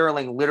John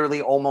Sterling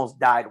literally almost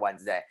died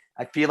Wednesday.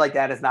 I feel like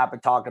that has not been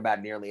talked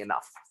about nearly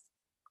enough.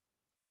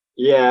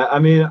 Yeah, I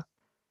mean,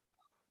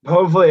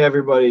 hopefully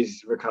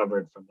everybody's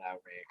recovered from that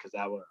rain because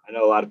I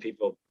know a lot of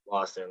people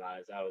lost their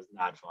lives. That was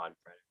not fun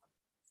for anyone.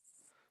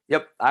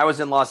 Yep, I was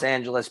in Los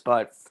Angeles,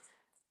 but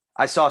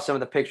I saw some of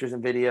the pictures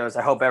and videos.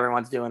 I hope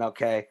everyone's doing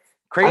okay.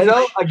 Crazy. I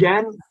know,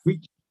 again,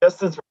 just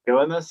since we're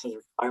doing this, since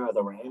we're talking about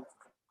the rain,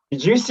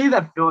 did you see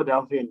that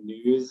Philadelphia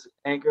news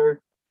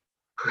anchor?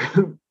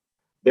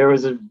 there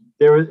was in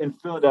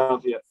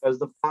Philadelphia, it was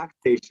the Fox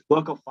station,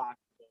 local Fox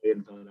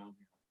in Philadelphia.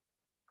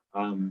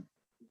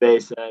 They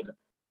said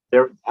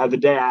the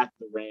day after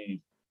the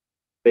rain,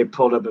 they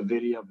pulled up a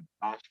video of a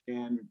trash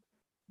can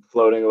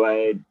floating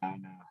away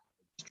and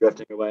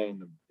drifting away in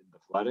the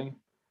flooding.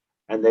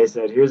 And they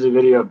said, here's a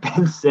video of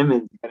Ben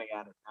Simmons getting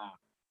out of town.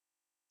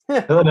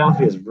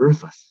 Philadelphia is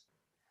ruthless.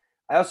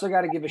 I also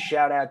got to give a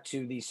shout out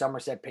to the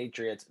Somerset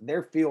Patriots.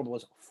 Their field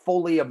was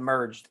fully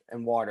submerged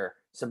in water,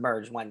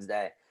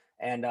 Wednesday.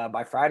 And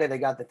by Friday, they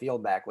got the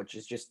field back, which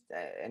is just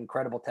an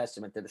incredible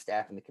testament to the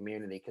staff and the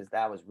community because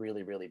that was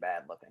really, really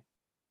bad looking.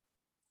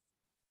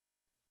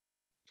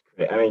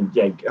 I mean,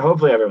 yeah,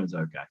 hopefully everyone's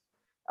okay.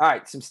 All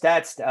right, some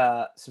stats,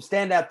 some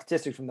standout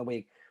statistics from the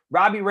week.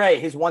 Robbie Ray,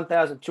 his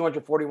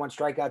 1,241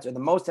 strikeouts are the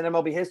most in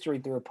MLB history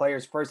through a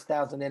player's first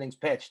 1,000 innings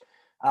pitched.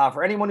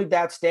 For anyone who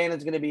doubts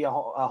Stanton's going to be a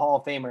Hall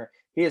of Famer,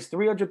 he has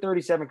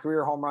 337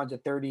 career home runs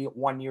at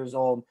 31 years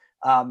old.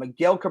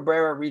 Miguel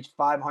Cabrera reached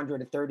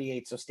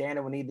 538, so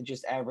Stanton would need to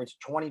just average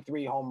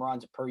 23 home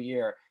runs per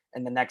year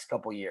in the next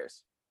couple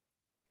years.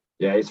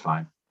 Yeah, he's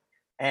fine.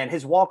 And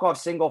his walk-off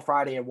single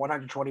Friday at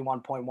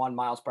 121.1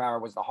 miles per hour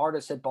was the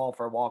hardest hit ball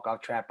for a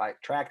walk-off tracked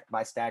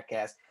by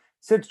StatCast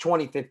since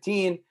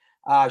 2015.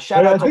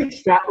 Shout out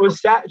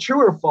to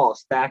true or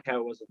false?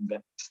 StatCast was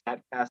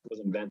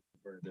invented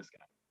for this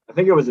guy. I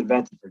think it was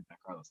invented for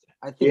Giancarlo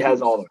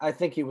Stanton. I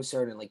think he was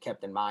certainly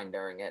kept in mind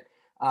during it.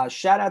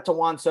 Shout out to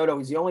Juan Soto.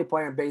 He's the only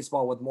player in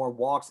baseball with more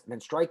walks than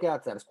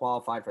strikeouts that is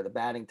qualified for the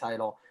batting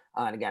title.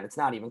 And again, it's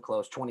not even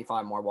close,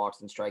 25 more walks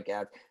than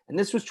strikeouts. And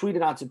this was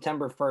tweeted on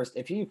September 1st.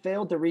 If he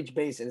failed to reach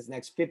base in his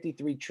next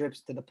 53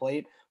 trips to the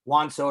plate,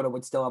 Juan Soto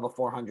would still have a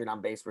 400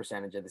 on base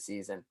percentage of the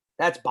season.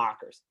 That's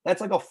bonkers. That's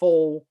like a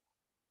full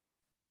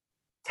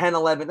 10,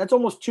 11. That's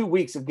almost 2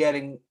 weeks of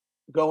going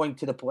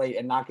to the plate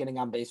and not getting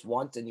on base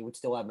once, and you would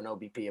still have an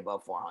OBP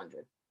above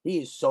 400. He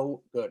is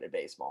so good at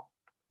baseball.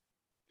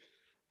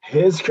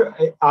 I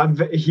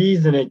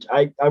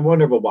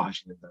wonder what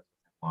Washington does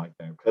like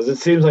that because it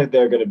seems like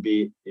they're going to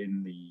be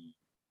in the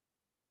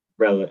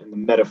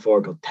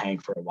metaphorical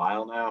tank for a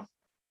while now,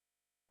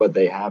 but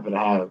they happen to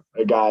have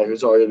a guy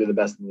who's arguably the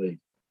best in the league.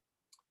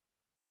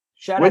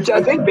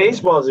 I think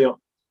baseball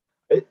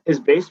is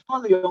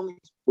baseball the only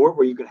sport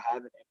where you could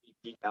have an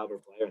MVP caliber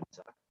player in the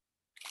Sox.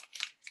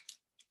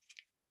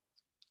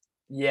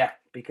 Yeah,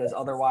 because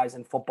otherwise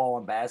in football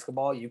and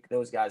basketball,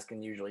 those guys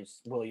can usually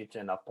will you to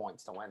enough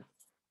points to win.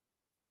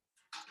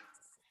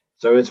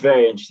 So it's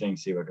very interesting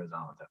to see what goes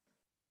on with him.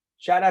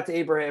 Shout out to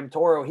Abraham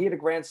Toro. He had a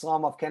grand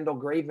slam off Kendall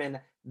Graveman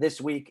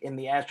this week in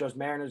the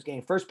Astros-Mariners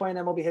game. First play in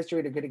MLB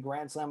history to get a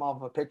grand slam off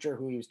of a pitcher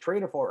who he was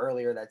traded for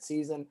earlier that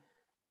season.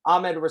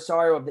 Ahmed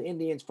Rosario of the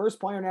Indians, first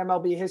player in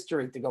MLB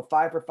history to go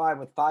 5 for 5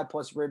 with 5+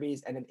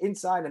 ribbies and an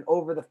inside and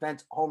over the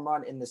fence home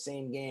run in the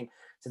same game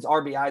since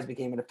RBIs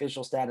became an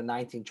official stat in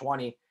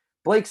 1920.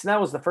 Blake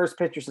Snell was the first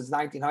pitcher since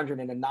 1900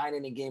 in a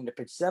 9-inning game to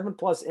pitch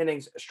 7+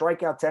 innings,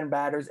 strike out 10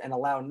 batters, and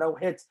allow no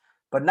hits,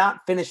 but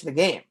not finish the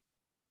game.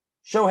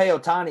 Shohei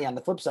Ohtani on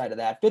the flip side of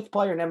that, fifth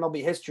player in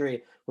MLB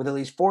history with at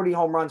least 40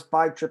 home runs,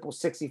 5 triples,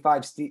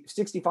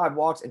 65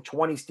 walks, and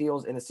 20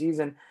 steals in a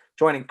season,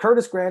 joining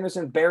Curtis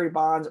Granderson, Barry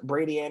Bonds,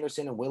 Brady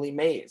Anderson, and Willie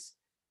Mays.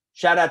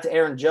 Shout out to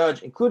Aaron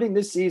Judge. Including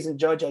this season,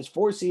 Judge has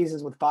 4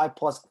 seasons with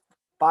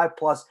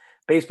 5+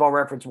 Baseball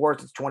Reference WAR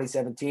since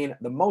 2017,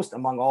 the most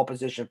among all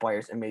position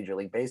players in Major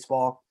League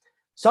Baseball.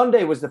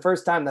 Sunday was the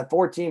first time that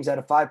 4 teams had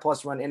a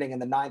 5+ run inning in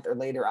the 9th or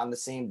later on the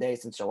same day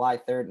since July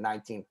 3rd,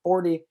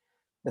 1940.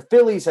 The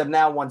Phillies have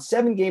now won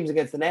 7 games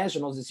against the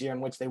Nationals this year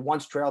in which they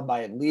once trailed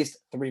by at least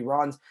 3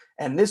 runs.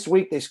 And this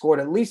week they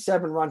scored at least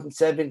 7 runs in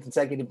 7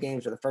 consecutive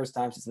games for the first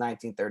time since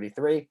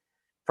 1933.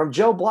 From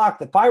Joe Block,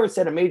 the Pirates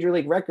set a Major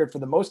League record for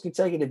the most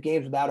consecutive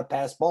games without a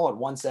pass ball at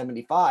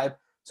 175.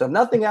 So if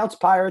nothing else,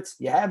 Pirates,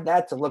 you have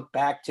that to look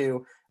back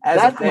to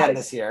as a fan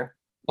this year.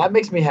 That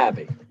makes me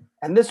happy.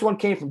 And this one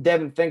came from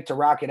Devin Fink to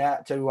wrap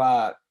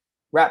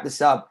this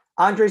up.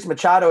 Andres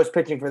Machado is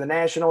pitching for the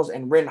Nationals,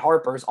 and Rin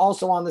Harper is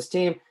also on this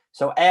team.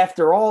 So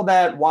after all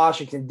that,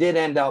 Washington did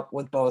end up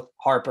with both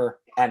Harper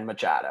and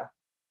Machado.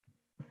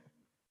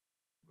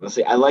 We'll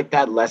see. I like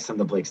that less than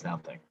the Blake Snell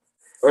thing.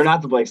 Or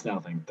not the Blake Snell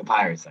thing, the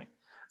Pirates thing.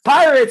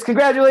 Pirates,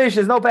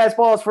 congratulations. No pass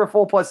balls for a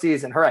full plus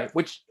season. All right,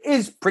 which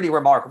is pretty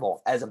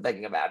remarkable as I'm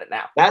thinking about it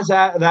now. That's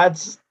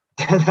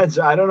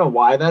I don't know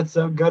why that's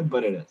so good,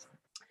 but it is.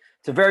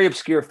 It's a very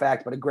obscure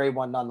fact, but a great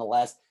one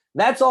nonetheless.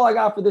 That's all I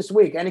got for this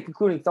week. Any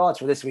concluding thoughts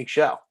for this week's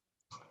show?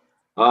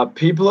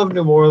 People of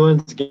New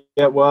Orleans,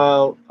 get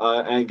well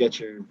and get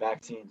your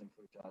vaccines and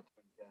flu shots.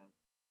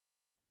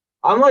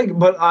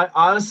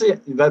 Honestly,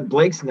 that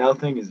Blake Snell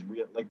thing is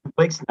real. Like the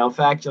Blake Snell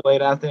fact you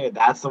laid out there,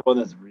 that's the one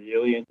that's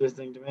really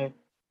interesting to me.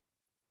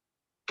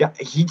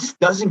 He just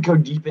doesn't go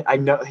deep.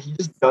 He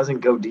just doesn't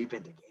go deep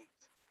into games.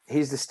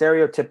 He's the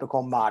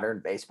stereotypical modern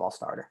baseball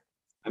starter.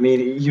 I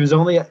mean,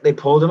 they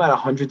pulled him at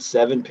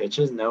 107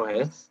 pitches, no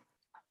hits.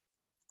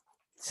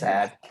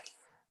 Sad.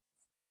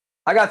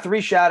 I got 3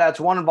 shout-outs.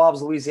 One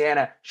involves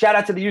Louisiana. Shout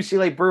out to the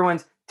UCLA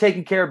Bruins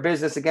taking care of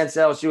business against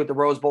LSU at the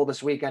Rose Bowl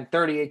this weekend.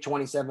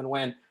 38-27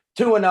 win.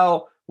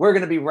 2-0. We're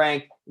going to be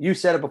ranked. You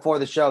said it before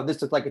the show.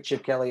 This looked like a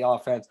Chip Kelly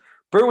offense.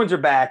 Bruins are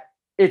back.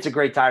 It's a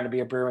great time to be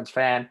a Bruins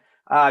fan.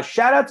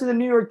 Shout out to the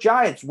New York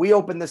Giants. We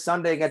open this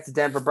Sunday against the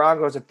Denver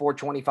Broncos at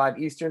 4:25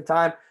 Eastern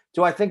time.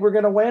 Do I think we're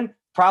going to win?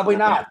 Probably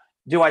not.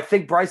 Do I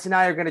think Bryce and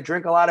I are going to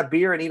drink a lot of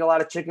beer and eat a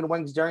lot of chicken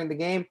wings during the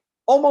game?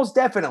 Almost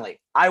definitely.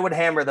 I would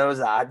hammer those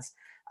odds.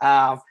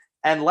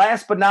 And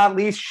last but not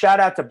least, shout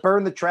out to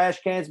Burn the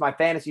Trash Cans, my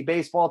fantasy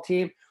baseball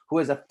team, who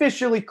has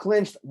officially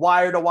clinched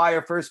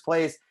wire-to-wire first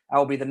place. I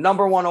will be the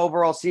number 1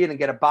 overall seed and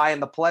get a bye in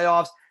the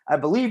playoffs. I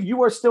believe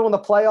you are still in the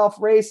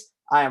playoff race.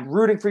 I am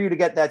rooting for you to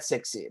get that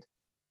 6th seed.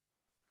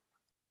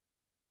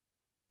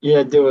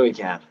 Yeah, do what we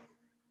can.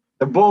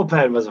 The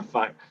bullpen was a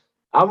fight.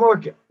 I'm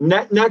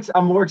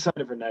more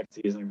excited for next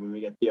season when we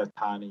get the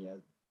Ohtani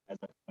as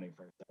a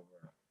 21st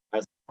overall.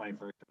 As a 21st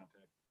pick.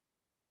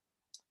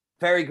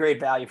 Very great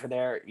value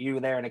for you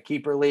there in a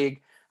keeper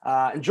league.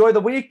 Enjoy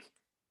the week.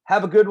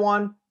 Have a good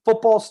one.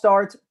 Football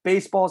starts.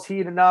 Baseball's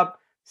heating up.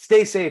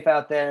 Stay safe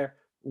out there.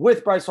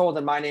 With Bryce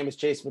Holden, my name is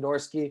Chase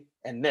Fedorsky,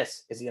 and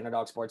this is the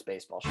Underdog Sports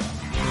Baseball Show.